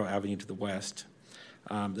 and Potrero Avenue to the west.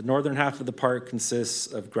 The northern half of the park consists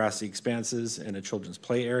of grassy expanses and a children's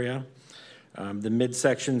play area. The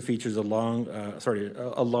midsection features a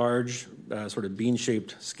large sort of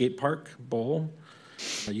bean-shaped skate park bowl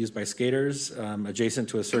used by skaters, adjacent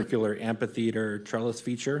to a circular amphitheater trellis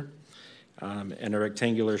feature, and a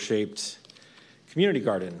rectangular-shaped community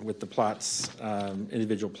garden with the plots,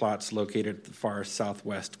 individual plots located at the far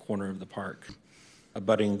southwest corner of the park,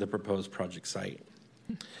 abutting the proposed project site.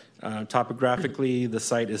 Topographically, the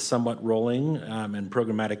site is somewhat rolling, and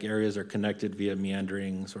programmatic areas are connected via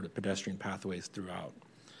meandering sort of pedestrian pathways throughout.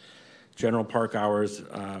 General park hours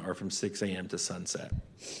are from 6 a.m. to sunset.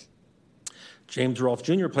 James Rolfe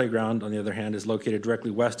Jr. Playground, on the other hand, is located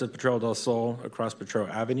directly west of Potrero del Sol across Potrero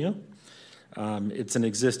Avenue. It's an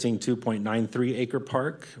existing 2.93 acre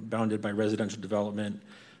park bounded by residential development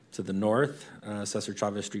to the north, Cesar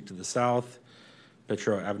Chavez Street to the south,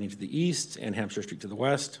 Potrero Avenue to the east, and Hampshire Street to the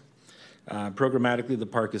west. Programmatically, the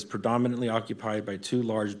park is predominantly occupied by 2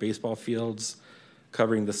 large baseball fields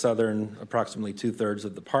covering the southern approximately 2/3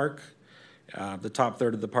 of the park. The top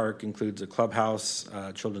third of the park includes a clubhouse,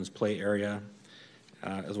 children's play area,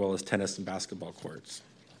 as well as tennis and basketball courts.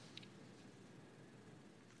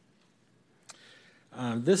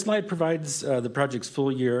 This slide provides the project's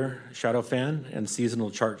full-year shadow fan and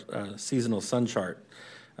seasonal sun chart,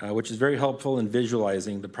 which is very helpful in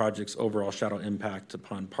visualizing the project's overall shadow impact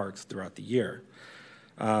upon parks throughout the year.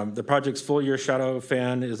 The project's full-year shadow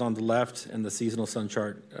fan is on the left, and the seasonal sun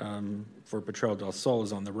chart for Potrero del Sol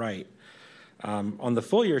is on the right. On the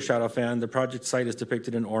full-year shadow fan, the project site is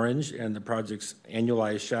depicted in orange, and the project's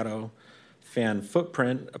annualized shadow fan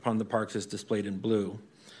footprint upon the parks is displayed in blue,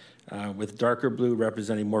 with darker blue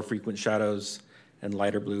representing more frequent shadows and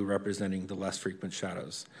lighter blue representing the less frequent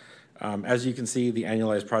shadows. As you can see, the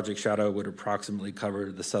annualized project shadow would approximately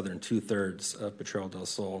cover the southern 2/3 of Potrero del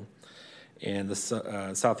Sol and the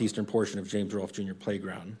southeastern portion of James Rolfe Jr.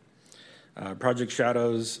 Playground. Project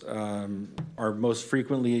shadows are most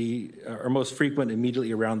frequent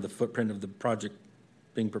immediately around the footprint of the project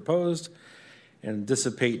being proposed and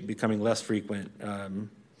dissipate, becoming less frequent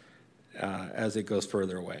as it goes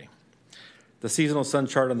further away. The seasonal sun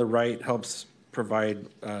chart on the right helps provide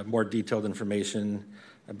more detailed information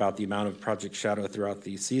about the amount of project shadow throughout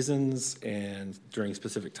the seasons and during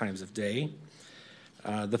specific times of day.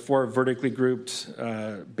 The 4 vertically grouped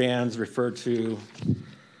bands refer to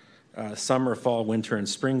summer, fall, winter, and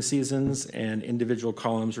spring seasons, and individual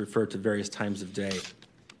columns refer to various times of day,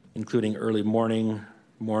 including early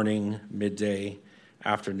morning, midday,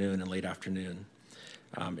 afternoon, and late afternoon.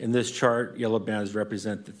 In this chart, yellow bands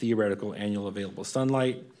represent the theoretical annual available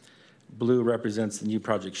sunlight, blue represents the new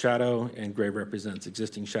project shadow, and gray represents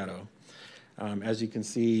existing shadow. As you can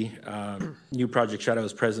see, new project shadow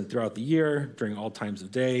is present throughout the year during all times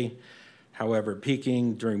of day, however,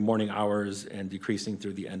 peaking during morning hours and decreasing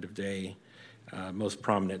through the end of day, most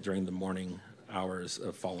prominent during the morning hours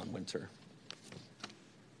of fall and winter.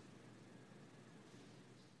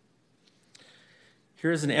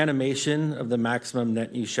 Here's an animation of the maximum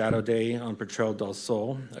net new shadow day on Potrero del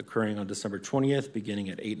Sol, occurring on December 20th, beginning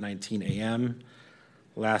at 8:19 a.m.,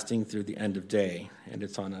 lasting through the end of day. And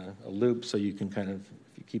it's on a loop, so you can kind of,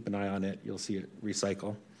 if you keep an eye on it, you'll see it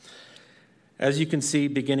recycle. As you can see,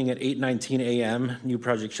 beginning at 8:19 a.m., new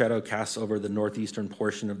project shadow casts over the northeastern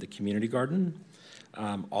portion of the community garden,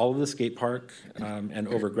 all of the skate park, and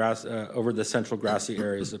over the central grassy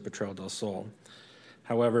areas of Potrero del Sol.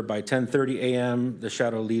 However, by 10:30 a.m., the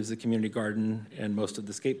shadow leaves the community garden and most of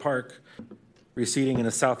the skate park, receding in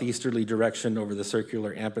a southeasterly direction over the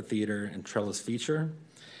circular amphitheater and trellis feature,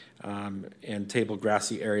 and table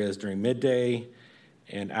grassy areas during midday,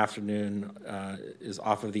 and afternoon is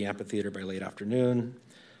off of the amphitheater by late afternoon,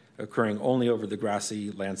 occurring only over the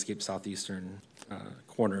grassy landscape southeastern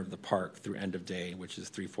corner of the park through end of day, which is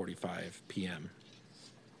 3:45 p.m.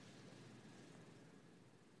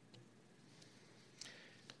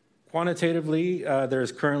 Quantitatively, there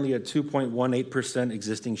is currently a 2.18%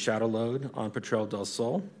 existing shadow load on Potrero del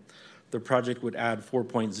Sol. The project would add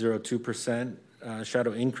 4.02%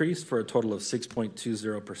 shadow increase for a total of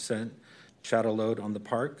 6.20% shadow load on the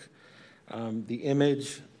park. The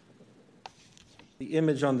image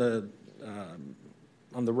on the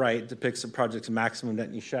right depicts the project's maximum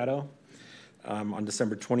net new shadow on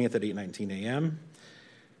December 20th at 8:19 a.m.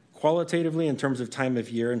 Qualitatively, in terms of time of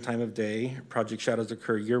year and time of day, project shadows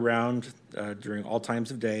occur year-round during all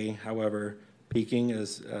times of day. However, peaking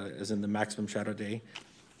is in the maximum shadow day,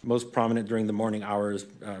 most prominent during the morning hours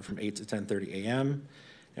from 8 to 10:30 a.m.,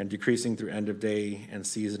 and decreasing through end of day and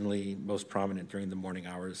seasonally most prominent during the morning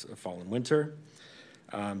hours of fall and winter.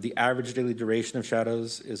 The average daily duration of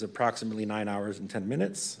shadows is approximately 9 hours and 10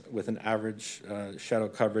 minutes, with an average shadow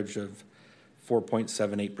coverage of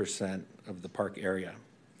 4.78% of the park area.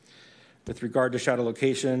 With regard to shadow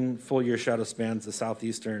location, full-year shadow spans the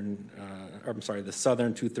southern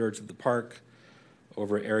 2/3 of the park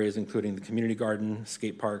over areas including the community garden,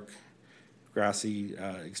 skate park, grassy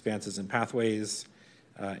expanses and pathways,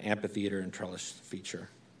 amphitheater, and trellis feature.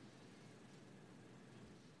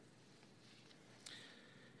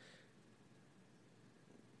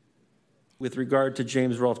 With regard to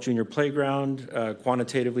James Rolfe Jr. Playground,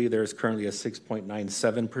 quantitatively, there's currently a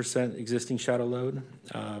 6.97% existing shadow load.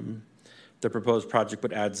 The proposed project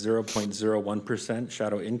would add 0.01%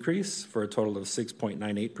 shadow increase for a total of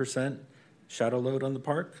 6.98% shadow load on the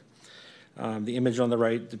park. The image on the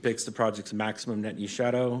right depicts the project's maximum net new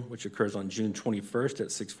shadow, which occurs on June 21st at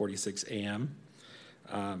 6:46 a.m.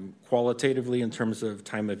 Qualitatively, in terms of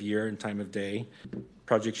time of year and time of day,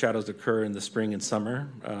 project shadows occur in the spring and summer,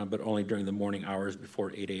 but only during the morning hours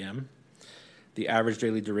before 8 a.m. The average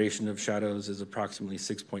daily duration of shadows is approximately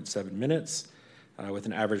 6.7 minutes, with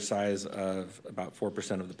an average size of about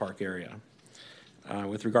 4% of the park area.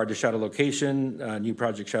 With regard to shadow location, new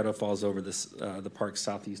project shadow falls over the park's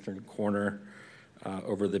southeastern corner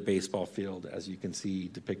over the baseball field, as you can see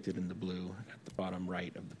depicted in the blue at the bottom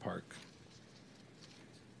right of the park.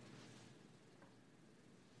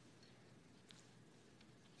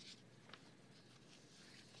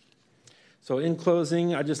 So in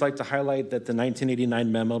closing, I'd just like to highlight that the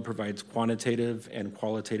 1989 memo provides quantitative and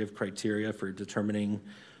qualitative criteria for determining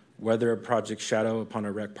whether a project shadow upon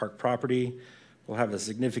a rec park property will have a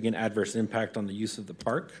significant adverse impact on the use of the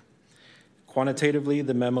park. Quantitatively,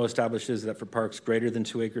 the memo establishes that for parks greater than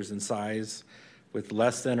 2 acres in size, with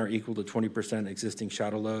less than or equal to 20% existing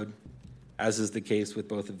shadow load, as is the case with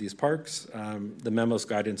both of these parks, the memo's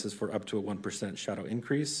guidance is for up to a 1% shadow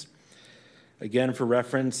increase. Again, for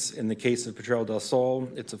reference, in the case of Potrero del Sol,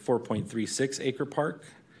 it's a 4.36 acre park,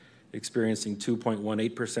 experiencing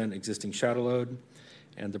 2.18% existing shadow load,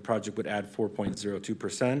 and the project would add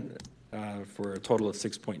 4.02% for a total of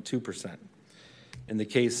 6.2%. In the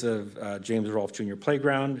case of James Rolfe Jr.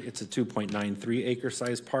 Playground, it's a 2.93 acre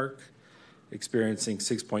size park, experiencing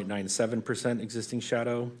 6.97% existing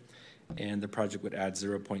shadow, and the project would add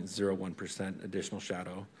 0.01% additional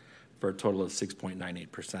shadow for a total of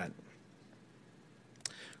 6.98%.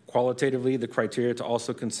 Qualitatively, the criteria to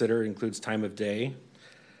also consider includes time of day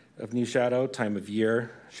of new shadow, time of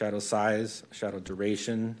year, shadow size, shadow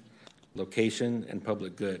duration, location, and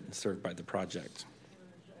public good served by the project.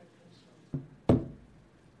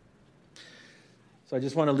 So I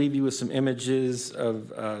just want to leave you with some images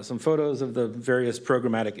of some photos of the various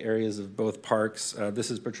programmatic areas of both parks.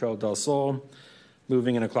 This is Potrero del Sol.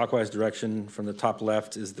 Moving in a clockwise direction from the top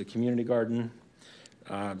left is the community garden,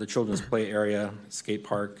 the children's play area, skate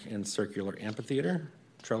park, and circular amphitheater,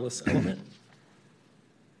 trellis element.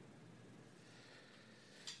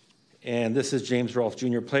 And this is James Rolfe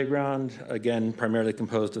Jr. Playground, again, primarily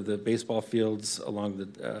composed of the baseball fields along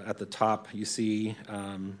the, at the top you see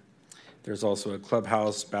there's also a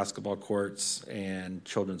clubhouse, basketball courts, and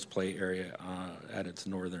children's play area at its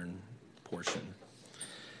northern portion.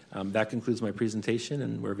 That concludes my presentation,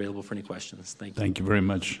 and we're available for any questions. Thank you. Thank you very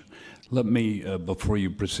much. Let me, before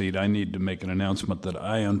you proceed, I need to make an announcement that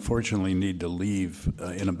I unfortunately need to leave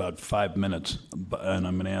in about 5 minutes, and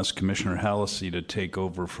I'm going to ask Commissioner Hallisey to take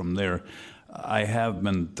over from there. I have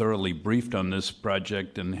been thoroughly briefed on this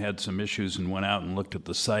project and had some issues and went out and looked at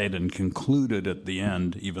the site and concluded at the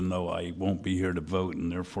end, even though I won't be here to vote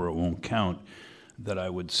and therefore it won't count, that I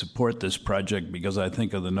would support this project because I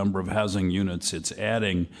think of the number of housing units it's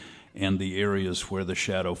adding and the areas where the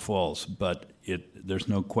shadow falls. But there's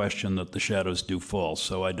no question that the shadows do fall,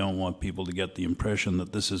 so I don't want people to get the impression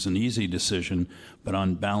that this is an easy decision, but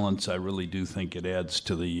on balance, I really do think it adds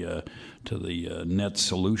to the net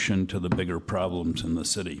solution to the bigger problems in the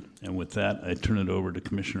city. And with that, I turn it over to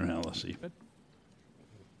Commissioner Hallisey.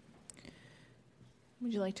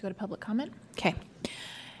 Would you like to go to public comment? Okay.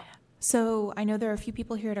 So I know there are a few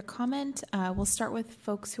people here to comment. We'll start with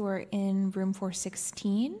folks who are in room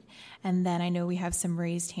 416, and then I know we have some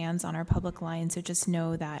raised hands on our public line, so just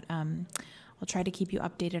know that I'll try to keep you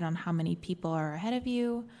updated on how many people are ahead of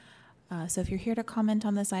you. So if you're here to comment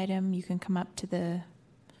on this item, you can come up to the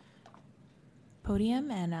podium,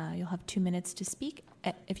 and you'll have 2 minutes to speak.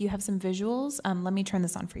 If you have some visuals, let me turn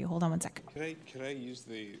this on for you. Hold on 1 second. Can I use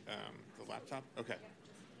the laptop? Okay.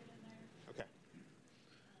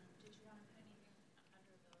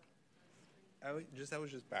 That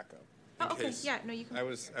was just backup. Oh, okay. Yeah, no, you can. I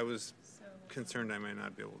was concerned I might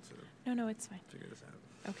not be able to. No, it's fine. Figure this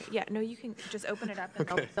out. Okay. Yeah, no, you can just open it up and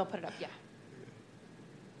Okay. they'll put it up. Yeah.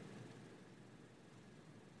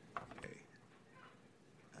 Okay.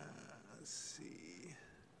 Let's see.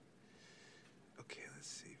 Okay, let's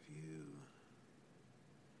see view.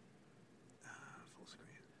 Full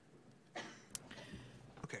screen.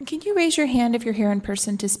 Okay. Can you raise your hand if you're here in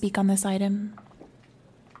person to speak on this item?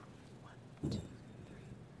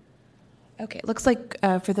 Okay, it looks like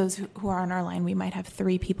for those who are on our line, we might have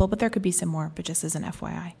 3 people, but there could be some more, but just as an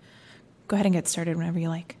FYI. go ahead and get started whenever you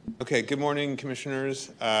like. Okay, good morning,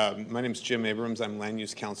 commissioners. My name is Jim Abrams. I'm land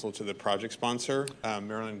use counsel to the project sponsor,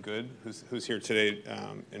 Marilyn Good, who's here today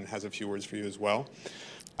and has a few words for you as well.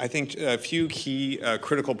 I think a few key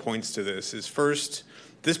critical points to this is first,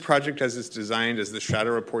 this project as it's designed, as the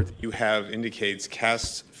shadow report that you have indicates,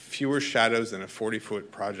 casts fewer shadows than a 40-foot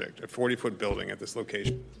project, a 40-foot building at this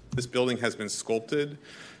location. This building has been sculpted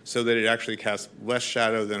so that it actually casts less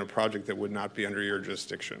shadow than a project that would not be under your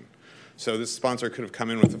jurisdiction. So this sponsor could have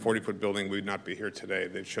come in with a 40-foot building, we'd not be here today.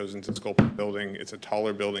 They've chosen to sculpt the building. It's a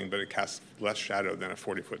taller building, but it casts less shadow than a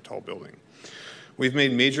 40-foot tall building. We've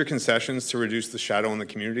made major concessions to reduce the shadow in the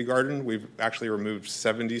community garden. We've actually removed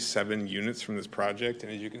 77 units from this project,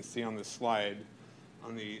 and as you can see on this slide,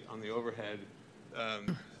 on the overhead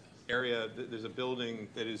area, there's a building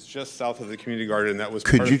that is just south of the community garden that was.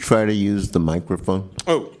 Could you try to use the microphone?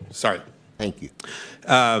 Oh, sorry. Thank you.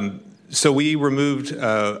 So we removed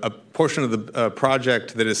a portion of the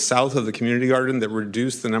project that is south of the community garden that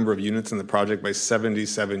reduced the number of units in the project by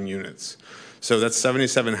 77 units. So that's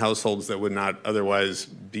 77 households that would not otherwise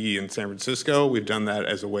be in San Francisco. We've done that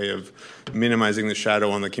as a way of minimizing the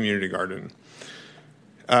shadow on the community garden.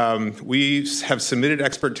 We have submitted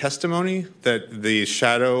expert testimony that the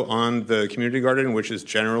shadow on the community garden, which is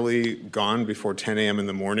generally gone before 10 a.m. in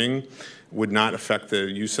the morning, would not affect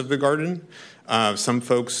the use of the garden. Some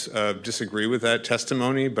folks disagree with that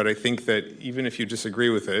testimony, but I think that even if you disagree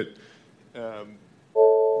with it,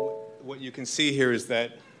 what you can see here is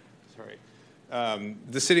that,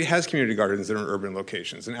 the city has community gardens that are in urban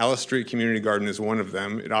locations, and Alice Street Community Garden is one of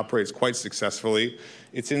them. It operates quite successfully.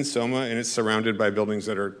 It's in SoMa, and it's surrounded by buildings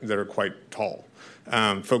that are quite tall.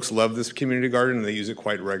 Folks love this community garden, and they use it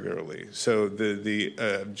quite regularly. So the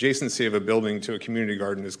adjacency of a building to a community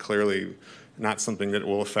garden is clearly not something that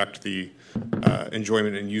will affect the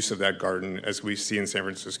enjoyment and use of that garden as we see in San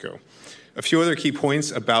Francisco. A few other key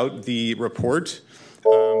points about the report.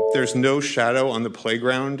 There's no shadow on the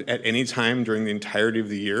playground at any time during the entirety of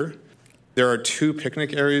the year. There are 2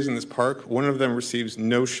 picnic areas in this park. One of them receives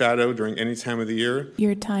no shadow during any time of the year.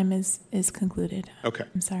 Your time is concluded. Okay.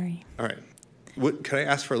 I'm sorry. All right. Could I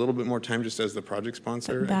ask for a little bit more time just as the project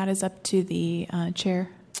sponsor? That is up to the chair.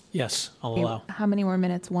 Yes, I'll Okay, allow. How many more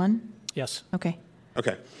minutes? 1? Yes. Okay.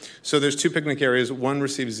 Okay. So there's 2 picnic areas. One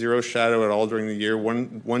receives 0 shadow at all during the year.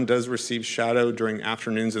 One does receive shadow during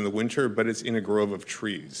afternoons in the winter, but it's in a grove of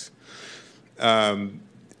trees.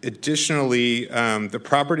 Additionally, the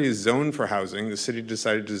property is zoned for housing. The city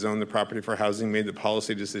decided to zone the property for housing, made the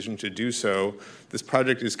policy decision to do so. This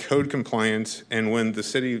project is code compliant, and when the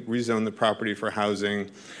city rezoned the property for housing,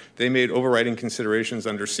 they made overriding considerations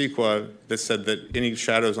under CEQA that said that any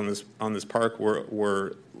shadows on this park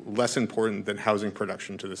were less important than housing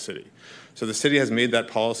production to the city. So the city has made that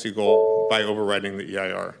policy goal by overriding the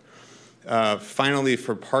EIR. Finally,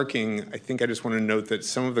 for parking, I think I just want to note that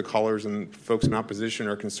some of the callers and folks in opposition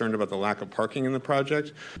are concerned about the lack of parking in the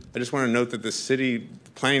project. I just want to note that the city, the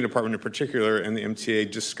planning department in particular, and the MTA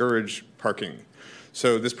discourage parking.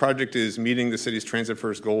 So this project is meeting the city's transit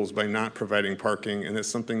first goals by not providing parking, and that's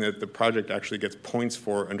something that the project actually gets points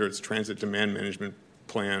for under its transit demand management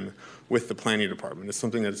plan with the planning department. It's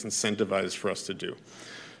something that's incentivized for us to do.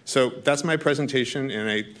 So that's my presentation, and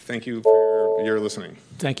I thank you for your listening.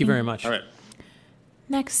 Thank you very much. All right.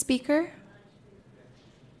 Next speaker.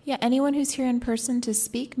 Yeah, anyone who's here in person to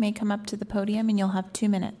speak may come up to the podium, and you'll have 2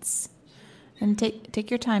 minutes. And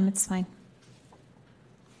take your time, it's fine.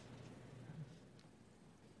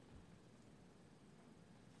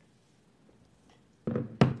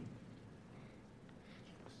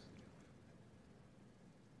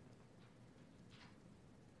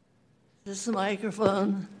 Is this the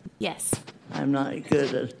microphone? Yes. I'm not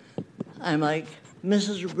good at. I'm like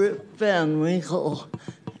Mrs. Van Winkle,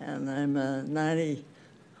 and I'm 90.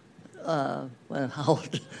 How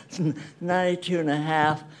old? 92 and a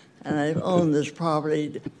half, and I've owned this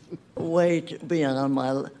property way beyond my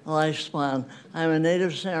lifespan. I'm a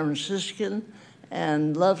native San Franciscan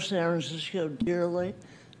and love San Francisco dearly.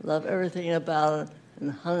 Love everything about it,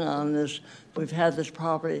 and hung on this. We've had this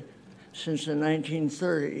property since the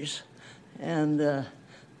 1930s. And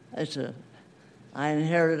I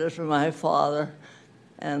inherited it from my father,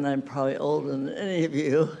 and I'm probably older than any of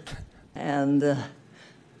you. And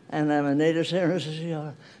I'm a native San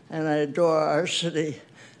Francisco, and I adore our city,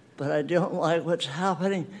 but I don't like what's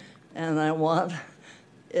happening, and I want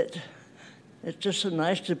it. It's just so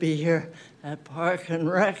nice to be here at Park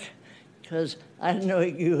and Rec, because I didn't know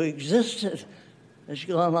you existed. It's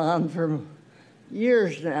gone on for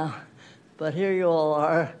years now, but here you all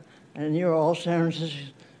are. And you're all San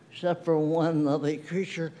Francisco, except for one lovely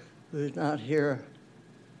creature who's not here.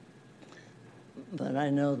 but I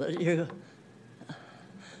know that you,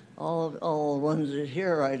 all the ones that are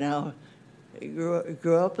here right now,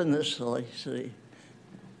 grew up in this city.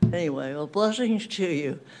 Anyway, well, blessings to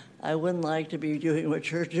you. I wouldn't like to be doing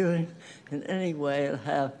what you're doing in any way and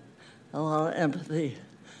have a lot of empathy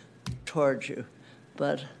towards you.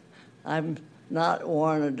 But I'm not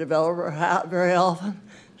worn a developer hat very often,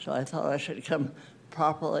 so I thought I should come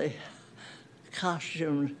properly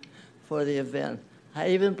costumed for the event. I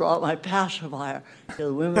even brought my pacifier, because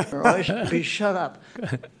the women are always to be shut up.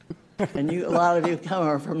 And a lot of you come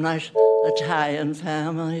are from nice Italian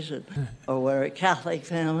families or Catholic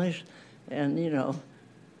families, and you know,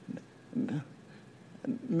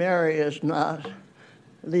 Mary is not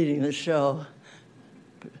leading the show.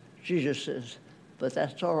 Jesus is, but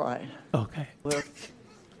that's all right. Okay. We're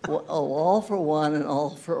all for one and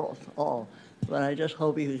all for all. But I just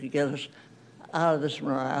hope you can get us out of this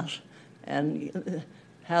morass and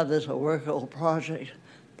have this a workable project.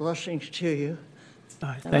 Blessings to you.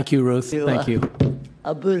 Thank you, Ruth. Thank you.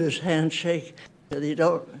 A Buddhist handshake so you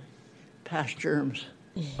don't pass germs.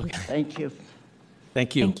 Okay. Thank you.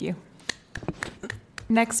 Thank you. Thank you.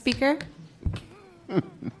 Next speaker.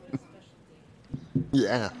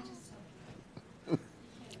 Yeah.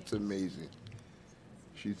 It's amazing.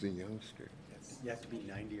 She's a youngster. You have to be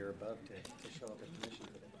 90 or above to show up at commission.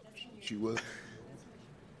 She was.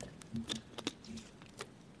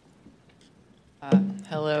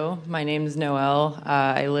 Hello, my name is Noelle.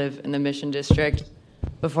 I live in the Mission District.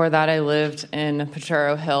 Before that, I lived in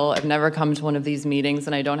Potrero Hill. I've never come to one of these meetings,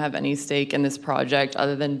 and I don't have any stake in this project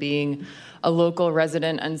other than being a local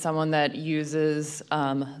resident and someone that uses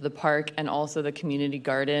the park and also the community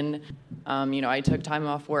garden. I took time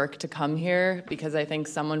off work to come here because I think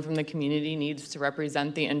someone from the community needs to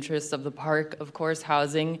represent the interests of the park. Of course,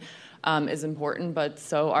 housing is important, but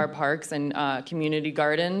so are parks and community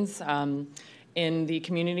gardens. In the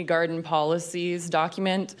community garden policies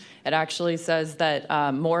document, it actually says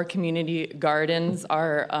that more community gardens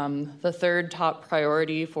are the third top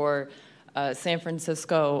priority for San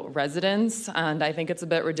Francisco residents. And I think it's a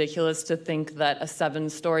bit ridiculous to think that a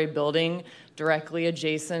 7-story building directly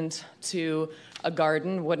adjacent to a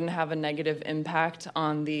garden wouldn't have a negative impact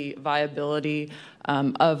on the viability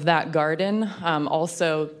of that garden.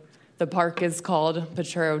 Also, the park is called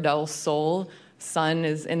Potrero del Sol. Sun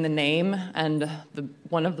is in the name, and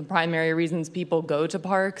one of the primary reasons people go to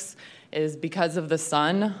parks is because of the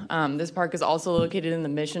sun. This park is also located in the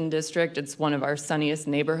Mission District. It's one of our sunniest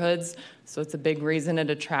neighborhoods, so it's a big reason it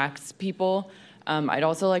attracts people. I'd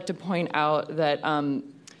also like to point out that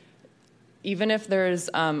even if there's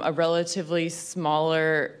a relatively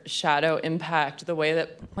smaller shadow impact, the way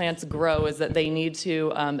that plants grow is that they need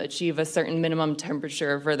to achieve a certain minimum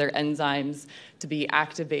temperature for their enzymes to be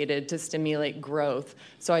activated to stimulate growth.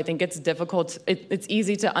 So I think it's difficult, it's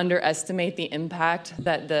easy to underestimate the impact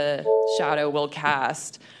that the shadow will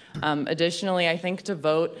cast. Additionally, I think to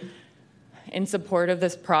vote in support of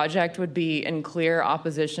this project would be in clear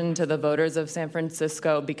opposition to the voters of San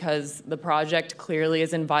Francisco because the project clearly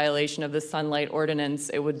is in violation of the sunlight ordinance.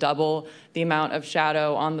 It would double the amount of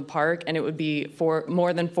shadow on the park, and it would be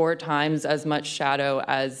more than 4 times as much shadow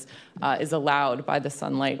as is allowed by the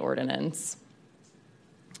sunlight ordinance.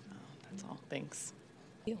 That's all. Thanks.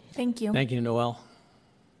 Thank you. Thank you, Noelle.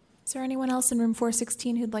 Is there anyone else in room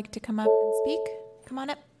 416 who'd like to come up and speak? Come on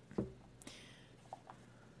up.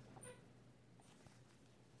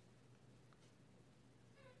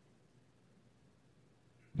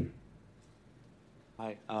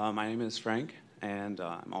 Hi, my name is Frank, and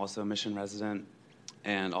I'm also a Mission resident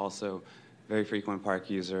and also very frequent park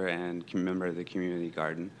user and member of the community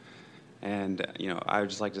garden. And, I would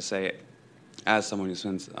just like to say, as someone who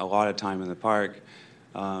spends a lot of time in the park,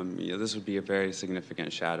 this would be a very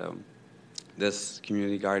significant shadow. This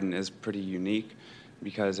community garden is pretty unique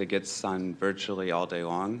because it gets sun virtually all day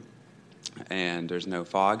long, and there's no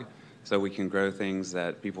fog, so we can grow things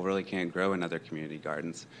that people really can't grow in other community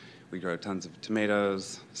gardens. We grow tons of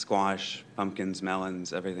tomatoes, squash, pumpkins,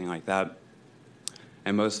 melons, everything like that.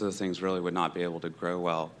 And most of those things really would not be able to grow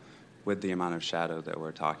well with the amount of shadow that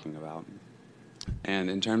we're talking about. And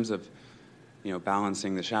in terms of,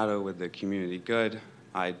 balancing the shadow with the community good,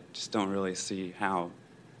 I just don't really see how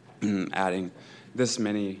adding this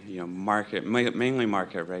many, mainly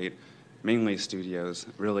market rate, mainly studios,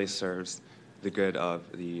 really serves the good of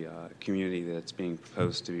the community that's being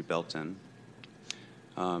proposed to be built in.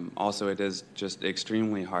 Also, it is just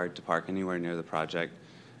extremely hard to park anywhere near the project,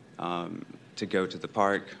 to go to the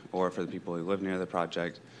park, or for the people who live near the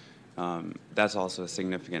project. That's also a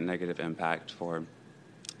significant negative impact for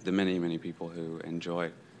the many, many people who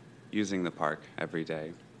enjoy using the park every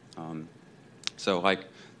day. So like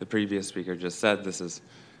the previous speaker just said, this is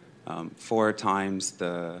 4 times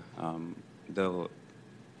the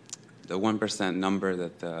 1% number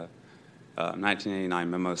that the 1989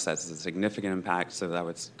 memo sets as a significant impact, so I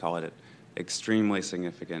would call it an extremely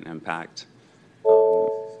significant impact.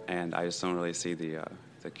 And I just don't really see the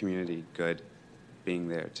community good being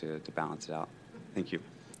there to balance it out. Thank you.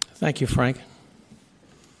 Thank you, Frank.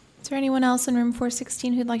 Is there anyone else in room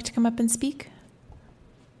 416 who'd like to come up and speak?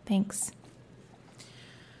 Thanks.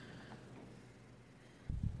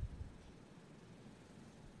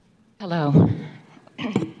 Hello.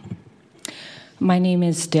 My name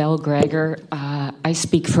is Dell Greger. I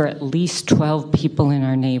speak for at least 12 people in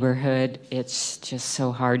our neighborhood. It's just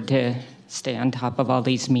so hard to stay on top of all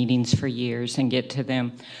these meetings for years and get to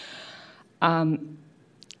them. I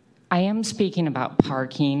am speaking about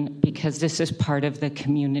parking because this is part of the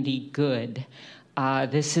community good.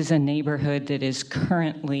 This is a neighborhood that is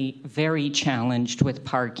currently very challenged with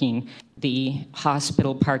parking. The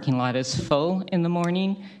hospital parking lot is full in the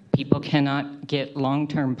morning. People cannot get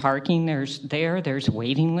long-term parking. There's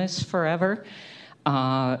waiting lists forever,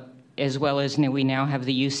 as well as we now have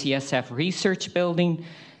the UCSF Research Building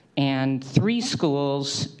and 3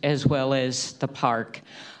 schools, as well as the park.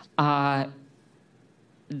 All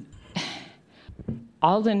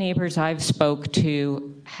the neighbors I've spoke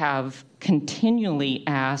to have continually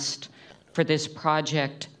asked for this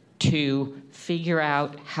project to figure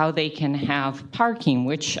out how they can have parking,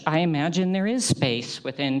 which I imagine there is space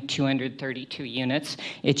within 232 units.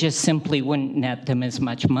 It just simply wouldn't net them as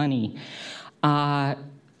much money.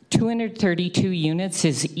 232 units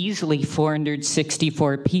is easily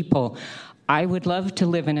 464 people. I would love to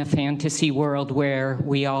live in a fantasy world where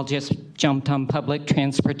we all just jumped on public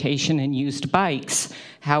transportation and used bikes.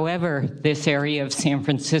 However, this area of San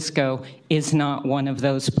Francisco is not one of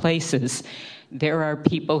those places. There are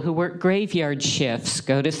people who work graveyard shifts,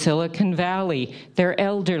 go to Silicon Valley. They're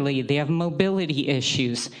elderly. They have mobility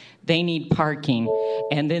issues. They need parking.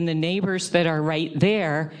 And then the neighbors that are right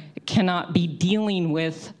there cannot be dealing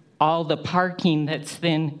with all the parking that's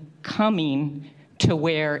then coming to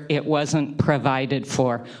where it wasn't provided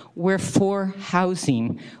for. We're for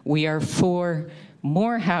housing. We are for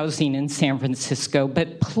more housing in San Francisco,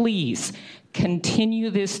 but please continue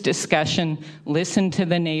this discussion, listen to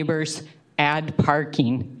the neighbors, add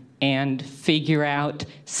parking, and figure out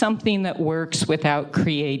something that works without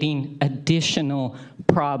creating additional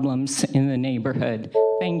problems in the neighborhood.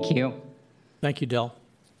 Thank you. Thank you, Del.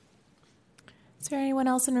 Is there anyone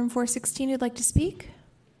else in room 416 who'd like to speak?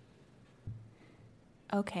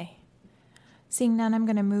 Okay. Seeing none, I'm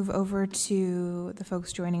going to move over to the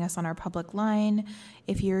folks joining us on our public line.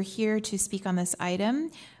 If you're here to speak on this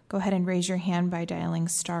item, go ahead and raise your hand by dialing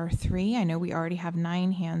 *3. I know we already have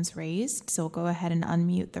 9 hands raised, so go ahead and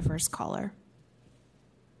unmute the first caller.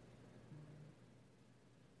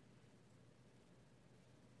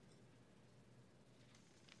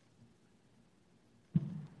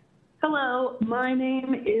 Hello, my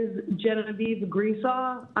name is Genevieve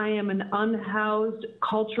Grisaw. I am an unhoused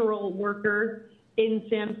cultural worker in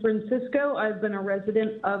San Francisco. I've been a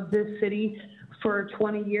resident of this city for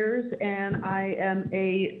 20 years, and I am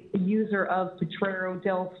a user of Potrero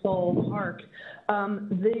del Sol Park.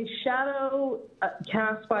 The shadow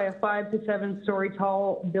cast by a 5 to 7 story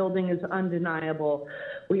tall building is undeniable.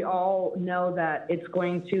 We all know that it's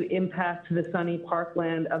going to impact the sunny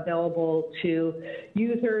parkland available to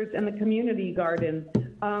users and the community garden.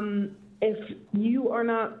 If you are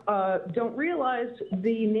not, don't realize,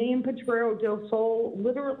 the name Potrero del Sol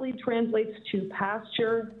literally translates to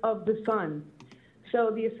pasture of the sun. So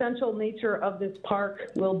the essential nature of this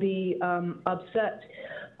park will be upset.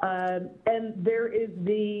 And there is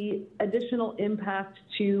the additional impact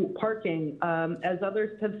to parking. As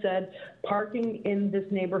others have said, parking in this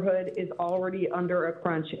neighborhood is already under a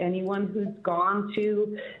crunch. Anyone who's gone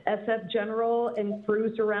to SF General and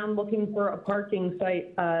cruised around looking for a parking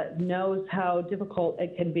site knows how difficult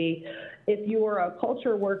it can be. If you are a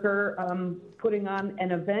culture worker putting on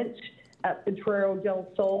an event at Potrero del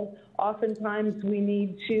Sol, oftentimes we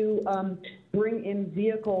need to bring in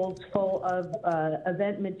vehicles full of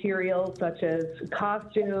event materials such as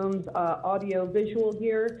costumes, audio-visual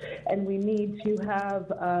gear, and we need to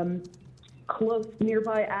have close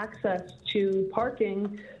nearby access to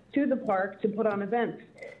parking to the park to put on events.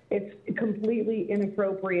 It's completely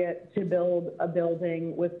inappropriate to build a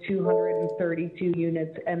building with 232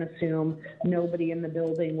 units and assume nobody in the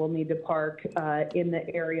building will need to park in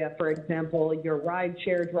the area. For example, your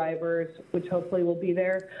ride-share drivers, which hopefully will be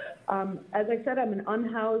there. As I said, I'm an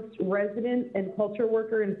unhoused resident and culture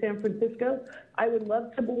worker in San Francisco. I would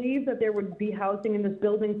love to believe that there would be housing in this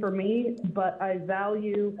building for me, but I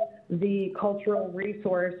value the cultural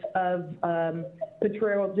resource of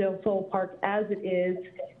Potrero del Sol Park as it is,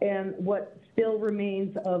 and what still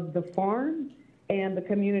remains of the farm and the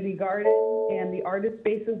community garden and the artist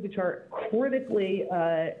spaces, which are critically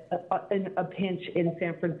in a pinch in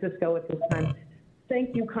San Francisco at this time.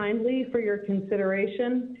 Thank you kindly for your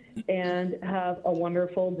consideration, and have a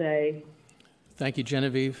wonderful day. Thank you,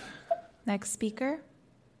 Genevieve. Next speaker.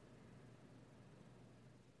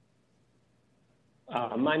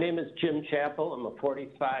 My name is Jim Chappell. I'm a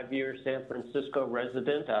 45-year San Francisco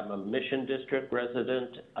resident. I'm a Mission District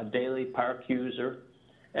resident, a daily park user,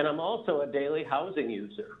 and I'm also a daily housing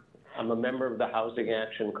user. I'm a member of the Housing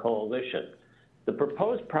Action Coalition. The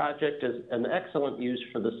proposed project is an excellent use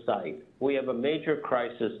for the site. We have a major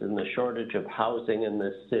crisis in the shortage of housing in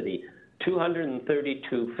this city.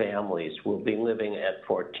 232 families will be living at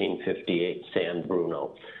 1458 San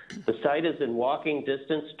Bruno. The site is in walking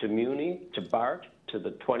distance to Muni, to BART, to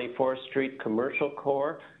the 24th Street Commercial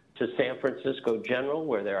Core, to San Francisco General,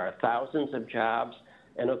 where there are thousands of jobs,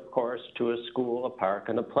 and of course to a school, a park,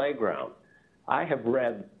 and a playground. I have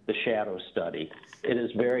read the shadow study. It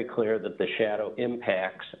is very clear that the shadow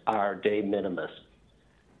impacts are de minimis.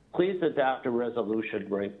 Please adopt a resolution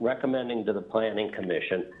recommending to the Planning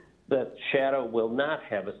Commission that shadow will not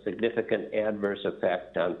have a significant adverse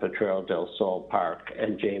effect on Potrero del Sol Park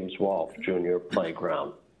and James Wolfe Jr.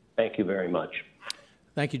 Playground. Thank you very much.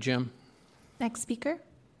 Thank you, Jim. Next speaker.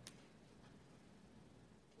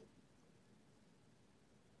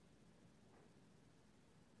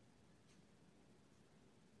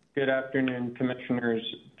 Good afternoon, Commissioners.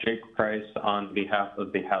 Jake Price on behalf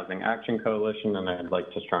of the Housing Action Coalition, and I'd like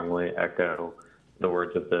to strongly echo the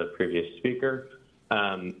words of the previous speaker.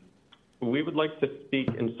 We would like to speak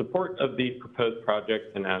in support of the proposed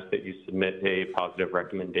project and ask that you submit a positive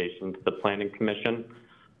recommendation to the Planning Commission.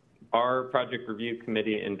 Our project review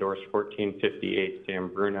committee endorsed 1458 San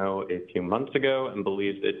Bruno a few months ago and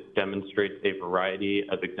believes it demonstrates a variety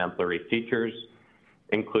of exemplary features,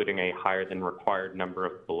 including a higher than required number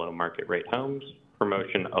of below market rate homes,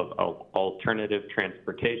 promotion of alternative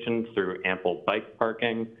transportation through ample bike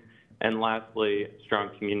parking, and lastly,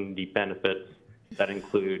 strong community benefits that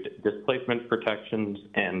include displacement protections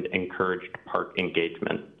and encouraged park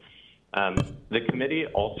engagement. The committee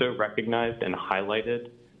also recognized and highlighted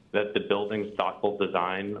that the building's thoughtful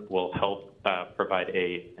design will help provide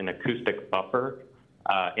an acoustic buffer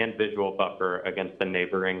and visual buffer against the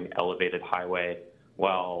neighboring elevated highway,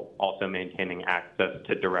 while also maintaining access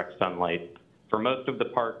to direct sunlight for most of the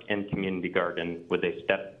park and community garden with a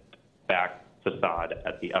step-back facade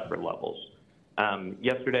at the upper levels.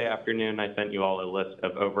 Yesterday afternoon, I sent you all a list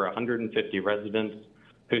of over 150 residents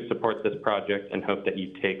who support this project and hope that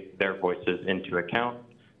you take their voices into account.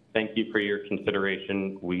 Thank you for your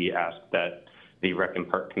consideration. We ask that the Rec and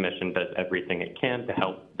Park Commission does everything it can to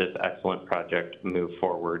help this excellent project move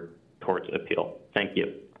forward towards appeal. Thank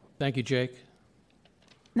you. Thank you, Jake.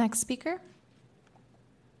 Next speaker.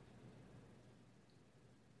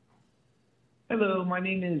 Hello, my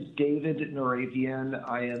name is David Noravian.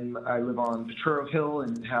 I live on Potrero Hill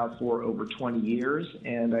and have for over 20 years,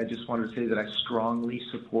 and I just wanted to say that I strongly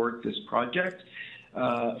support this project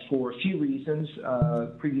for a few reasons.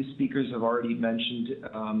 Previous speakers have already mentioned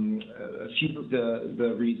a few of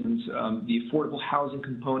the reasons. The affordable housing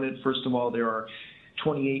component, first of all, there are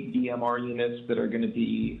 28 DMR units that are going to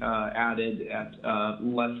be added at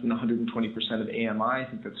less than 120% of AMI. I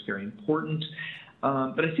think that's very important.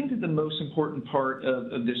 But I think that the most important part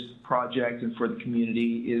of this project and for the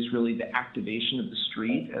community is really the activation of the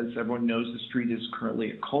street. As everyone knows, the street is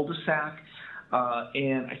currently a cul-de-sac.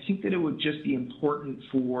 And I think that it would just be important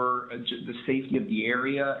for the safety of the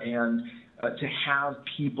area and to have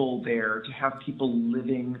people there, to have people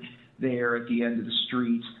living there at the end of the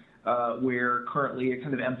street, where currently it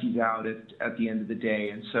kind of empties out at the end of the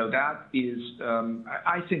day. And so that is,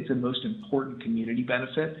 I think, the most important community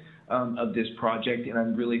benefit of this project, and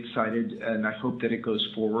I'm really excited, and I hope that it goes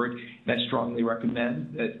forward. And I strongly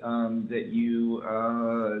recommend that you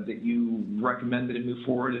recommend that it move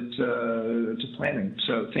forward to planning.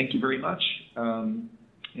 So thank you very much, and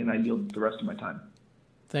I yield the rest of my time.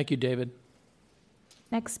 Thank you, David.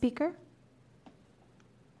 Next speaker.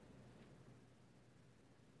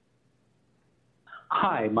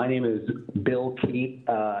 Hi, my name is Bill Keat,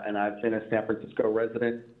 and I've been a San Francisco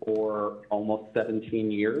resident for almost 17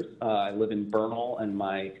 years. I live in Bernal, and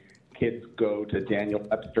my kids go to Daniel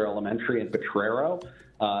Webster Elementary in Potrero,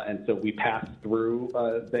 and so we pass through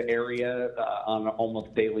the area on an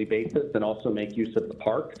almost daily basis and also make use of the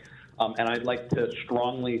park. and I'd like to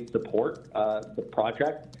strongly support the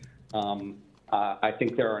project. I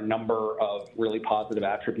think there are a number of really positive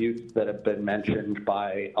attributes that have been mentioned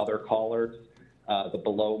by other callers. The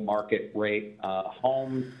below market rate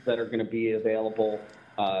homes that are going to be available,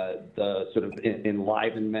 the sort of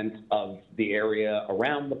enlivenment of the area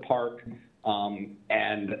around the park, and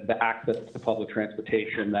the access to public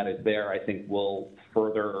transportation that is there, I think will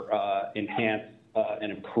further enhance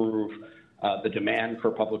and improve the demand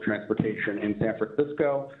for public transportation in San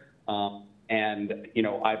Francisco. And, you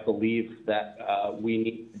know, I believe that we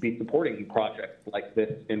need to be supporting projects like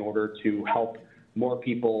this in order to help more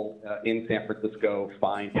people in San Francisco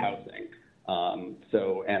find housing.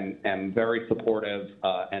 So, am very supportive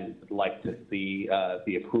and would like to see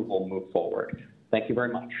the approval move forward. Thank you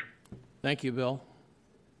very much. Thank you, Bill.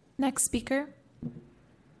 Next speaker.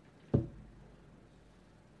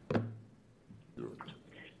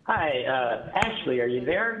 Hi, Ashley, are you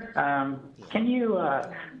there? Can you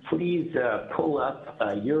please pull up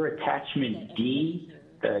your attachment D,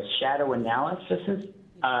 the shadow analysis?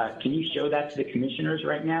 Can you show that to the commissioners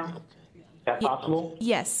right now? Is that possible?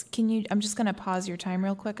 Yes. Can you? I'm just going to pause your time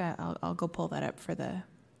real quick. I'll go pull that up for the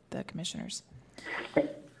commissioners.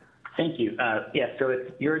 Thank you. Yeah, so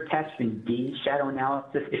it's your attachment D, shadow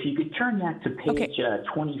analysis. If you could turn that to page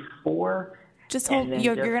 24. Just hold.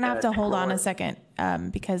 You're going to have to hold on a second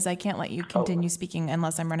because I can't let you continue speaking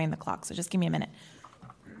unless I'm running the clock. So just give me a minute.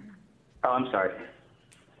 Oh, I'm sorry.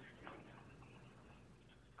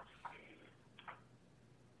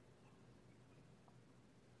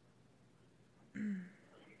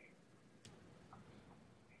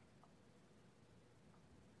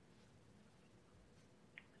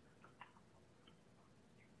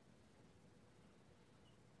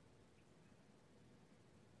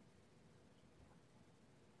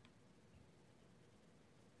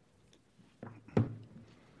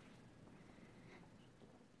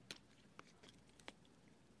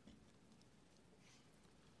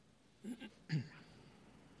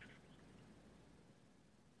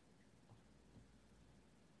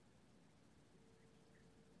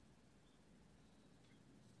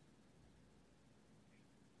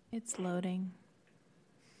 It's loading.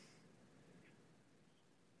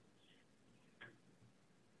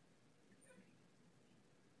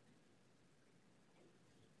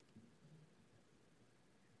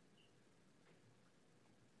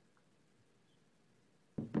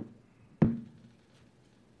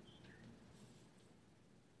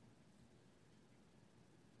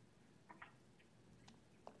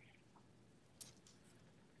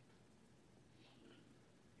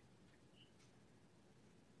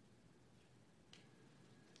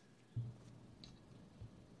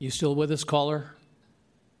 You still with us, caller?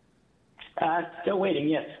 Still waiting,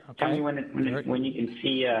 yes. Okay. Tell me when you can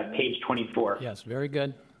see page 24. Yes, very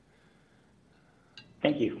good.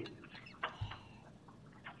 Thank you.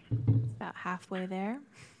 About halfway there.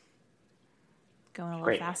 Going a little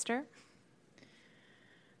Great. faster.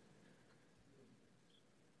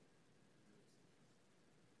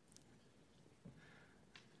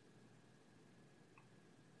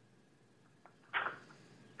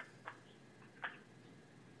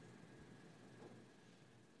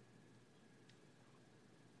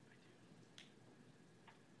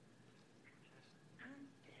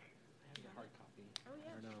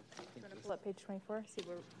 Pull up page 24, see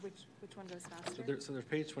which one goes faster. So there's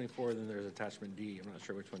page 24, then there's attachment D. I'm not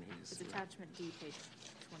sure which one he's. It's attachment D, page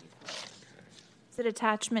 24. Is it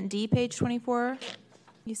attachment D, page 24,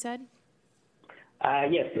 you said?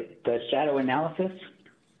 Yes, the shadow analysis.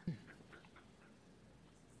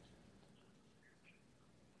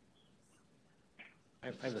 I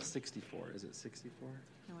have a 64. Is it 64?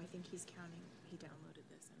 No, I think he's counting. He downloaded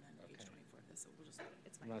this and then page 24. This, so we'll just,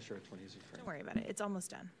 it's fine. I'm not sure which one he's referring to. Don't worry about it. It's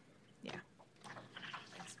almost done. Yeah.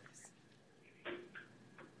 Thanks, Chris.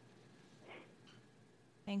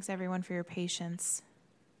 Thanks, everyone, for your patience.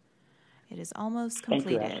 It is almost Thank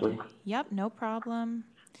you, completed. Ashley. Yep, no problem.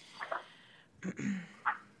 All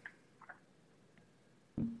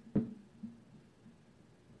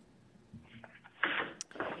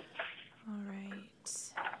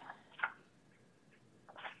right.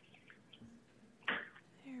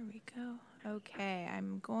 There we go. Okay,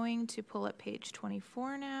 I'm going to pull up page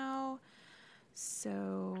 24 now.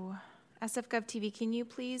 So, SFGov TV, can you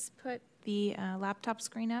please put the laptop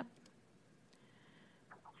screen up?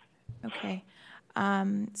 Okay.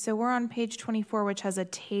 So we're on page 24, which has a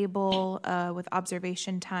table with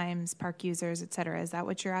observation times, park users, et cetera. Is that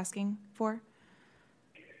what you're asking for?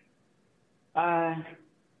 No,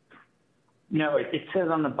 it says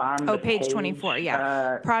on the bottom of the page 24,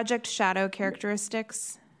 yeah. Project shadow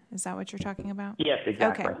characteristics. Is that what you're talking about? Yes,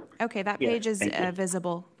 exactly. Okay, that Yes, page is thank you.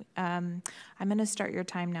 visible. I'm going to start your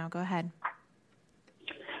time now. Go ahead.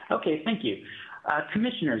 Okay, thank you.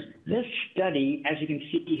 Commissioners, this study, as you can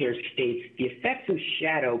see here, states the effects of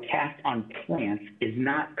shadow cast on plants is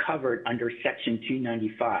not covered under Section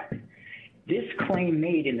 295. This claim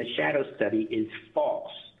made in the shadow study is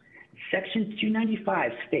false. Section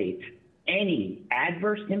 295 states any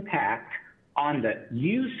adverse impact on the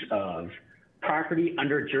use of property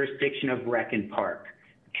under jurisdiction of rec and park.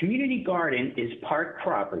 Community garden is park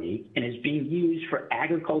property and is being used for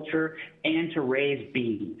agriculture and to raise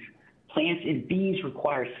bees. Plants and bees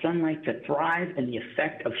require sunlight to thrive, and the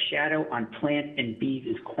effect of shadow on plants and bees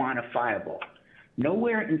is quantifiable.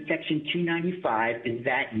 Nowhere in Section 295 is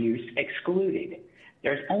that use excluded.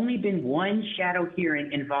 There's only been one shadow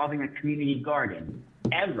hearing involving a community garden,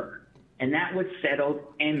 ever, and that was settled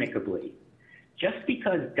amicably. Just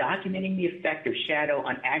because documenting the effect of shadow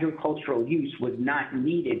on agricultural use was not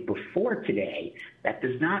needed before today, that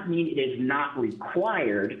does not mean it is not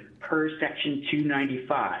required per Section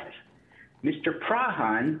 295. Mr.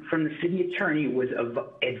 Prahan from the city attorney was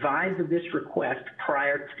advised of this request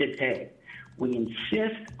prior to today. We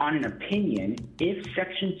insist on an opinion if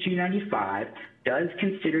Section 295 does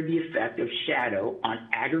consider the effect of shadow on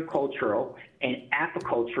agricultural and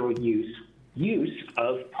apicultural use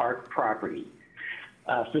of park property.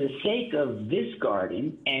 For the sake of this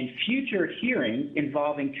garden and future hearings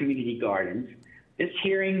involving community gardens, this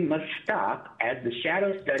hearing must stop as the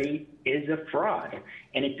shadow study is a fraud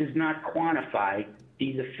and it does not quantify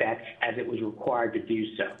these effects as it was required to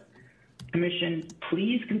do so. Commission,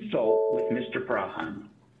 please consult with Mr. Prahan.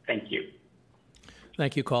 Thank you.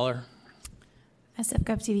 Thank you, caller.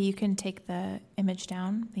 SFGov.TV, you can take the image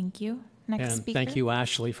down. Thank you. Next And speaker. thank you,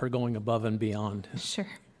 Ashley, for going above and beyond. Sure.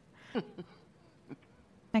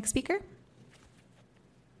 Next speaker.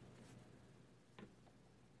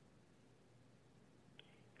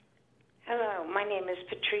 Hello, my name is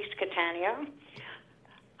Patrice Catania.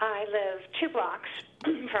 I live 2 blocks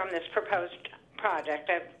from this proposed project.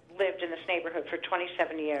 I've lived in this neighborhood for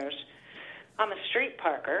 27 years. I'm a street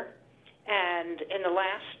parker, and in the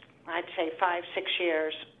last, I'd say 5-6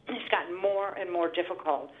 years, it's gotten more and more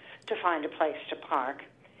difficult to find a place to park.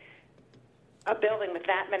 A building with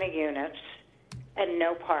that many units and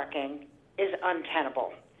no parking is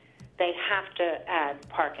untenable. They have to add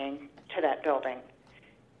parking to that building.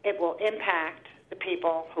 It will impact the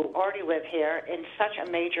people who already live here in such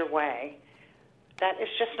a major way that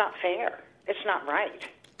it's just not fair. It's not right.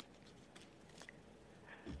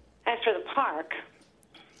 As for the park,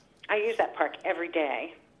 I use that park every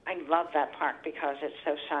day. I love that park because it's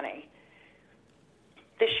so sunny.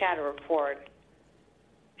 This shadow report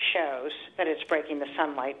shows that it's breaking the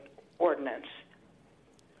sunlight ordinance.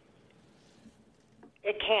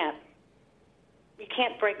 You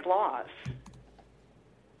can't break laws.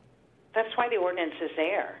 That's why the ordinance is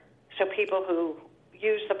there, so people who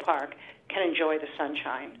use the park can enjoy the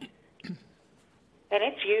sunshine. And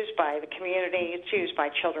it's used by the community, it's used by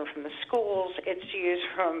children from the schools, it's used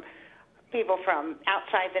from people from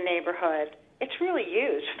outside the neighborhood. It's really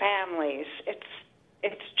used, families.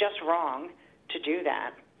 It's just wrong to do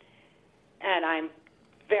that. And I'm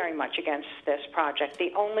very much against this project.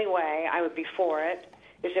 The only way I would be for it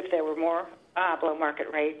is if there were more below market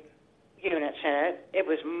rate units in it. It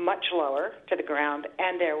was much lower to the ground,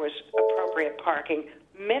 and there was appropriate parking,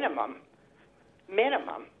 minimum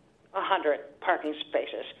 100 parking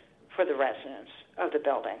spaces for the residents of the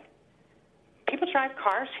building. People drive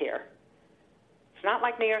cars here. It's not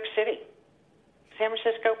like New York City. San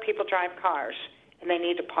Francisco, people drive cars, and they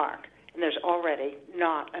need to park. And there's already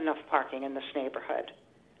not enough parking in this neighborhood.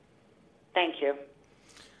 Thank you.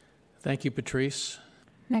 Thank you, Patrice.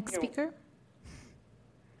 Next speaker.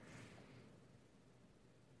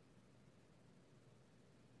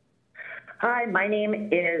 Hi, my name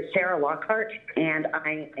is Sarah Lockhart, and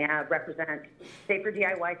I represent Safer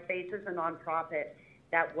DIY Spaces, a nonprofit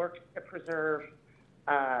that works to preserve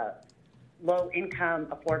low-income,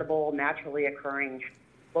 affordable, naturally occurring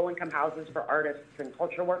low-income houses for artists and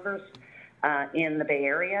culture workers in the Bay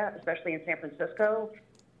Area, especially in San Francisco.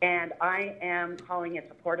 And I am calling in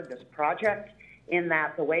support of this project in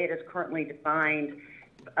that the way it is currently defined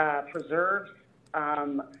preserves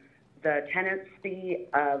the tenancy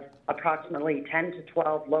of approximately 10 to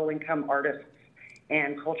 12 low-income artists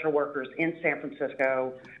and culture workers in San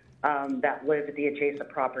Francisco that live at the adjacent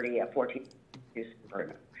property at 14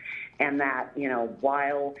 Vernon. And that,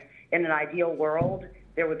 while in an ideal world,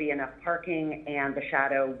 there would be enough parking and the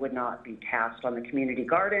shadow would not be cast on the community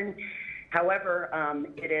garden. However,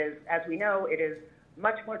 it is, as we know, it is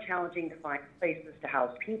much more challenging to find places to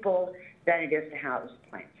house people than it is to house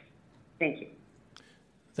plants. Thank you.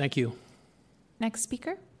 Thank you. Next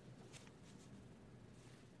speaker.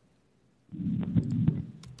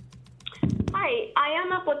 Hi, I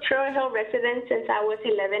am a Potrero Hill resident since I was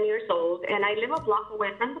 11 years old, and I live a block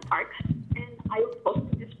away from the park. And I oppose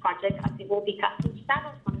to this project as it will be casting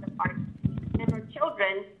shadows on the park. And our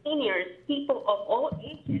children, seniors, people of all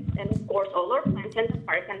ages, and of course all our plants in the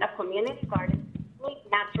park and the community garden need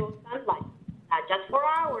natural sunlight. Not just for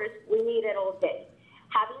hours, we need it all day.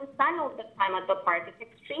 Having sun all the time at the park is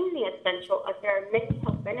extremely essential as there are many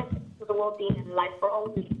health benefits to the well-being and life for all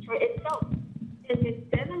nature itself. And this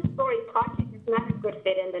 7-story project is not a good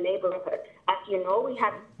fit in the neighborhood. As you know, we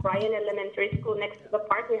have Bryan Elementary School next to the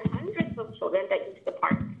park with hundreds of children that use the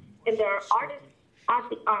park. And there are artists at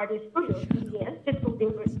the artist studios. Yes, this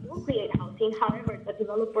building will create housing. However, the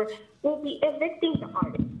developer will be evicting the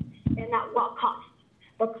artists. And at what cost?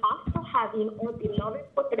 The cost of having our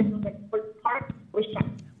beloved Potrero Park reshut.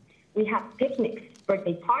 We have picnics,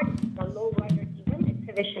 birthday parties, the lowrider event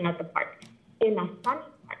exhibition at the park. In a sunny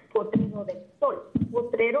park, Potrero del Sol,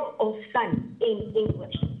 Potrero of Sun in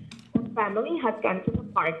English. Our family has gone to the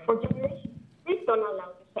park for generations. Please don't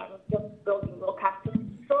allow the shadow of the building will cast to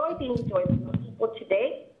destroy the enjoyment of people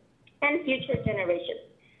today and future generations.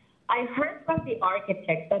 I heard from the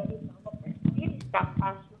architect that developers did stop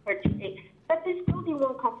asking her today that this building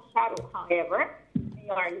will cast shadow. However, they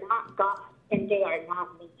are not God and they are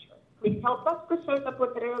not nature. Please help us preserve the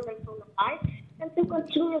Potrero del Sol alive and to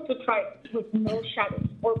continue to try with no shadows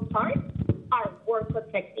or parks are worth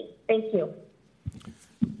protecting. Thank you.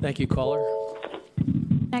 Thank you, caller.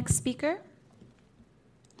 Next speaker.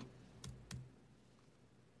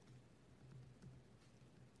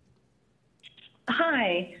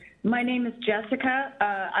 Hi, my name is Jessica.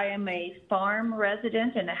 I am a farm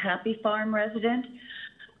resident and a Happy Farm resident.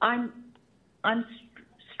 I'm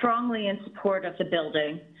strongly in support of the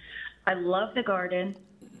building. I love the garden.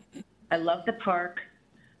 I love the park.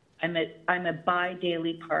 I'm a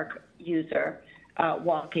bi-daily park user,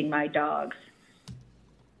 walking my dogs.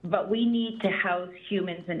 But we need to house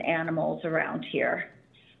humans and animals around here.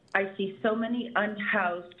 I see so many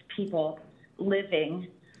unhoused people living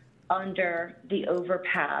under the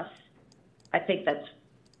overpass. I think that's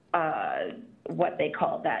what they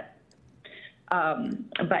call that.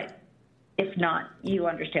 But if not, you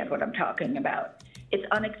understand what I'm talking about. It's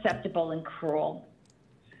unacceptable and cruel.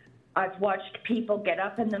 I've watched people get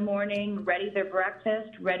up in the morning, ready their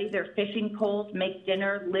breakfast, ready their fishing poles, make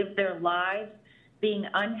dinner, live their lives, being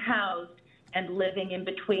unhoused and living in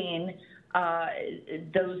between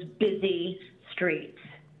those busy streets.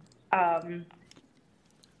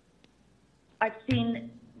 I've seen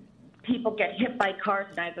people get hit by cars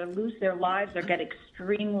and either lose their lives or get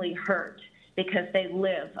extremely hurt because they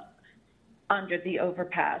live under the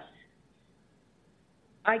overpass.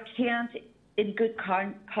 I can't, in good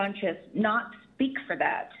conscience, not speak for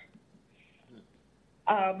that.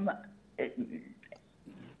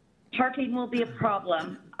 Parking will be a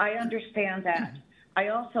problem. I understand that. I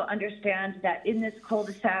also understand that in this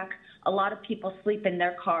cul-de-sac, a lot of people sleep in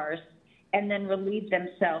their cars and then relieve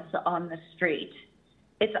themselves on the street.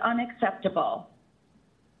 It's unacceptable.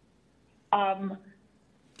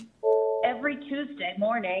 Every Tuesday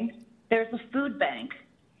morning, there's a food bank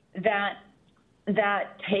that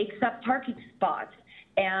takes up parking spots,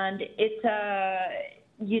 and it's a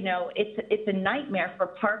nightmare for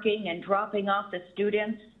parking and dropping off the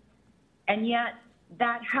students, and yet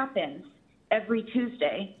that happens every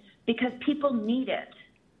Tuesday because people need it.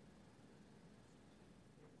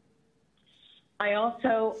 I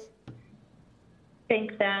also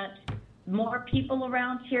think that more people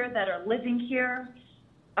around here that are living here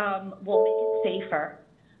will make it safer.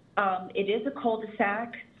 It is a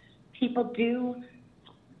cul-de-sac. People do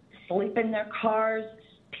sleep in their cars.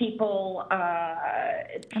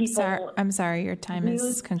 I'm sorry, your time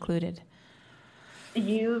is concluded.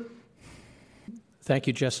 Thank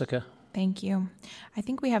you, Jessica. Thank you. I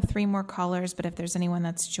think we have 3 more callers, but if there's anyone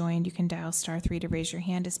that's joined, you can dial *3 to raise your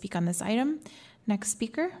hand to speak on this item. Next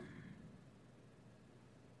speaker.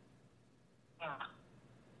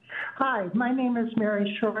 Hi, my name is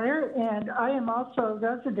Mary Schroyer, and I am also a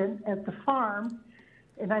resident at the farm,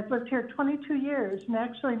 and I've lived here 22 years, and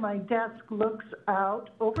actually my desk looks out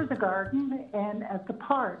over the garden and at the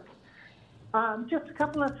park. Just a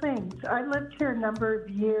couple of things. I lived here a number of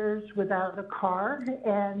years without a car,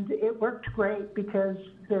 and it worked great because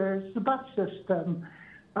there's the bus system.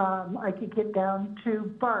 I could get down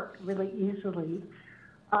to BART really easily.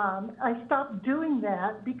 I stopped doing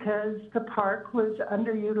that because the park was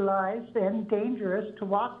underutilized and dangerous to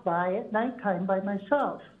walk by at nighttime by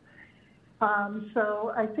myself.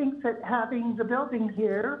 So I think that having the building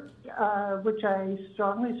here, which I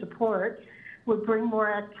strongly support, would bring more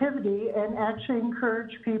activity and actually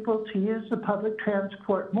encourage people to use the public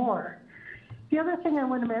transport more. The other thing I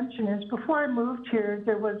want to mention is before I moved here,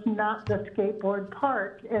 there was not the skateboard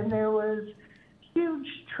park, and there was huge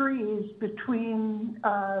trees between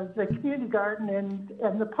the community garden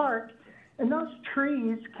and the park, and those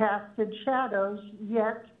trees casted shadows,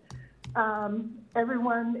 yet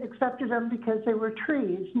everyone accepted them because they were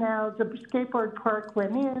trees. Now, the skateboard park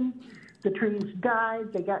went in, the trees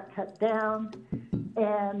died, they got cut down,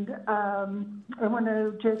 and I want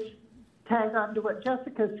to just tag on to what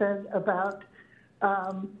Jessica said about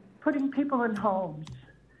putting people in homes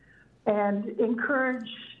and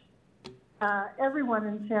encourage everyone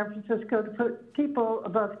in San Francisco to put people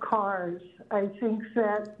above cars. I think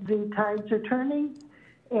that the tides are turning,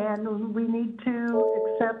 and we need to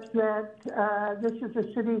accept that this is a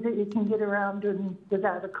city that you can get around in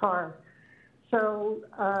without a car. So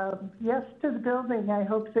yes to the building. I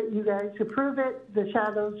hope that you guys approve it. The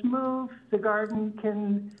shadows move. The garden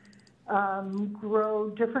can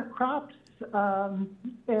grow different crops and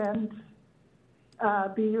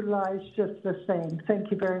be utilized just the same. Thank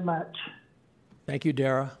you very much. Thank you,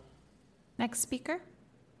 Dara. Next speaker.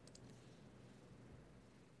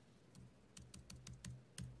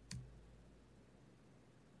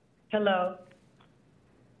 Hello.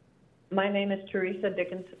 My name is Teresa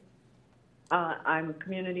Dickinson. I'm a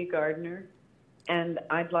community gardener, and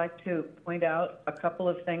I'd like to point out a couple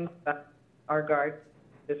of things about our garden,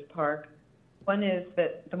 this park. One is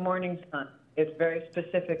that the morning sun is very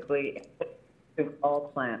specifically to all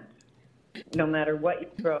plants. No matter what you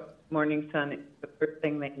grow, morning sun is the first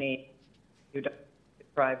thing they need. You don't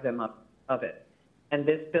deprive them of it. And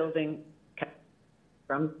this building comes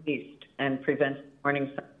from the east and prevents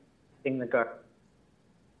morning sun in the garden.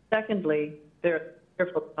 Secondly, there are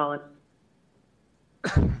wonderful pollinators.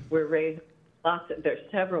 We're raising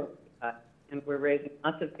there's several, and we're raising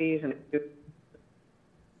lots of bees, and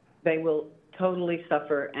they will totally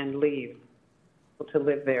suffer and leave to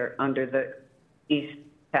live there under the east,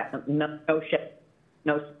 no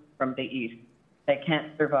from the east. They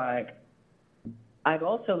can't survive. I'd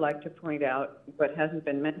also like to point out what hasn't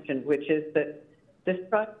been mentioned, which is that this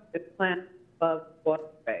project is planted above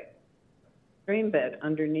waterway, stream bed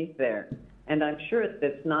underneath there, and I'm sure that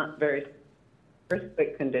it's not very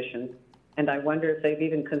earthquake conditions, and I wonder if they've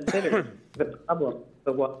even considered the problem of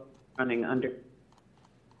the water running under.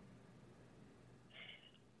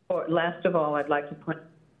 Last of all, I'd like to point out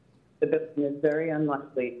the building is very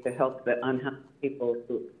unlikely to help the unhappy people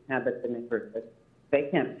who inhabit the neighborhood. They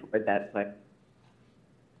can't afford that place.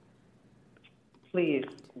 Please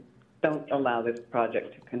don't allow this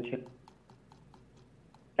project to continue.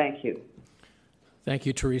 Thank you. Thank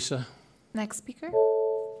you, Teresa. Next speaker.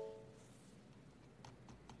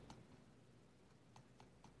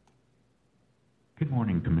 Good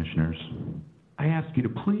morning, Commissioners. I ask you to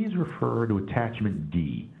please refer to Attachment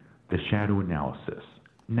D, the shadow analysis.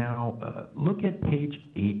 Now, look at page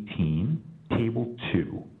 18, Table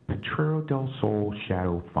 2, Potrero del Sol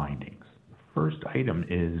shadow findings. First item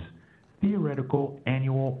is theoretical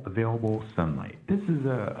annual available sunlight. This is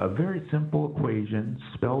a very simple equation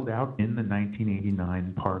spelled out in the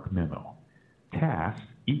 1989 park memo. TAS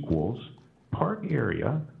equals park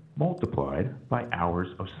area multiplied by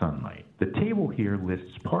hours of sunlight. The table here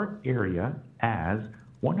lists park area as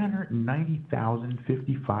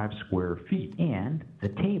 190,055 square feet, and the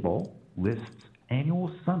table lists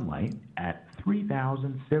annual sunlight at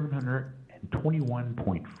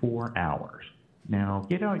 3,721.4 hours. Now,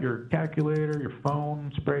 get out your calculator, your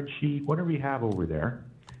phone, spreadsheet, whatever you have over there,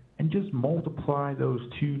 and just multiply those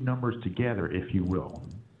two numbers together, if you will.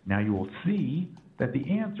 Now, you will see that the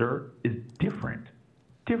answer is different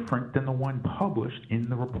than the one published in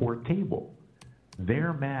the report table.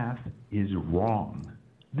 Their math is wrong.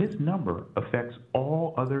 This number affects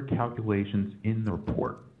all other calculations in the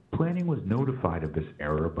report. Planning was notified of this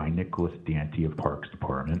error by Nicholas Dante of Parks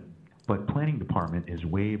Department, but Planning Department is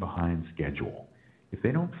way behind schedule. If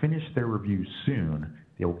they don't finish their review soon,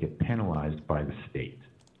 they will get penalized by the state.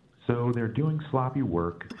 So they're doing sloppy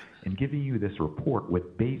work and giving you this report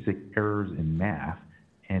with basic errors in math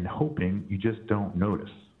and hoping you just don't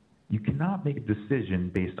notice. You cannot make a decision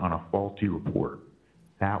based on a faulty report.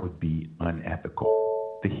 That would be unethical.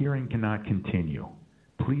 The hearing cannot continue.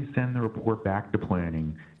 Please send the report back to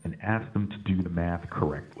planning and ask them to do the math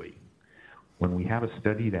correctly. When we have a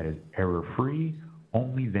study that is error-free,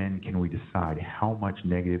 Only then can we decide how much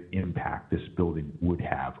negative impact this building would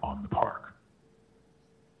have on the park.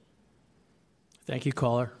 Thank you,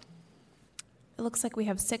 caller. It looks like we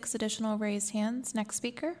have 6 additional raised hands. Next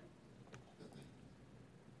speaker.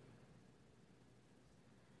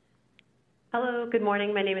 Hello, good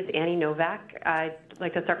morning. My name is Annie Novak. I'd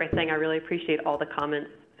like to start by saying I really appreciate all the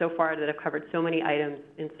comments so far that have covered so many items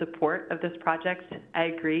in support of this project. I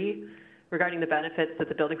agree regarding the benefits that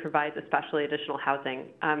the building provides, especially additional housing.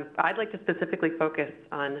 I'd like to specifically focus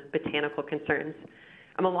on botanical concerns.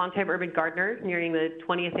 I'm a longtime urban gardener nearing the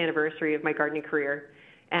 20th anniversary of my gardening career,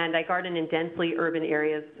 and I garden in densely urban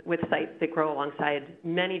areas with sites that grow alongside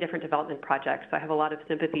many different development projects. So I have a lot of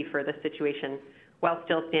sympathy for this situation while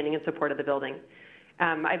still standing in support of the building.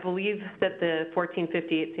 I believe that the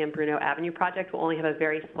 1458 San Bruno Avenue project will only have a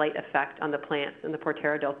very slight effect on the plants in the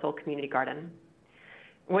Portero del Sol community garden.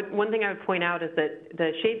 One thing I would point out is that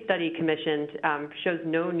the shade study commissioned shows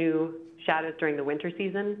no new shadows during the winter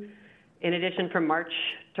season. In addition, from March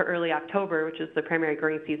to early October, which is the primary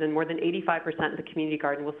growing season, more than 85% of the community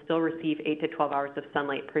garden will still receive 8 to 12 hours of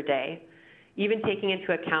sunlight per day. Even taking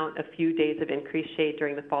into account a few days of increased shade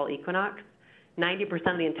during the fall equinox,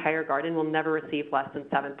 90% of the entire garden will never receive less than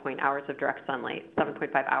 7.5 hours of direct sunlight,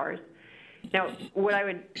 7.5 hours. Now,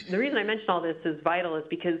 the reason I mention all this is vital is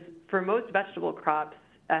because for most vegetable crops,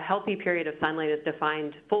 a healthy period of sunlight is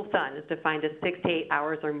defined, full sun is defined as 6 to 8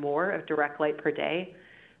 hours or more of direct light per day.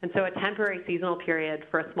 And so a temporary seasonal period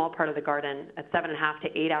for a small part of the garden at 7.5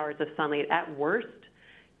 to 8 hours of sunlight at worst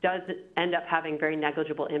does end up having very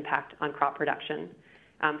negligible impact on crop production.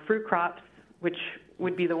 Fruit crops, which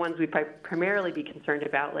would be the ones we'd primarily be concerned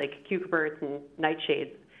about, like cucumbers and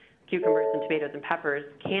nightshades, cucumbers and tomatoes and peppers,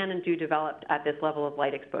 can and do develop at this level of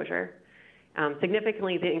light exposure.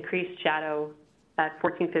 Significantly, the increased shadow at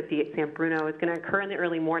 1458 San Bruno is going to occur in the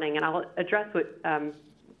early morning, and I'll address what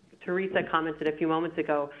Teresa commented a few moments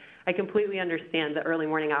ago. I completely understand the early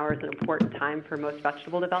morning hour is an important time for most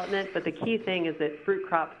vegetable development, but the key thing is that fruit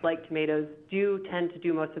crops like tomatoes do tend to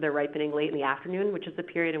do most of their ripening late in the afternoon, which is the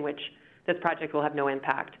period in which this project will have no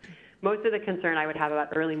impact. Most of the concern I would have about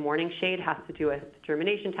early morning shade has to do with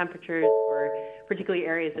germination temperatures or particularly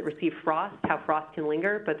areas that receive frost, how frost can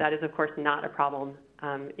linger, but that is, of course, not a problem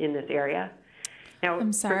in this area. Now,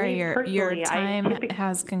 I'm sorry, your time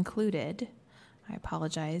has concluded. I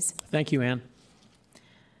apologize. Thank you, Ann.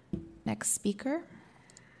 Next speaker.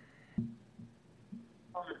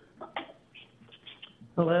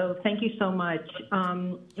 Hello, thank you so much.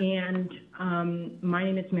 My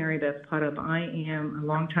name is Mary Beth Putup. I am a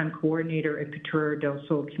longtime coordinator at Potrero del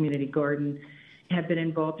Sol Community Garden, have been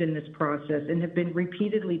involved in this process, and have been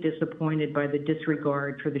repeatedly disappointed by the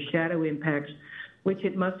disregard for the shadow impacts, which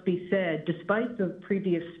it must be said, despite the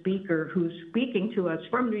previous speaker who's speaking to us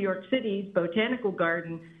from New York City's Botanical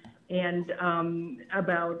Garden and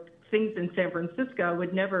about things in San Francisco,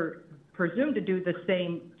 would never presume to do the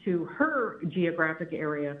same to her geographic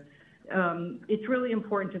area. It's really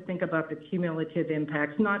important to think about the cumulative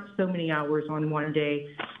impacts, not so many hours on one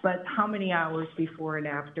day, but how many hours before and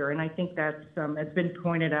after. And I think that's, has been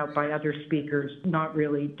pointed out by other speakers, not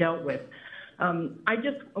really dealt with. I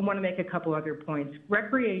just want to make a couple other points.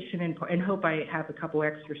 Recreation and hope I have a couple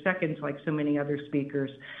extra seconds like so many other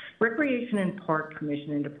speakers. Recreation and Park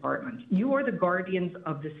Commission and Department. You are the guardians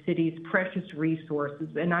of the city's precious resources,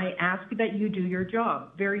 and I ask that you do your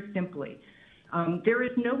job very simply. There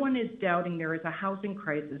is no one is doubting there is a housing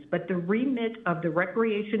crisis, but the remit of the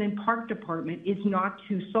Recreation and Park Department is not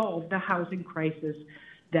to solve the housing crisis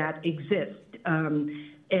that exists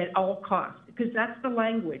at all costs, because that's the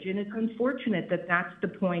language. And it's unfortunate that that's the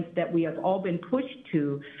point that we have all been pushed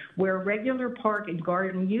to, where regular park and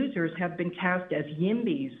garden users have been cast as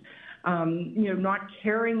YIMBYs, not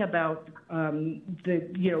caring about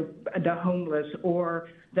the homeless or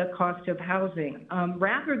the cost of housing,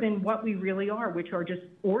 rather than what we really are, which are just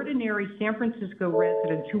ordinary San Francisco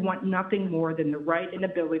residents who want nothing more than the right and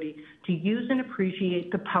ability to use and appreciate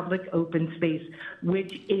the public open space,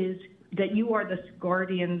 which is that you are the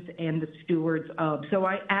guardians and the stewards of. So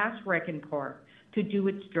I ask Rec and Park to do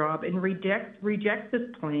its job and reject this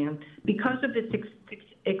plan because of its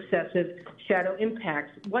excessive shadow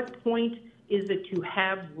impacts. What point is it to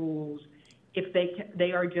have rules if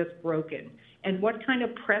they are just broken? And what kind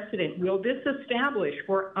of precedent will this establish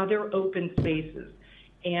for other open spaces?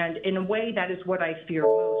 And in a way, that is what I fear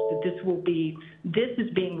most, that this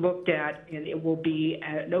is being looked at, and it will be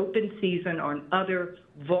an open season on other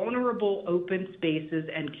vulnerable open spaces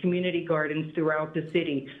and community gardens throughout the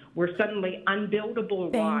city, where suddenly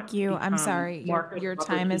unbuildable lots. Thank you. I'm sorry. Your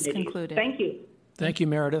time is concluded. Thank you. Thank you,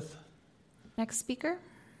 Meredith. Next speaker.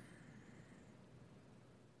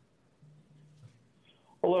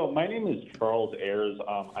 Hello, my name is Charles Ayers.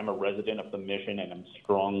 I'm a resident of the Mission and I'm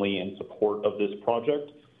strongly in support of this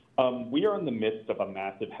project. We are in the midst of a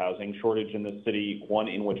massive housing shortage in the city, one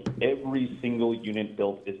in which every single unit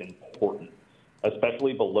built is important,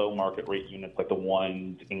 especially below market rate units like the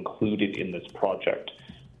ones included in this project.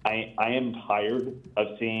 I am tired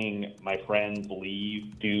of seeing my friends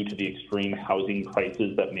leave due to the extreme housing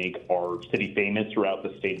crisis that make our city famous throughout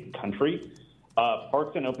the state and country.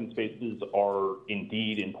 Parks and open spaces are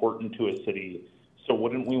indeed important to a city, so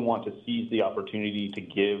wouldn't we want to seize the opportunity to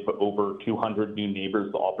give over 200 new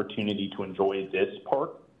neighbors the opportunity to enjoy this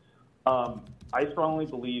park? I strongly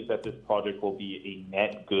believe that this project will be a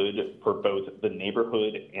net good for both the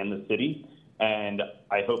neighborhood and the city, and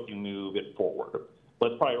I hope you move it forward.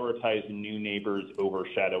 Let's prioritize new neighbors over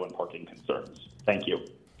shadow and parking concerns. Thank you.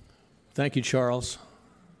 Thank you, Charles.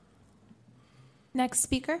 Next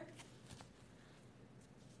speaker.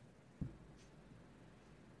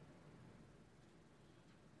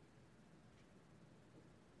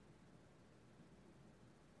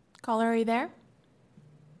 Caller, are you there?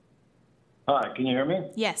 Hi, can you hear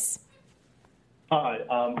me? Yes. Hi,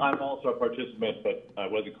 I'm also a participant, but I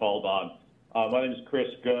wasn't called on. My name is Chris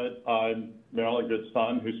Good. I'm Marilyn Good's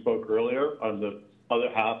son, who spoke earlier. I'm the other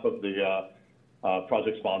half of the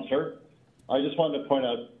project sponsor. I just wanted to point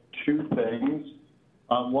out two things.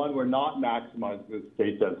 One, we're not maximizing the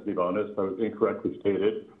state density bonus. That was incorrectly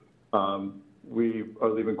stated. We are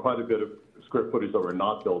leaving quite a bit of square footage that we're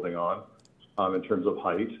not building on in terms of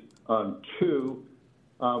height. Two,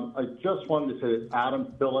 I just wanted to say that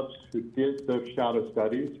Adam Phillips, who did the shadow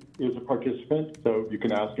studies, is a participant, so you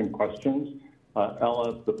can ask him questions.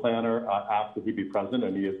 Ella, the planner, asked that he be present,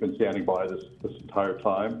 and he has been standing by this entire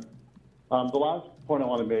time. The last point I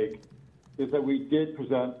want to make is that we did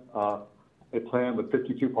present a plan with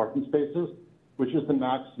 52 parking spaces, which is the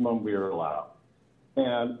maximum we are allowed.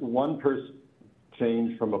 And one person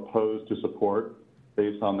changed from opposed to support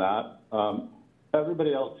based on that.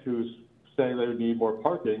 Everybody else who's saying they need more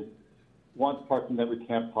parking wants parking that we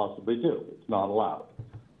can't possibly do. It's not allowed.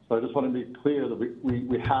 So I just want to be clear that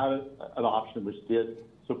we had an option which did,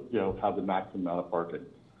 have the maximum amount of parking.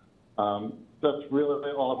 That's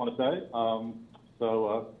really all I want to say.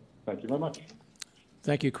 Thank you very much.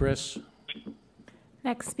 Thank you, Chris.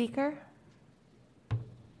 Next speaker.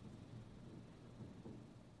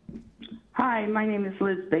 Hi, my name is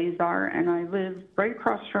Liz Bazar, and I live right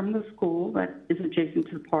across from the school that is adjacent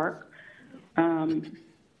to the park,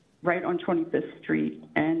 right on 25th Street.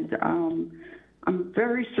 And I'm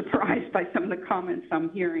very surprised by some of the comments I'm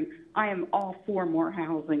hearing. I am all for more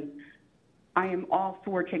housing. I am all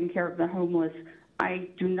for taking care of the homeless. I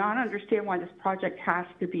do not understand why this project has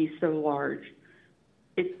to be so large.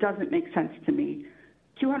 It doesn't make sense to me.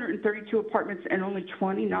 232 apartments and only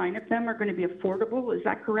 29 of them are going to be affordable. Is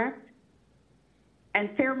that correct?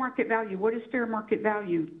 And fair market value, what is fair market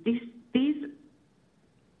value? These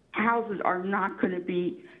houses are not going to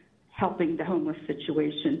be helping the homeless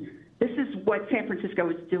situation. This is what San Francisco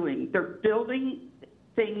is doing. They're building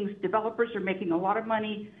things, developers are making a lot of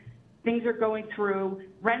money, things are going through,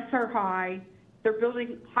 rents are high, they're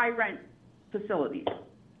building high rent facilities.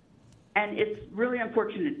 And it's really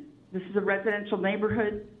unfortunate. This is a residential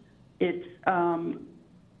neighborhood. It's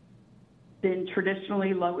been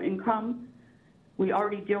traditionally low income. We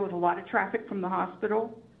already deal with a lot of traffic from the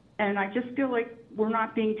hospital, and I just feel like we're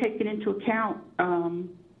not being taken into account,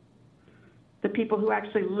 the people who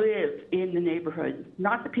actually live in the neighborhood,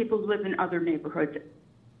 not the people who live in other neighborhoods.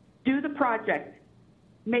 Do the project,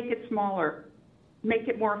 make it smaller, make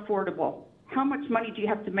it more affordable. How much money do you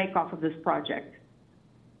have to make off of this project?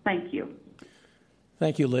 Thank you.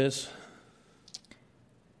 Thank you, Liz.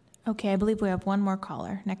 Okay, I believe we have one more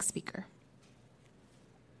caller. Next speaker.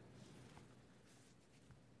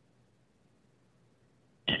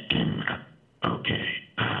 Okay.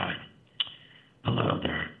 Hello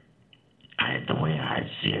there. The way I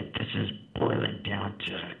see it, this is boiling down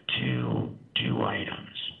to two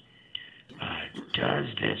items. Does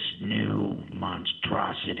this new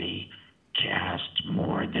monstrosity cast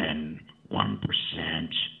more than 1%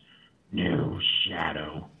 new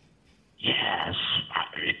shadow? Yes,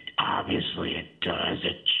 obviously it does.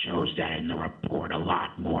 It shows that in the report, a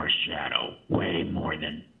lot more shadow, way more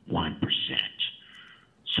than 1%.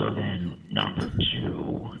 So then, number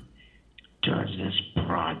two, does this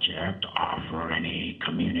project offer any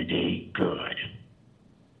community good?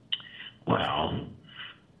 Well,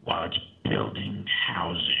 while it's building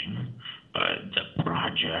housing, the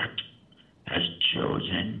project has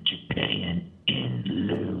chosen to pay an in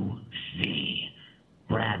lieu fee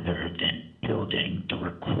rather than building the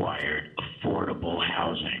required affordable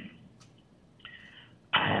housing.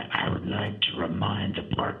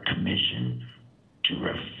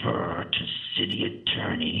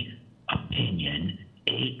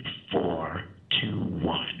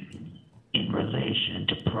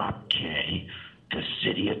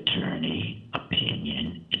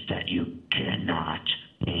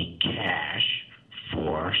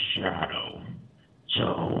 shadow.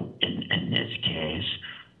 So in this case,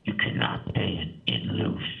 you cannot pay an in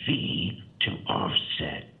lieu fee to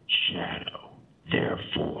offset shadow.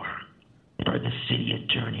 Therefore, per the city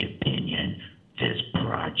attorney opinion, this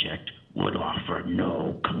project would offer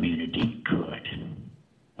no community good.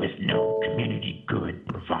 With no community good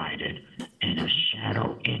provided and a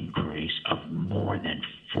shadow increase of more than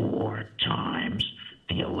 4 times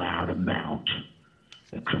the allowed amount,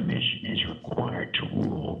 the commission is required to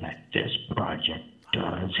rule that this project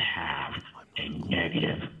does have a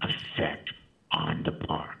negative effect on the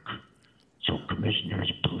park. So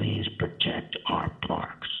commissioners, please protect our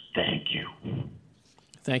parks. Thank you.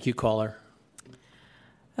 Thank you, caller.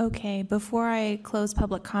 Okay, before I close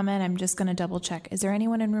public comment, I'm just going to double check. Is there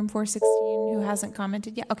anyone in room 416 who hasn't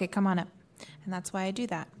commented yet? Okay, come on up. And that's why I do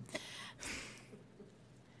that.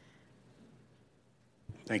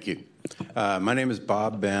 Thank you. My name is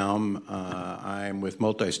Bob Baum. I'm with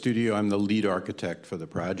Multi-Studio. I'm the lead architect for the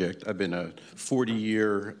project. I've been a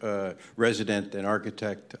 40-year resident and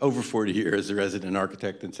architect, over 40 years a resident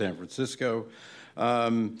architect in San Francisco.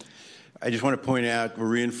 I just want to point out, we're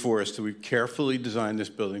reinforced that we've carefully designed this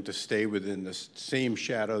building to stay within the same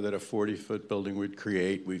shadow that a 40-foot building would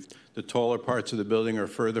create. The taller parts of the building are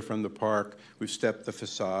further from the park. We've stepped the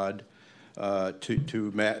facade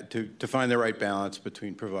to find the right balance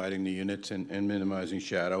between providing the units and minimizing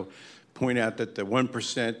shadow. Point out that the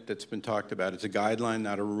 1% that's been talked about, it's a guideline,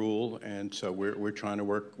 not a rule, and so we're trying to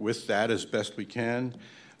work with that as best we can.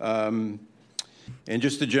 And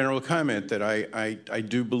just a general comment that I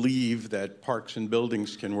do believe that parks and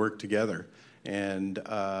buildings can work together, and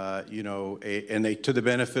and they to the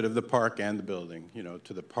benefit of the park and the building.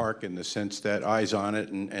 To the park in the sense that eyes on it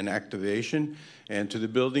and activation, and to the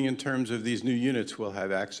building in terms of these new units will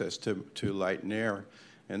have access to light and air,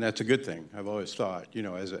 and that's a good thing. I've always thought,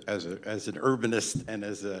 as an urbanist and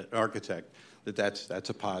as an architect, that's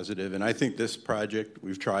a positive. And I think this project,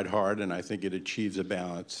 we've tried hard, and I think it achieves a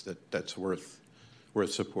balance that's worth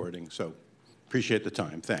supporting. So appreciate the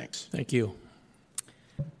time. Thanks. Thank you.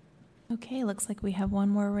 Okay, looks like we have one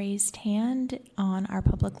more raised hand on our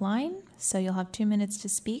public line. So you'll have 2 minutes to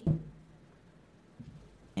speak.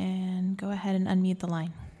 And go ahead and unmute the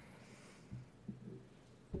line.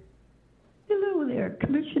 Hello there,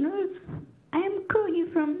 commissioners. I am calling you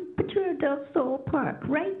from Potrero del Sol Park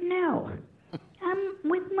right now. I'm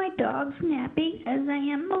with my dog Snappy, as I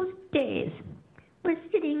am most days. We're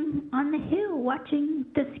sitting on the hill watching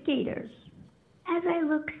the skaters. As I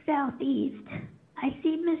look southeast, I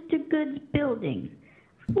see Mr. Good's building,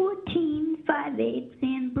 1458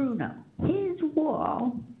 San Bruno. His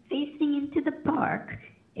wall, facing into the park,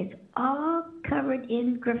 is all covered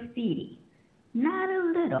in graffiti. Not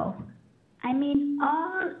a little. I mean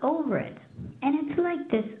all over it. And it's like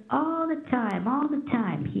this all the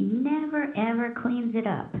time. He never ever cleans it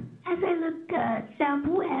up. As I look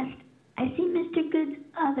southwest, I see Mr. Good's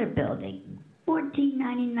other building,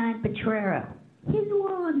 1499 Potrero. His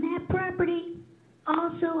wall on that property,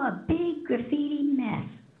 also a big graffiti mess.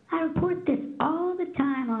 I report this all the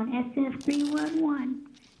time on SF311,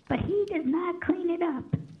 but he does not clean it up.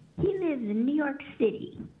 He lives in New York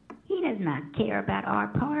City. He does not care about our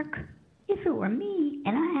park. If it were me,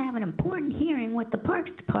 and I have an important hearing with the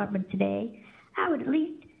Parks Department today, I would at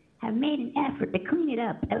least have made an effort to clean it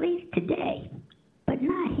up, at least today. But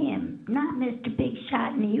not him, not Mr. Big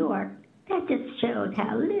Shot in New York. That just shows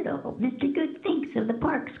how little Mr. Good thinks of the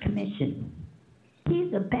Parks Commission.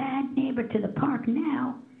 He's a bad neighbor to the park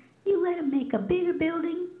now. You let him make a bigger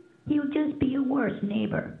building, he'll just be a worse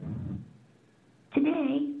neighbor.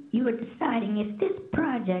 Today, you are deciding if this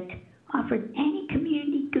project offers any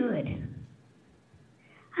community good.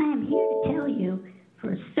 I am here to tell you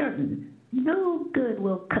for certain, no good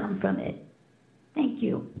will come from it. Thank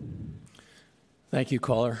you. Thank you,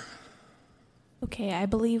 caller. Okay, I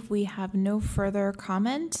believe we have no further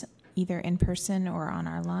comment, either in person or on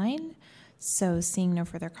our line. So seeing no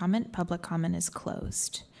further comment, public comment is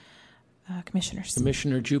closed. Commissioners.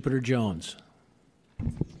 Commissioner Jupiter Jones.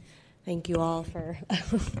 Thank you all for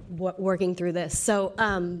working through this. So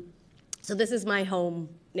this is my home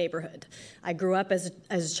neighborhood. I grew up as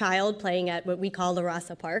a child playing at what we call the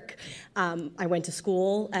Rasa Park. I went to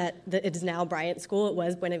school it is now Bryant School. It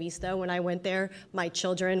was Buena Vista when I went there. My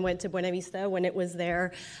children went to Buena Vista when it was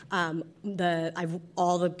there. All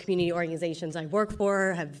the community organizations I work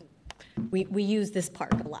for we use this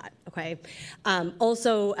park a lot. Okay.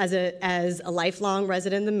 Also, as a lifelong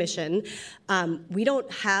resident of the Mission, we don't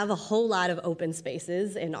have a whole lot of open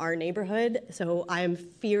spaces in our neighborhood. So I am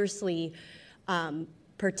fiercely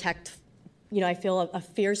I feel a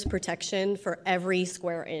fierce protection for every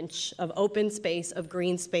square inch of open space, of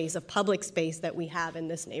green space, of public space that we have in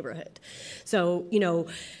this neighborhood. So,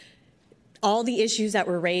 all the issues that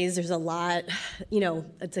were raised, there's a lot,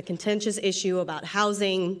 it's a contentious issue about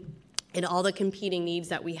housing and all the competing needs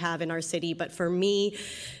that we have in our city. But for me,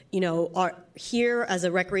 here as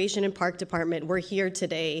a Recreation and Park Department, we're here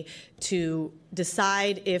today to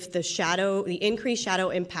decide if the increased shadow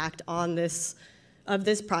impact of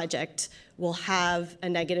this project will have a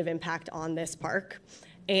negative impact on this park.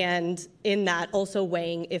 And in that, also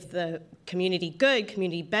weighing if the community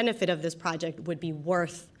benefit of this project would be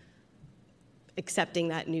worth accepting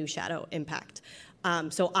that new shadow impact.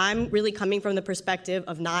 So I'm really coming from the perspective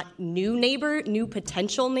of not new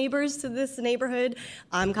potential neighbors to this neighborhood.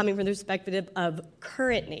 I'm coming from the perspective of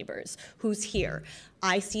current neighbors, who's here.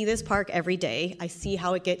 I see this park every day. I see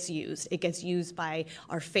how it gets used. It gets used by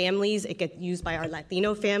our families. It gets used by our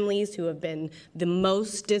Latino families who have been the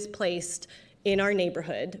most displaced in our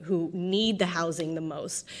neighborhood, who need the housing the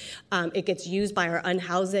most. It gets used by our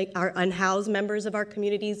unhoused members of our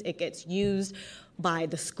communities. It gets used by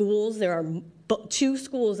the schools. There are 2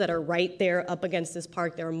 schools that are right there up against this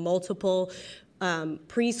park. There are multiple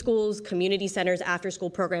preschools, community centers,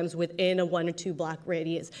 after-school programs within a 1 or 2 block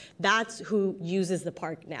radius. That's who uses the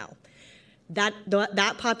park now.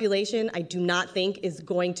 That population, I do not think, is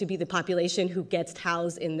going to be the population who gets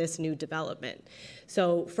housed in this new development.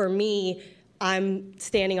 So for me, I'm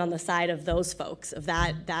standing on the side of those folks, of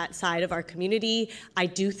that side of our community. I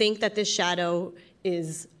do think that this shadow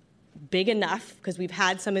is big enough, because we've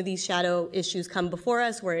had some of these shadow issues come before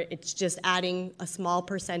us where it's just adding a small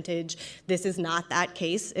percentage. This is not that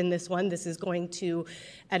case in this one. This is going to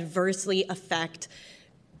adversely affect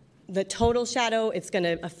the total shadow. It's going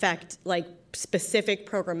to affect specific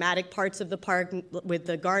programmatic parts of the park, with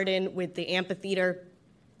the garden, with the amphitheater.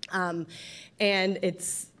 For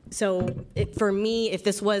me, if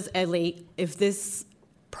this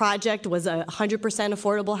project was a 100%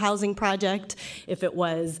 affordable housing project, if it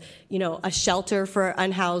was, a shelter for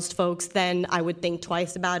unhoused folks, then I would think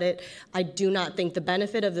twice about it. I do not think the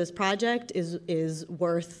benefit of this project is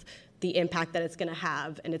worth the impact that it's going to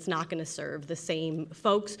have, and it's not going to serve the same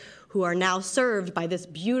folks who are now served by this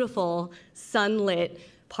beautiful sunlit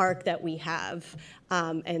park that we have.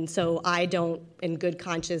 And so I don't, in good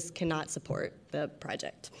conscience, cannot support the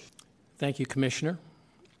project. Thank you, Commissioner.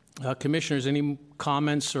 Commissioners, any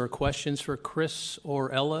comments or questions for Chris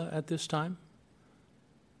or Ella at this time?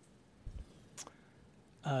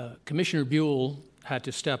 Commissioner Buell had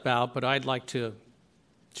to step out, but I'd like to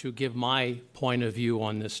give my point of view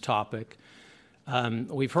on this topic.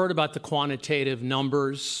 We've heard about the quantitative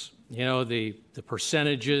numbers, the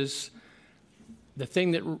percentages. The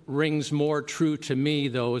thing that rings more true to me,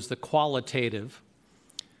 though, is the qualitative.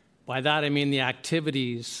 By that, I mean the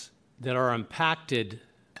activities that are impacted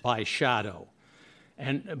by shadow.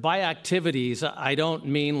 And by activities, I don't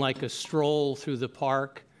mean like a stroll through the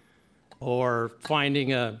park or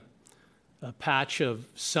finding a patch of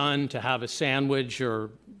sun to have a sandwich or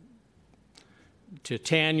to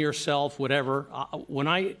tan yourself, whatever. When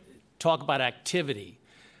I talk about activity,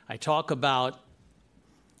 I talk about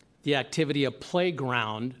the activity a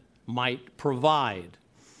playground might provide.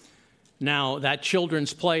 Now, that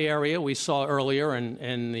children's play area we saw earlier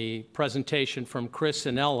in the presentation from Chris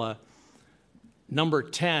and Ella, number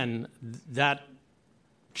 10, that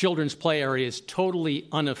children's play area is totally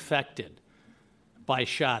unaffected by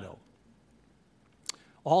shadow.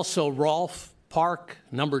 Also, Rolfe Park,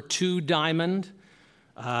 number 2 Diamond,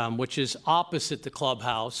 which is opposite the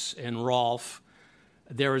clubhouse in Rolfe,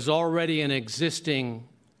 there is already an existing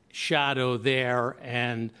shadow there,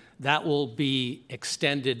 and that will be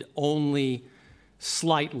extended only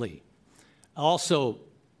slightly. Also,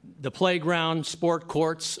 the playground, sport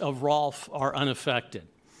courts of Rolfe are unaffected.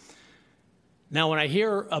 Now, when I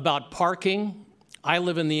hear about parking, I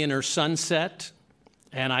live in the inner Sunset,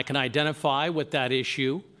 and I can identify with that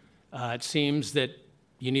issue. It seems that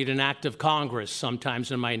you need an act of Congress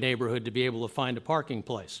sometimes in my neighborhood to be able to find a parking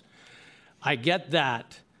place. I get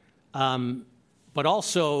that. But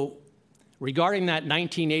also, regarding that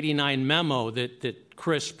 1989 memo that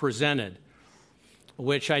Chris presented,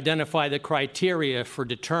 which identified the criteria for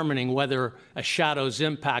determining whether a shadow's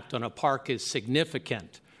impact on a park is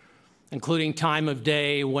significant, including time of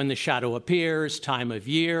day when the shadow appears, time of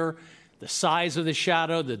year, the size of the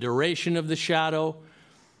shadow, the duration of the shadow.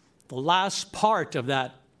 The last part of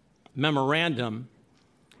that memorandum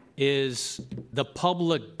is the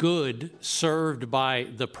public good served by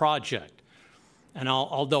the project. And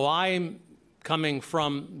although I'm coming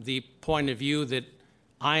from the point of view that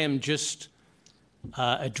I am just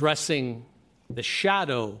addressing the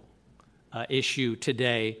shadow issue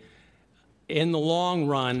today. In the long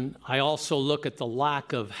run, I also look at the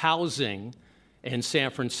lack of housing in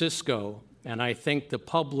San Francisco, and I think the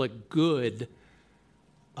public good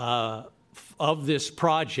of this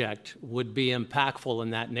project would be impactful in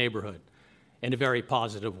that neighborhood in a very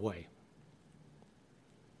positive way.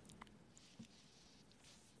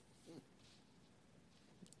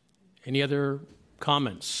 Any other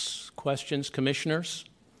comments, questions, commissioners?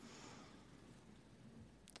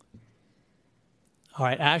 All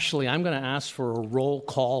right, Ashley, I'm going to ask for a roll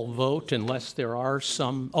call vote unless there are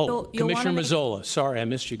some. Oh, Commissioner Mazzola. Sorry, I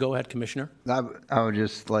missed you. Go ahead, Commissioner. I would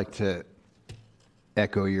just like to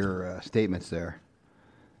echo your statements there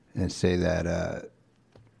and say that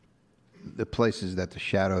the places that the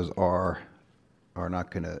shadows are not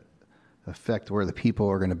going to affect where the people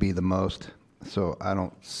are going to be the most. So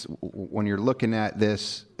when you're looking at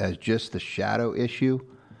this as just the shadow issue,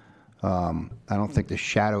 I don't think the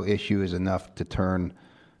shadow issue is enough to turn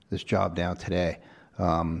this job down today.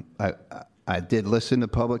 I did listen to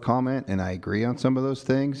public comment, and I agree on some of those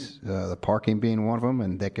things, the parking being one of them,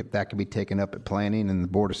 and that could be taken up at planning and the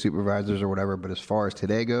Board of Supervisors or whatever. But as far as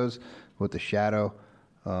today goes, with the shadow,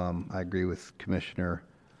 I agree with Commissioner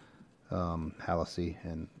Hallisey,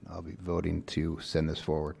 and I'll be voting to send this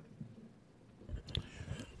forward.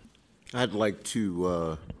 I'd like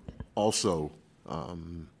to also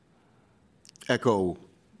echo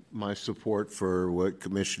my support for what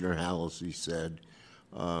Commissioner Hallisey said.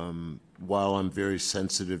 While I'm very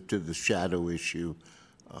sensitive to the shadow issue,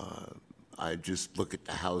 I just look at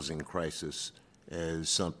the housing crisis as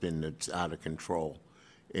something that's out of control.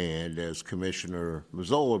 And as Commissioner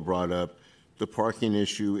Mazzola brought up, the parking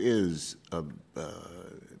issue is a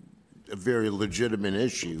very legitimate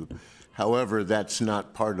issue. However, that's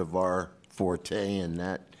not part of our forte, and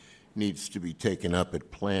that needs to be taken up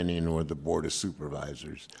at planning or the Board of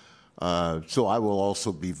Supervisors. So I will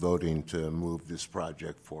also be voting to move this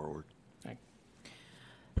project forward.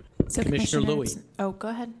 So Commissioner Louie. Oh, go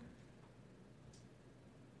ahead.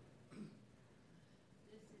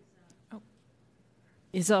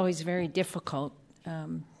 Is always very difficult.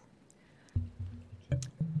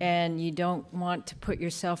 And you don't want to put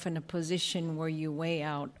yourself in a position where you weigh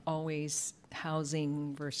out always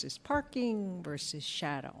housing versus parking versus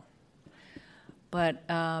shadow. But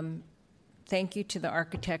thank you to the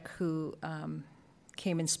architect who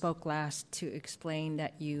came and spoke last to explain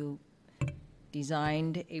that you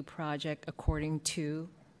designed a project according to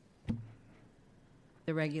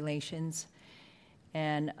the regulations.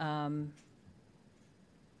 And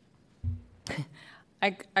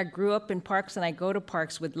I grew up in parks, and I go to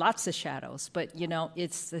parks with lots of shadows, but you know, the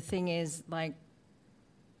thing is, like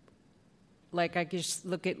I just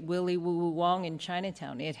look at Willy Woo Wong in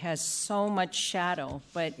Chinatown. It has so much shadow,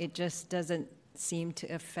 but it just doesn't seem to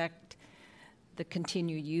affect the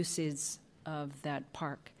continued uses of that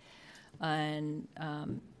park. And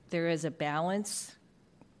there is a balance,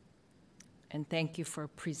 and thank you for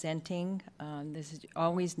presenting. This is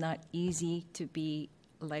always not easy to be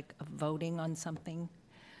like voting on something,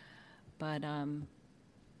 but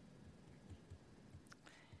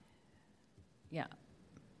yeah.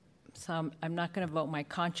 So I'm not going to vote my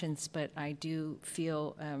conscience, but I do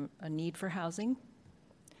feel a need for housing,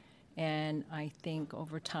 and I think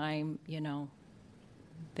over time, you know,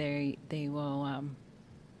 they will.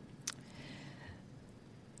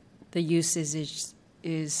 The usage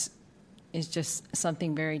is just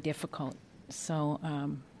something very difficult. So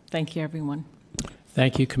thank you, everyone.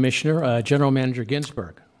 Thank you, Commissioner. General Manager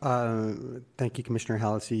Ginsburg. Thank you, Commissioner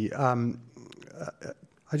Hallisey.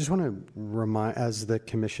 I just want to remind, as the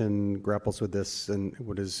Commission grapples with this and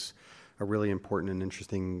what is a really important and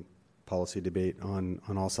interesting policy debate on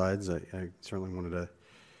all sides, I certainly wanted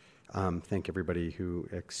to thank everybody who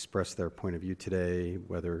expressed their point of view today,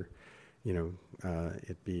 whether, you know,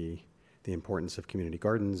 it be the importance of community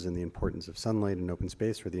gardens and the importance of sunlight and open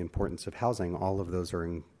space or the importance of housing. All of those are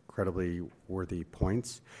incredibly worthy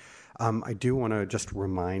points. I do want to just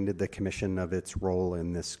remind the Commission of its role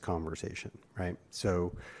in this conversation, right?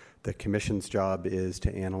 So the Commission's job is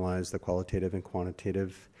to analyze the qualitative and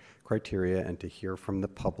quantitative criteria and to hear from the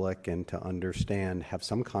public and to understand, have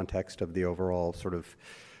some context of the overall sort of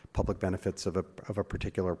public benefits of a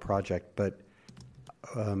particular project. But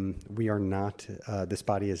we are not, this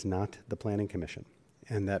body is not the Planning Commission,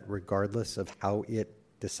 and that regardless of how it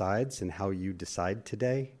decides and how you decide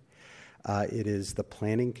today, it is the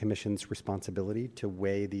Planning Commission's responsibility to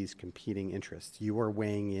weigh these competing interests. You are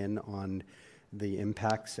weighing in on the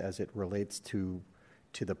impacts as it relates to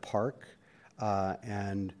the park,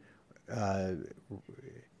 and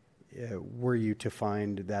were you to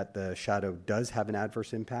find that the shadow does have an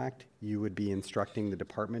adverse impact, you would be instructing the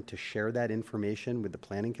department to share that information with the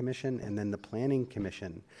Planning Commission, and then the Planning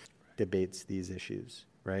Commission debates these issues,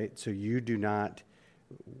 right? So you do not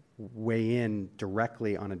weigh in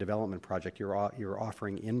directly on a development project. You're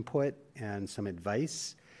offering input and some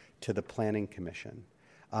advice to the Planning Commission.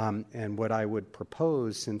 And what I would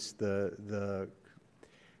propose, since the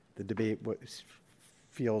debate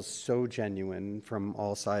feels so genuine from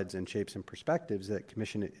all sides and shapes and perspectives, that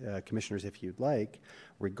commissioners, if you'd like,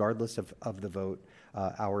 regardless of the vote,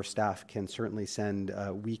 our staff can certainly send,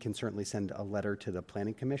 we can certainly send a letter to the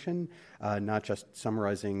Planning Commission, not just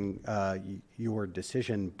summarizing your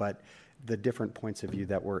decision, but the different points of view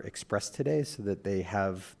that were expressed today, so that they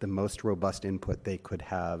have the most robust input they could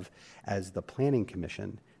have as the Planning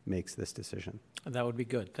Commission makes this decision. That would be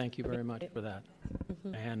good. Thank you very much for that.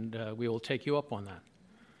 And we will take you up on that.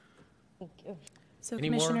 Thank you. So Any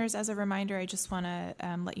commissioners, as a reminder, I just want to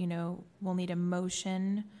let you know we'll need a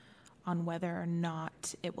motion on whether or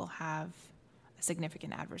not it will have a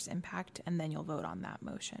significant adverse impact, and then you'll vote on that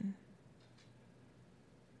motion.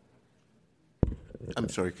 I'm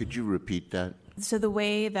sorry, could you repeat that? So the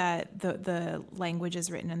way that the language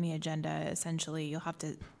is written in the agenda, essentially,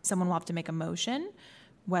 someone will have to make a motion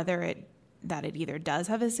whether that it either does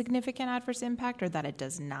have a significant adverse impact or that it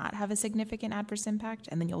does not have a significant adverse impact,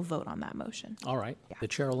 and then you'll vote on that motion. All right. Yeah. The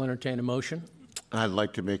chair will entertain a motion. I'd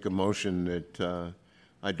like to make a motion that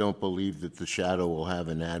I don't believe that the shadow will have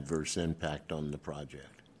an adverse impact on the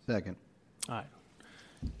project. Second. All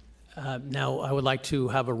right. Now, I would like to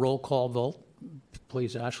have a roll call vote,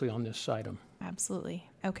 please, Ashley, on this item. Absolutely.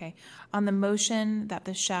 Okay. On the motion that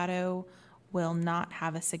the shadow will not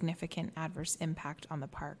have a significant adverse impact on the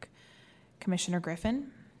park, Commissioner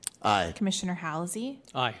Griffin? Aye. Commissioner Halsey?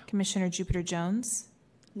 Aye. Commissioner Jupiter Jones?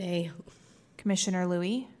 Nay. Commissioner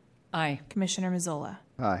Louie? Aye. Commissioner Mazzola?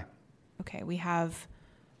 Aye. Okay, we have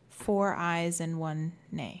 4 ayes and 1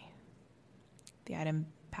 nay. The item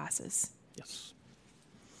passes. Yes.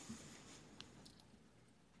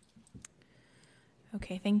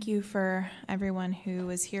 Okay, thank you for everyone who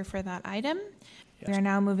was here for that item. Yes. We are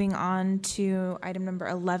now moving on to item number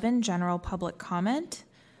 11, general public comment.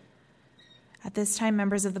 At this time,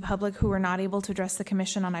 members of the public who were not able to address the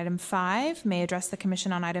Commission on item 5 may address the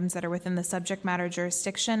Commission on items that are within the subject matter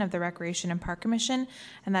jurisdiction of the Recreation and Park Commission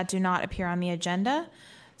and that do not appear on the agenda.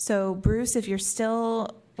 So, Bruce, if you're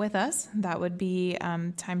still with us, that would be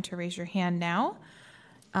time to raise your hand now.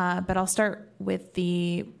 But I'll start with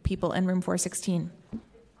the people in room 416.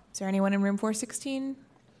 Is there anyone in room 416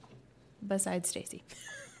 besides Stacy?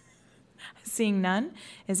 Seeing none,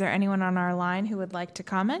 is there anyone on our line who would like to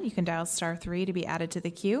comment? You can dial *3 to be added to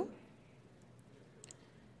the queue.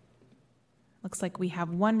 Looks like we have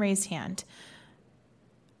 1 raised hand.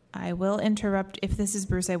 I will interrupt, if this is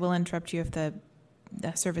Bruce, I will interrupt you if the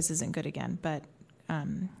service isn't good again, but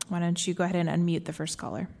why don't you go ahead and unmute the first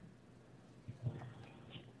caller.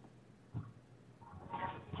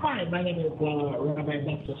 Hi, my name is Rabbi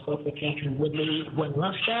Master Sophia Catherine Woodley Gwen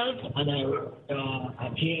Rothschild, and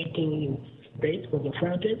I'm here to state for the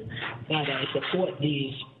affirmative that I support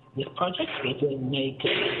this project. It will make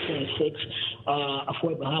 26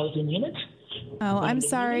 affordable housing units. Oh, I'm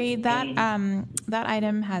sorry. That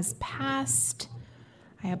item has passed.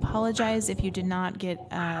 I apologize if you did not get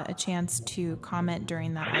a chance to comment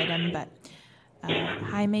during that item, but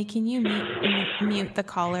Jaime, can you mute the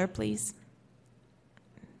caller, please?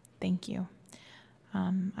 Thank you.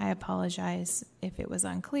 I apologize if it was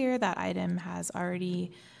unclear. That item has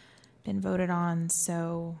already been voted on,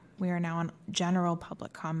 so we are now on general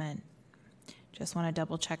public comment. Just want to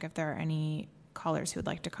double check if there are any callers who would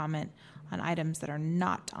like to comment on items that are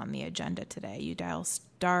not on the agenda today. You dial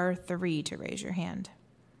 *3 to raise your hand.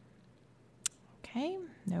 Okay,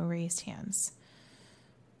 no raised hands.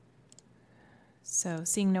 So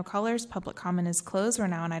seeing no callers, public comment is closed. We're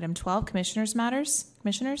now on item 12, Commissioners' Matters.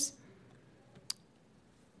 Commissioners?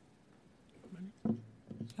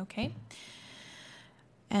 Okay.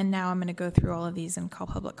 And now I'm going to go through all of these and call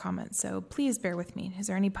public comment. So please bear with me. Is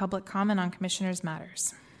there any public comment on Commissioners'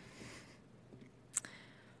 Matters?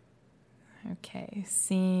 Okay,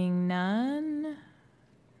 seeing none.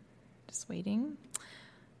 Just waiting.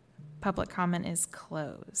 Public comment is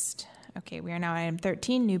closed. Okay, we are now at item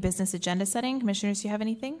 13, new business agenda setting. Commissioners, do you have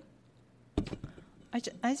anything? I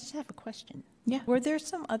just have a question. Yeah. Were there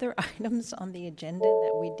some other items on the agenda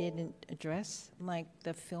that we didn't address, like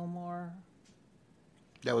the Fillmore?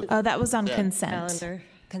 That was on consent. Calendar.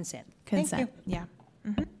 Consent. Consent. Thank you. Yeah.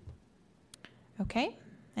 Mm-hmm. Okay.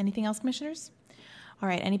 Anything else, Commissioners? All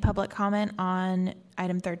right. Any public comment on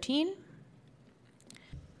item 13?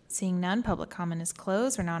 Seeing none, public comment is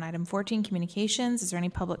closed. We're now on item 14, communications. Is there any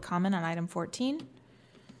public comment on item 14?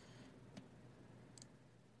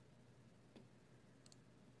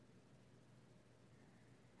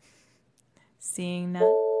 Seeing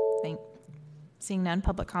none,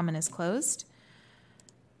 public comment is closed.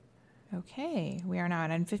 Okay, we are now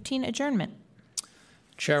at item 15, adjournment.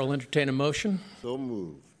 Chair will entertain a motion. So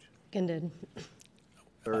moved. Seconded.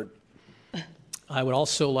 Third. I would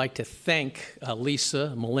also like to thank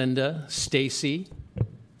Lisa, Melinda, Stacy,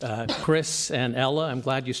 Chris, and Ella. I'm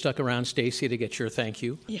glad you stuck around, Stacy, to get your thank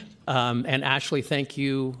you. Yeah. And Ashley, thank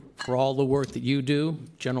you for all the work that you do.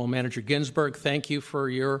 General Manager Ginsburg, thank you for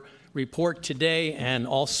your report today. And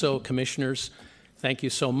also, commissioners, thank you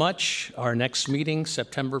so much. Our next meeting,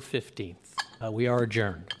 September 15th. We are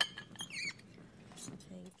adjourned.